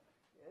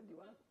 Ed, do you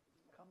want to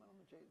comment on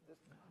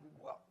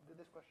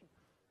this question?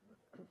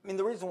 I mean,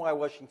 the reason why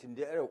Washington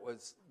did it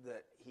was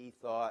that he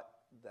thought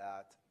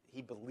that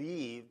he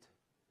believed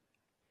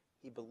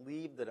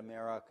that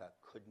America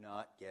could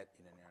not get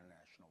in an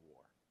international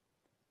war.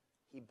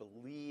 He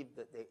believed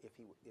that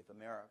if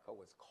America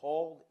was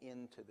called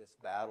into this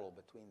battle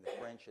between the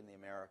French and the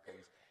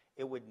Americans,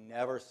 it would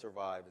never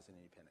survive as an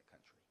independent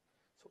country.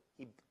 So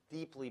he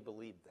deeply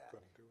believed that.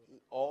 Couldn't do it.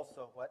 He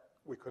also, what?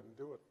 We couldn't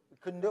do it. We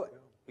couldn't do it. Yeah.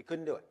 We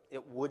couldn't do it.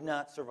 It would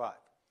not survive.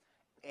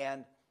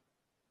 And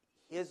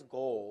his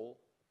goal,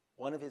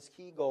 one of his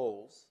key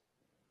goals,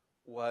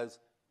 was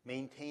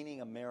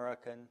maintaining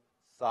American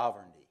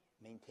sovereignty,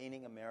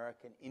 maintaining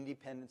American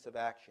independence of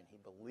action. He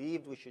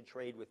believed we should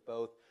trade with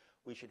both.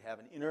 We should have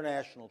an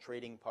international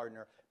trading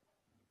partner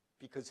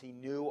because he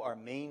knew our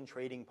main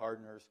trading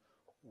partners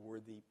were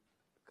the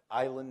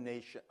island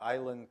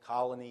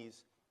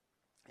colonies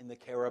in the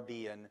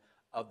Caribbean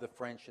of the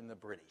French and the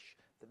British.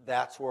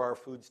 That's where our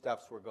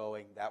foodstuffs were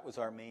going. That was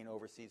our main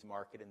overseas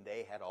market, and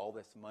they had all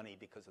this money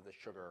because of the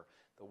sugar,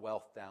 the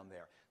wealth down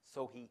there.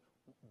 So he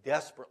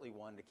desperately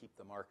wanted to keep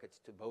the markets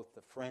to both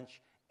the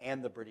French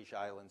and the British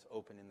islands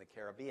open in the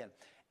Caribbean.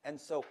 And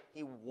so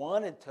he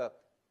wanted to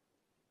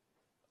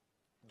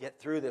get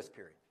through this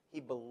period. He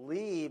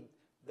believed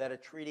that a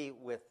treaty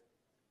with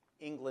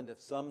England of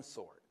some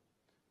sort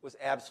was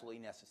absolutely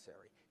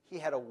necessary. He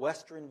had a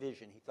Western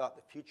vision. He thought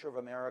the future of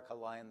America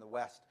lay in the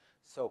West.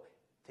 So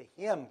to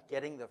him,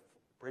 getting the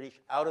British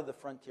out of the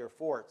frontier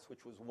forts,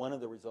 which was one of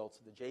the results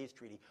of the Jay's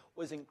Treaty,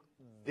 was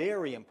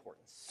very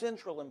important,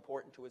 central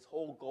important to his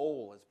whole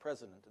goal as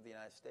President of the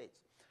United States.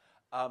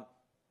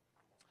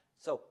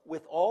 So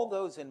with all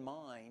those in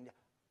mind,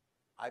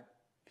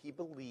 he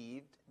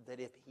believed that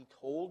if he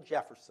told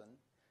Jefferson,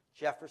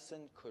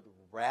 Jefferson could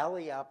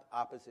rally up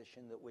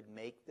opposition that would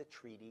make the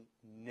treaty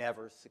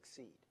never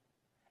succeed.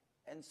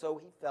 And so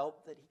he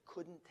felt that he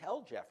couldn't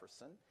tell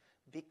Jefferson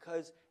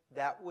because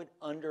that would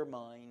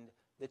undermine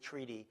the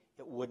treaty.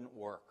 It wouldn't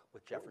work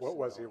with Jefferson. What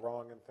was he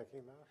wrong in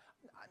thinking that?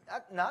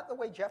 Not the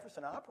way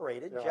Jefferson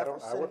operated. Yeah,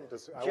 I would have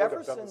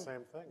done the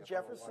same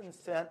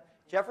thing.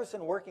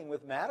 Jefferson, working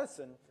with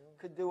Madison,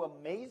 could do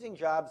amazing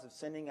jobs of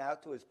sending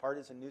out to his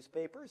partisan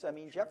newspapers. I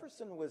mean,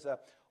 Jefferson was a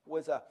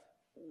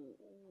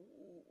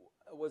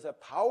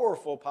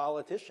powerful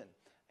politician.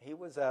 He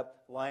was a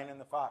lion and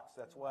the fox.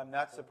 That's why I'm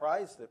not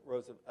surprised that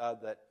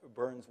that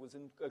Burns was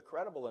an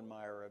incredible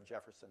admirer of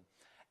Jefferson.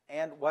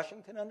 And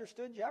Washington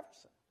understood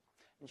Jefferson.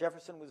 And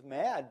Jefferson was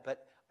mad,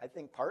 but I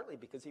think partly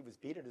because he was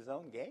beat at his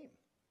own game.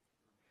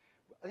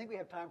 I think we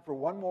have time for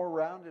one more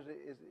round.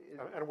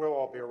 And we'll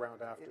all be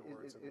around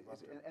afterwards.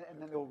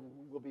 And then there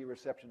will be a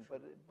reception.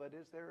 But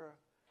is there a...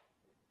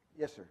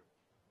 Yes, sir.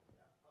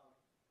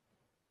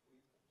 We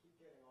keep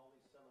getting all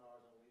these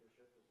seminars on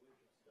leadership, there's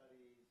leadership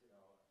studies,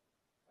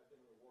 I've been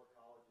to the war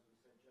colleges, we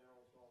send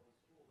generals to all these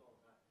schools all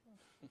the time.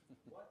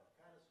 What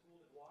kind of school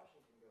did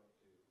Washington go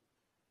to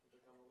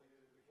become the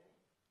leader that he became?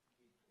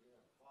 He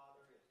had a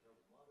father, he had to know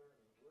his mother, I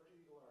mean, where did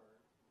he learn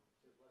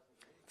his lessons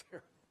of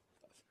leadership?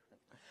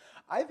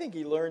 I think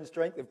he learned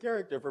strength of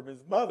character from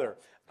his mother.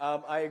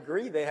 I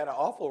agree they had an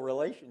awful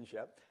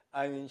relationship.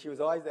 I mean, she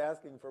was always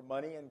asking for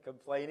money and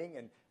complaining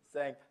and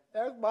saying,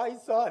 there's my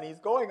son. He's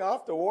going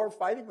off to war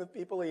fighting with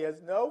people he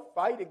has no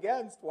fight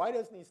against. Why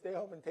doesn't he stay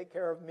home and take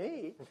care of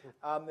me?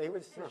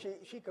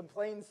 She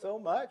complained so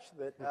much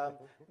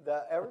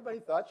that everybody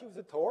thought she was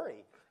a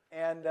Tory.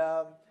 And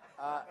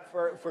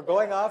for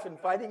going off and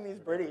fighting these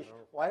British,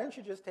 why don't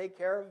you just take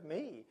care of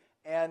me?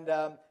 And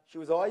she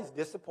was always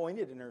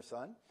disappointed in her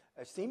son.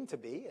 Seemed to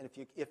be. And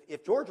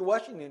if George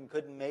Washington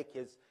couldn't make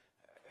his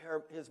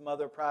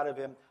mother proud of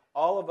him,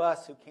 all of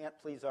us who can't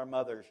please our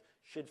mothers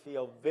should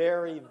feel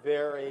very,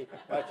 very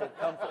much at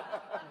comfort.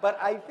 But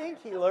I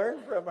think he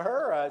learned from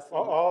her.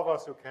 All of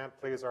us who can't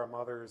please our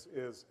mothers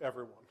is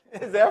everyone.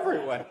 Is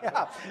everyone,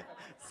 yeah.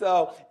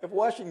 So if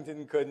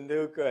Washington couldn't,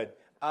 who could?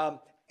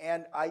 But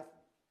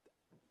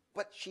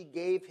she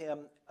gave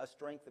him a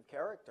strength of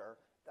character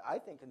that I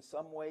think in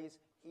some ways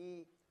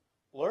he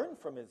learned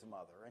from his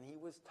mother, and he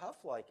was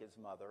tough like his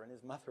mother, and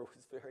his mother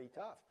was very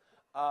tough.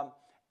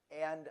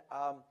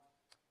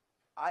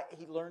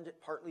 He learned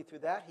it partly through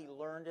that. He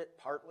learned it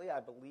partly,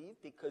 I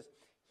believe, because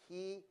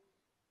he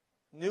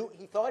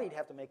thought he'd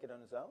have to make it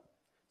on his own.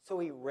 So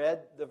he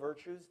read the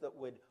virtues that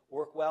would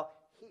work well.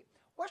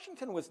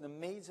 Washington was an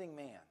amazing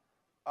man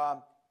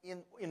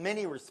in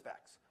many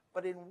respects,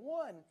 but in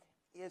one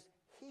is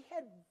he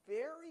had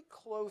very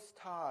close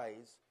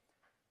ties.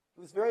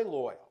 He was very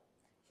loyal.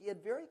 He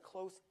had very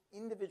close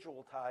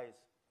individual ties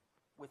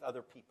with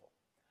other people.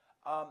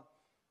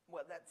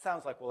 Well, that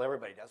sounds like, well,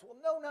 everybody does. Well,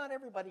 no, not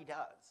everybody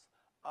does.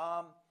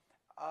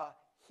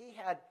 He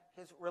had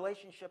his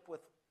relationship with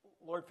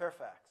Lord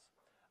Fairfax.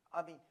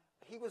 I mean,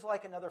 he was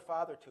like another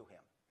father to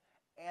him.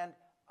 And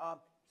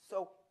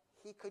so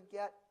he could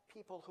get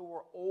people who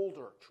were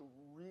older to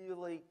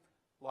really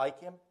like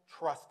him,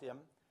 trust him,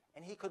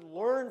 and he could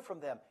learn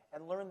from them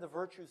and learn the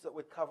virtues that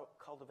would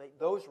cultivate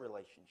those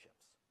relationships.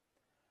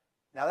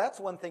 Now, that's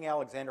one thing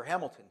Alexander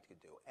Hamilton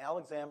could do.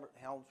 Alexander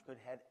Hamilton could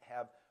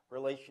have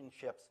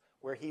relationships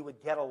where he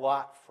would get a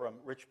lot from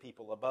rich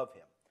people above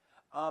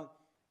him.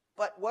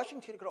 But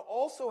Washington could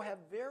also have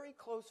very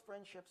close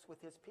friendships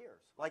with his peers,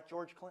 like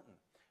George Clinton,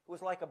 who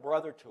was like a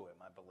brother to him,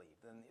 I believe,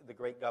 the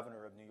great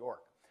governor of New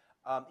York.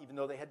 Even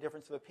though they had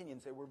difference of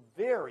opinions, they were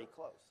very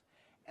close.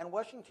 And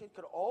Washington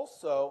could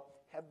also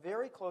have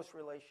very close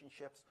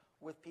relationships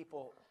with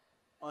people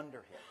under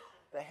him.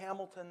 The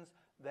Hamiltons,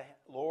 the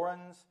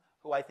Laurens,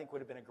 who I think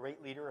would have been a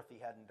great leader if he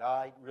hadn't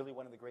died, really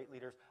one of the great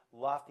leaders,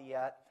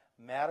 Lafayette,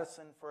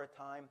 Madison for a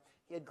time.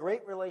 He had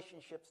great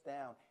relationships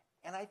down,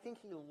 and I think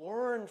he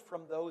learned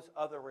from those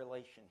other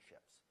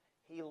relationships.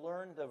 He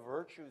learned the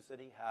virtues that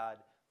he had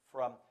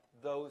from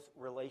those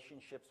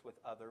relationships with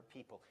other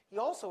people. He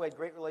also had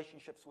great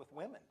relationships with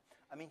women.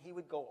 I mean, he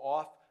would go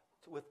off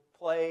with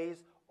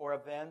plays or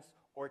events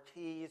or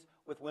teas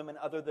with women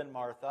other than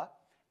Martha,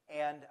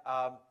 and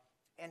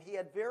he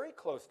had very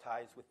close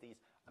ties with these,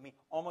 I mean,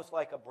 almost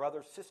like a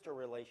brother-sister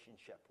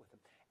relationship with them.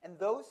 And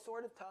those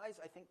sort of ties,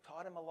 I think,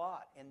 taught him a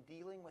lot in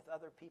dealing with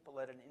other people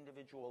at an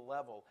individual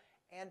level.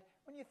 And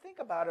when you think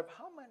about it,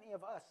 how many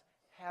of us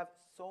have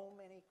so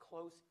many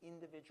close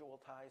individual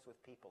ties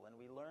with people, and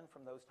we learn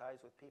from those ties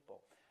with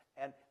people.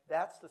 And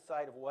that's the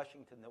side of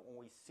Washington that when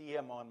we see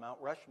him on Mount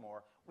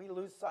Rushmore, we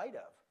lose sight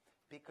of,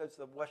 because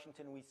the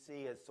Washington we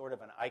see is sort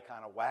of an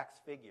icon, a wax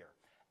figure.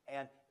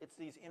 And it's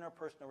these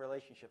interpersonal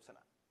relationships, and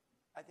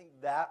I think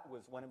that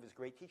was one of his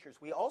great teachers.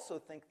 We also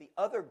think the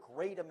other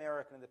great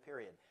American of the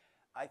period,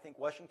 I think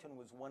Washington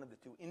was one of the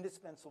two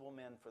indispensable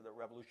men for the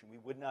Revolution. We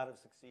would not have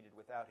succeeded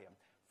without him.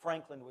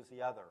 Franklin was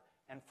the other.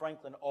 And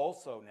Franklin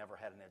also never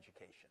had an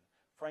education.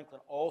 Franklin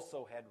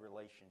also had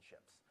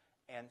relationships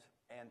and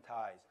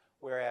ties,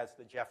 whereas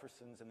the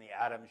Jeffersons and the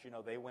Adams, you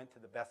know, they went to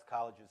the best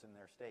colleges in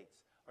their states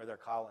or their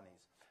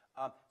colonies.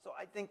 So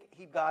I think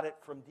he got it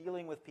from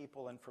dealing with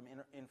people and from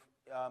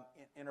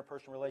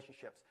interpersonal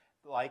relationships.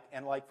 Like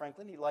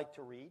Franklin, he liked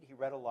to read. He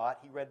read a lot.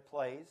 He read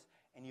plays,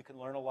 and you can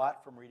learn a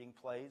lot from reading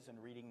plays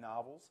and reading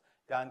novels.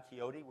 Don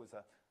Quixote was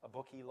a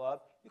book he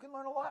loved. You can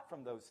learn a lot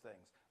from those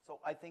things. So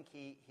I think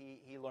he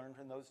learned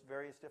in those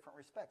various different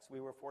respects.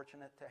 We were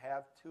fortunate to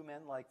have two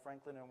men like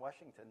Franklin and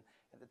Washington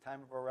at the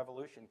time of our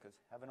Revolution, because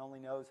heaven only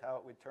knows how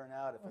it would turn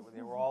out if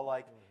they were all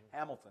like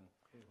Hamilton.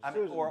 I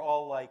mean, or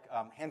all like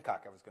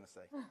Hancock, I was going to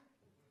say.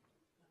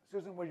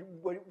 Susan, would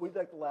you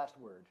like the last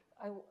word?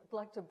 I'd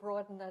like to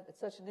broaden that.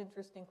 It's such an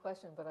interesting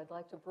question, but I'd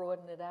like to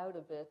broaden it out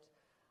a bit.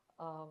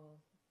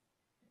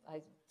 I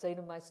say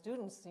to my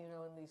students, you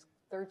know, in these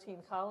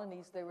 13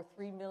 colonies, there were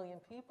 3 million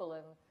people,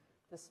 and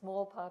the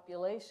small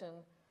population,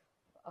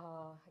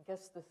 I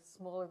guess the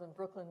smaller than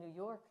Brooklyn, New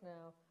York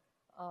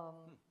now,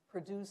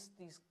 produced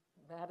these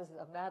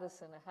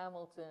Madison, a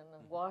Hamilton,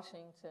 a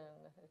Washington,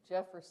 a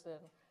Jefferson,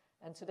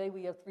 and today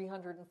we have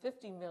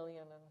 350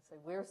 million, and I say,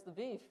 where's the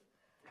beef?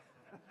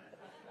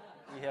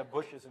 We have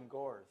Bushes and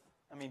Gores.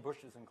 I mean,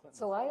 Bushes and Clintons.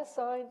 So I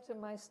assigned to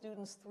my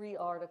students 3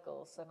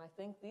 articles, and I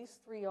think these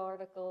 3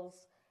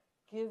 articles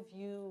give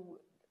you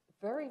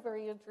very,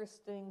 very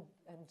interesting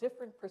and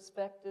different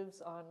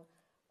perspectives on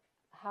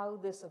how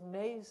this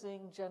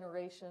amazing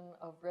generation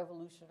of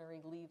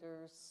revolutionary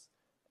leaders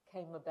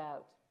came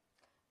about.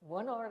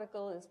 One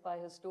article is by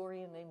a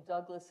historian named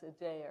Douglas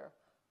Adair,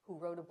 who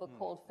wrote a book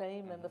called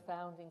Fame and the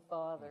Founding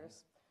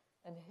Fathers.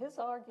 And his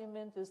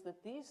argument is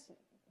that these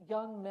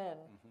young men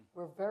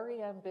were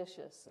very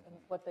ambitious, and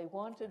what they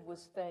wanted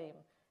was fame.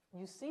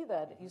 You see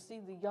that. You see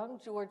the young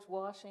George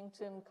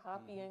Washington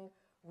copying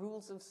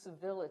rules of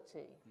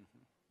civility,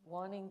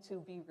 wanting to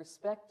be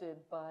respected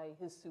by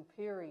his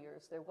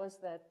superiors. There was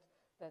that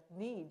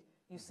need.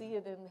 You see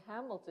it in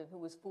Hamilton, who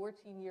was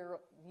 14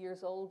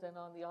 years old and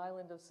on the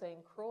island of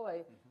St.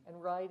 Croix,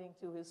 and writing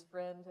to his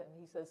friend, and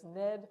he says,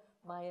 "Ned,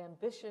 my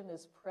ambition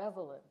is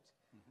prevalent."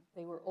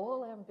 They were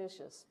all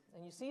ambitious.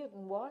 And you see it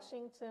in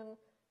Washington,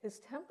 his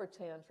temper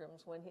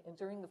tantrums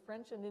during the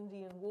French and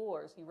Indian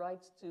Wars. He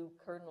writes to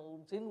Colonel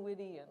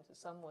Dinwiddie and to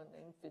someone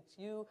named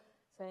Fitzhugh,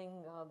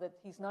 saying that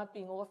he's not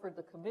being offered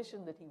the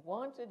commission that he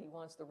wanted. He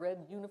wants the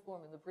red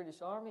uniform in the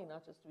British Army,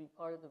 not just to be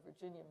part of the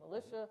Virginia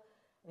militia.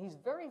 And he's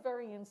very,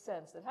 very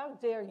incensed that how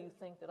dare you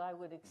think that I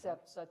would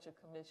accept such a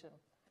commission.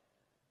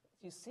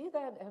 You see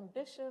that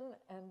ambition,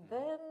 and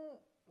then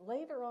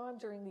later on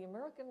during the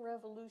American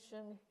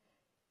Revolution,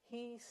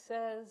 he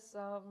says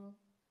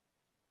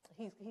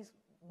he's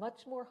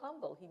much more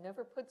humble. He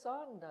never puts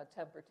on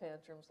temper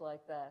tantrums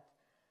like that.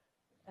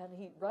 And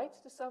he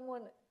writes to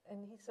someone,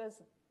 and he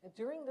says,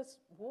 during this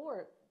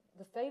war,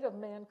 the fate of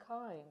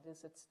mankind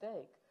is at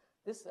stake.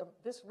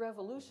 This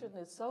revolution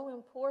is so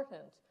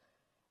important,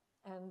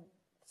 and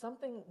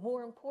something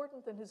more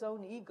important than his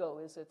own ego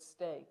is at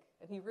stake.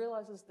 And he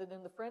realizes that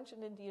in the French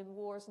and Indian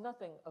Wars,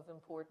 nothing of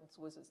importance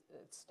was at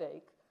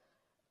stake,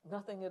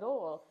 nothing at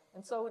all.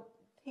 And so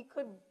he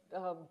could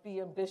be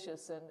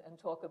ambitious and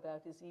talk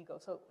about his ego.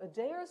 So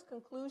Adair's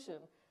conclusion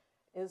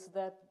is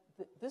that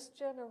this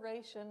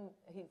generation,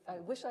 I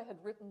wish I had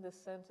written this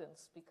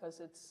sentence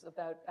because it's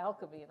about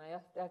alchemy, and I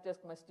have to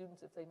ask my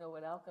students if they know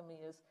what alchemy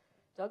is.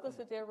 Douglas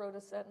Adair wrote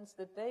a sentence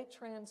that they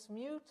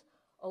transmute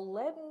a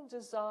leaden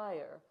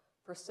desire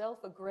for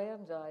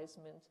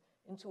self-aggrandizement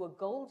into a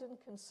golden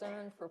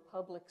concern for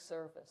public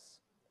service.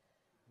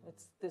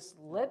 It's this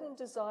leaden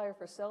desire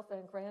for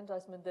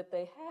self-aggrandizement that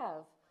they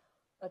have,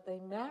 but they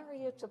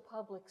marry it to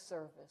public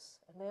service,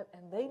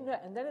 and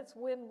then it's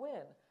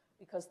win-win,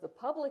 because the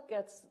public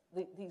gets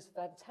these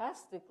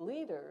fantastic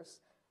leaders,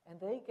 and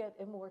they get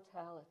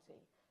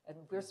immortality. And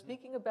we're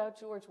speaking about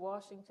George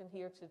Washington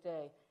here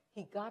today.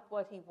 He got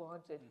what he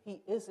wanted.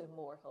 He is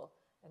immortal.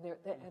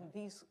 And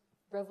these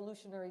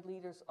revolutionary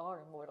leaders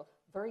are immortal.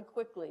 Very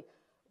quickly,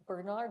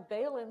 Bernard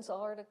Bailyn's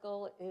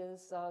article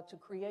is to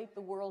create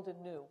the world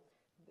anew.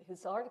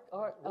 His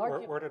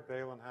argument. Where did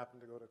Balin happen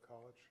to go to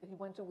college? He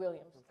went to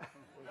Williams.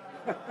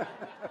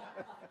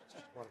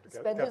 Just wanted to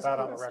get that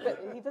on the record.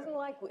 He doesn't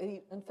like.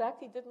 In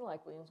fact, he didn't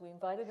like Williams. We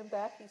invited him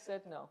back. He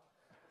said no.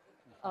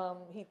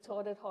 He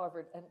taught at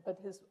Harvard, but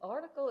his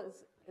article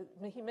is.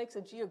 He makes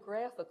a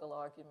geographical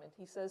argument.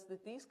 He says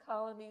that these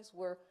colonies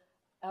were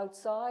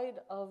outside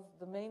of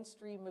the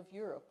mainstream of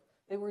Europe.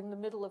 They were in the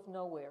middle of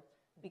nowhere.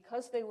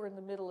 Because they were in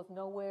the middle of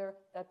nowhere,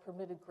 that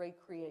permitted great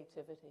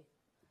creativity,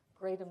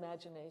 great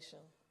imagination.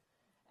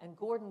 And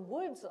Gordon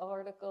Wood's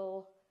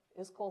article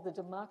is called The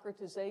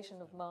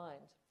Democratization of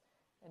Mind.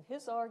 And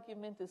his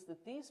argument is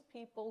that these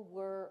people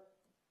were,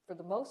 for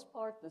the most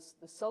part,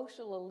 the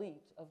social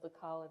elite of the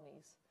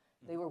colonies.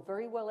 They were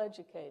very well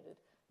educated.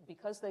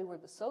 Because they were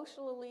the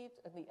social elite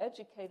and the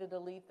educated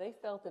elite, they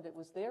felt that it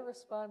was their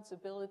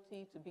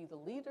responsibility to be the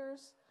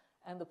leaders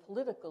and the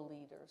political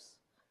leaders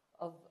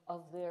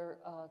of their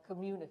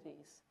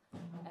communities.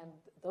 And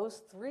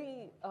those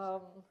three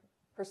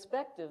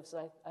perspectives,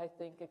 I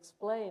think,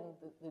 explain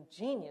the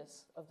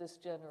genius of this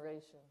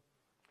generation.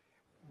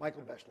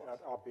 Michael Beschloss.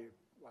 I'll be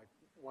like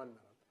 1 minute.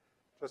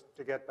 Just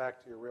to get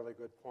back to your really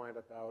good point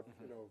about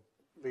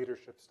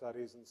leadership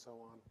studies and so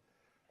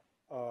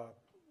on.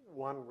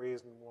 One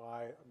reason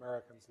why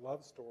Americans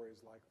love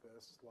stories like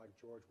this, like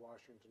George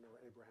Washington or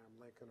Abraham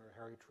Lincoln or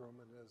Harry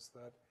Truman, is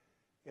that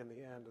in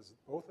the end, as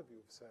both of you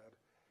have said,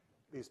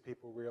 these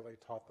people really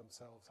taught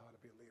themselves how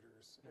to be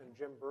leaders. And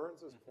Jim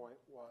Burns's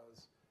point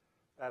was,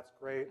 that's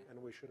great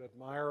and we should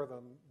admire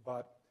them,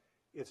 but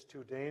it's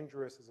too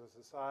dangerous as a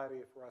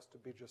society for us to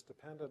be just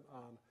dependent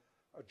on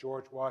a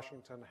George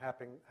Washington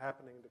happening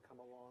to come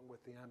along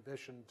with the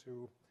ambition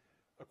to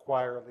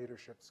acquire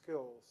leadership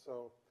skills.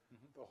 So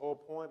the whole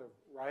point of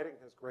writing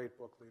his great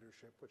book,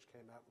 Leadership, which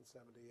came out in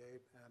 '78,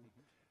 and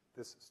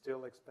this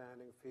still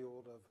expanding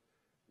field of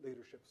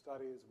leadership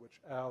studies, which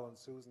Al and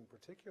Susan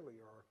particularly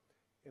are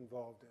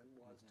involved in,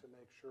 was to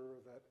make sure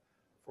that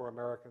for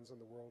Americans in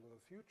the world of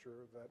the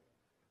future, that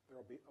there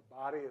will be a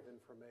body of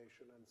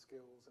information and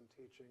skills and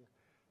teaching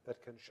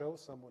that can show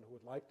someone who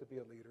would like to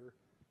be a leader,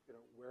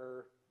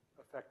 where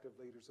effective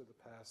leaders of the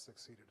past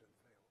succeeded and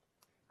failed.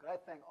 Could I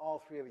thank all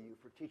three of you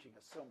for teaching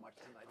us so much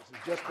tonight? This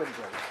has just been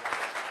great.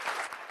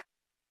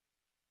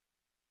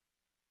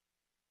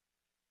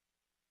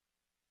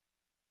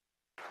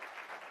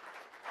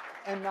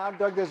 And now,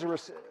 Doug, there's a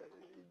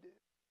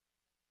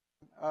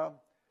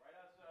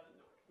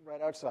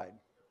right outside.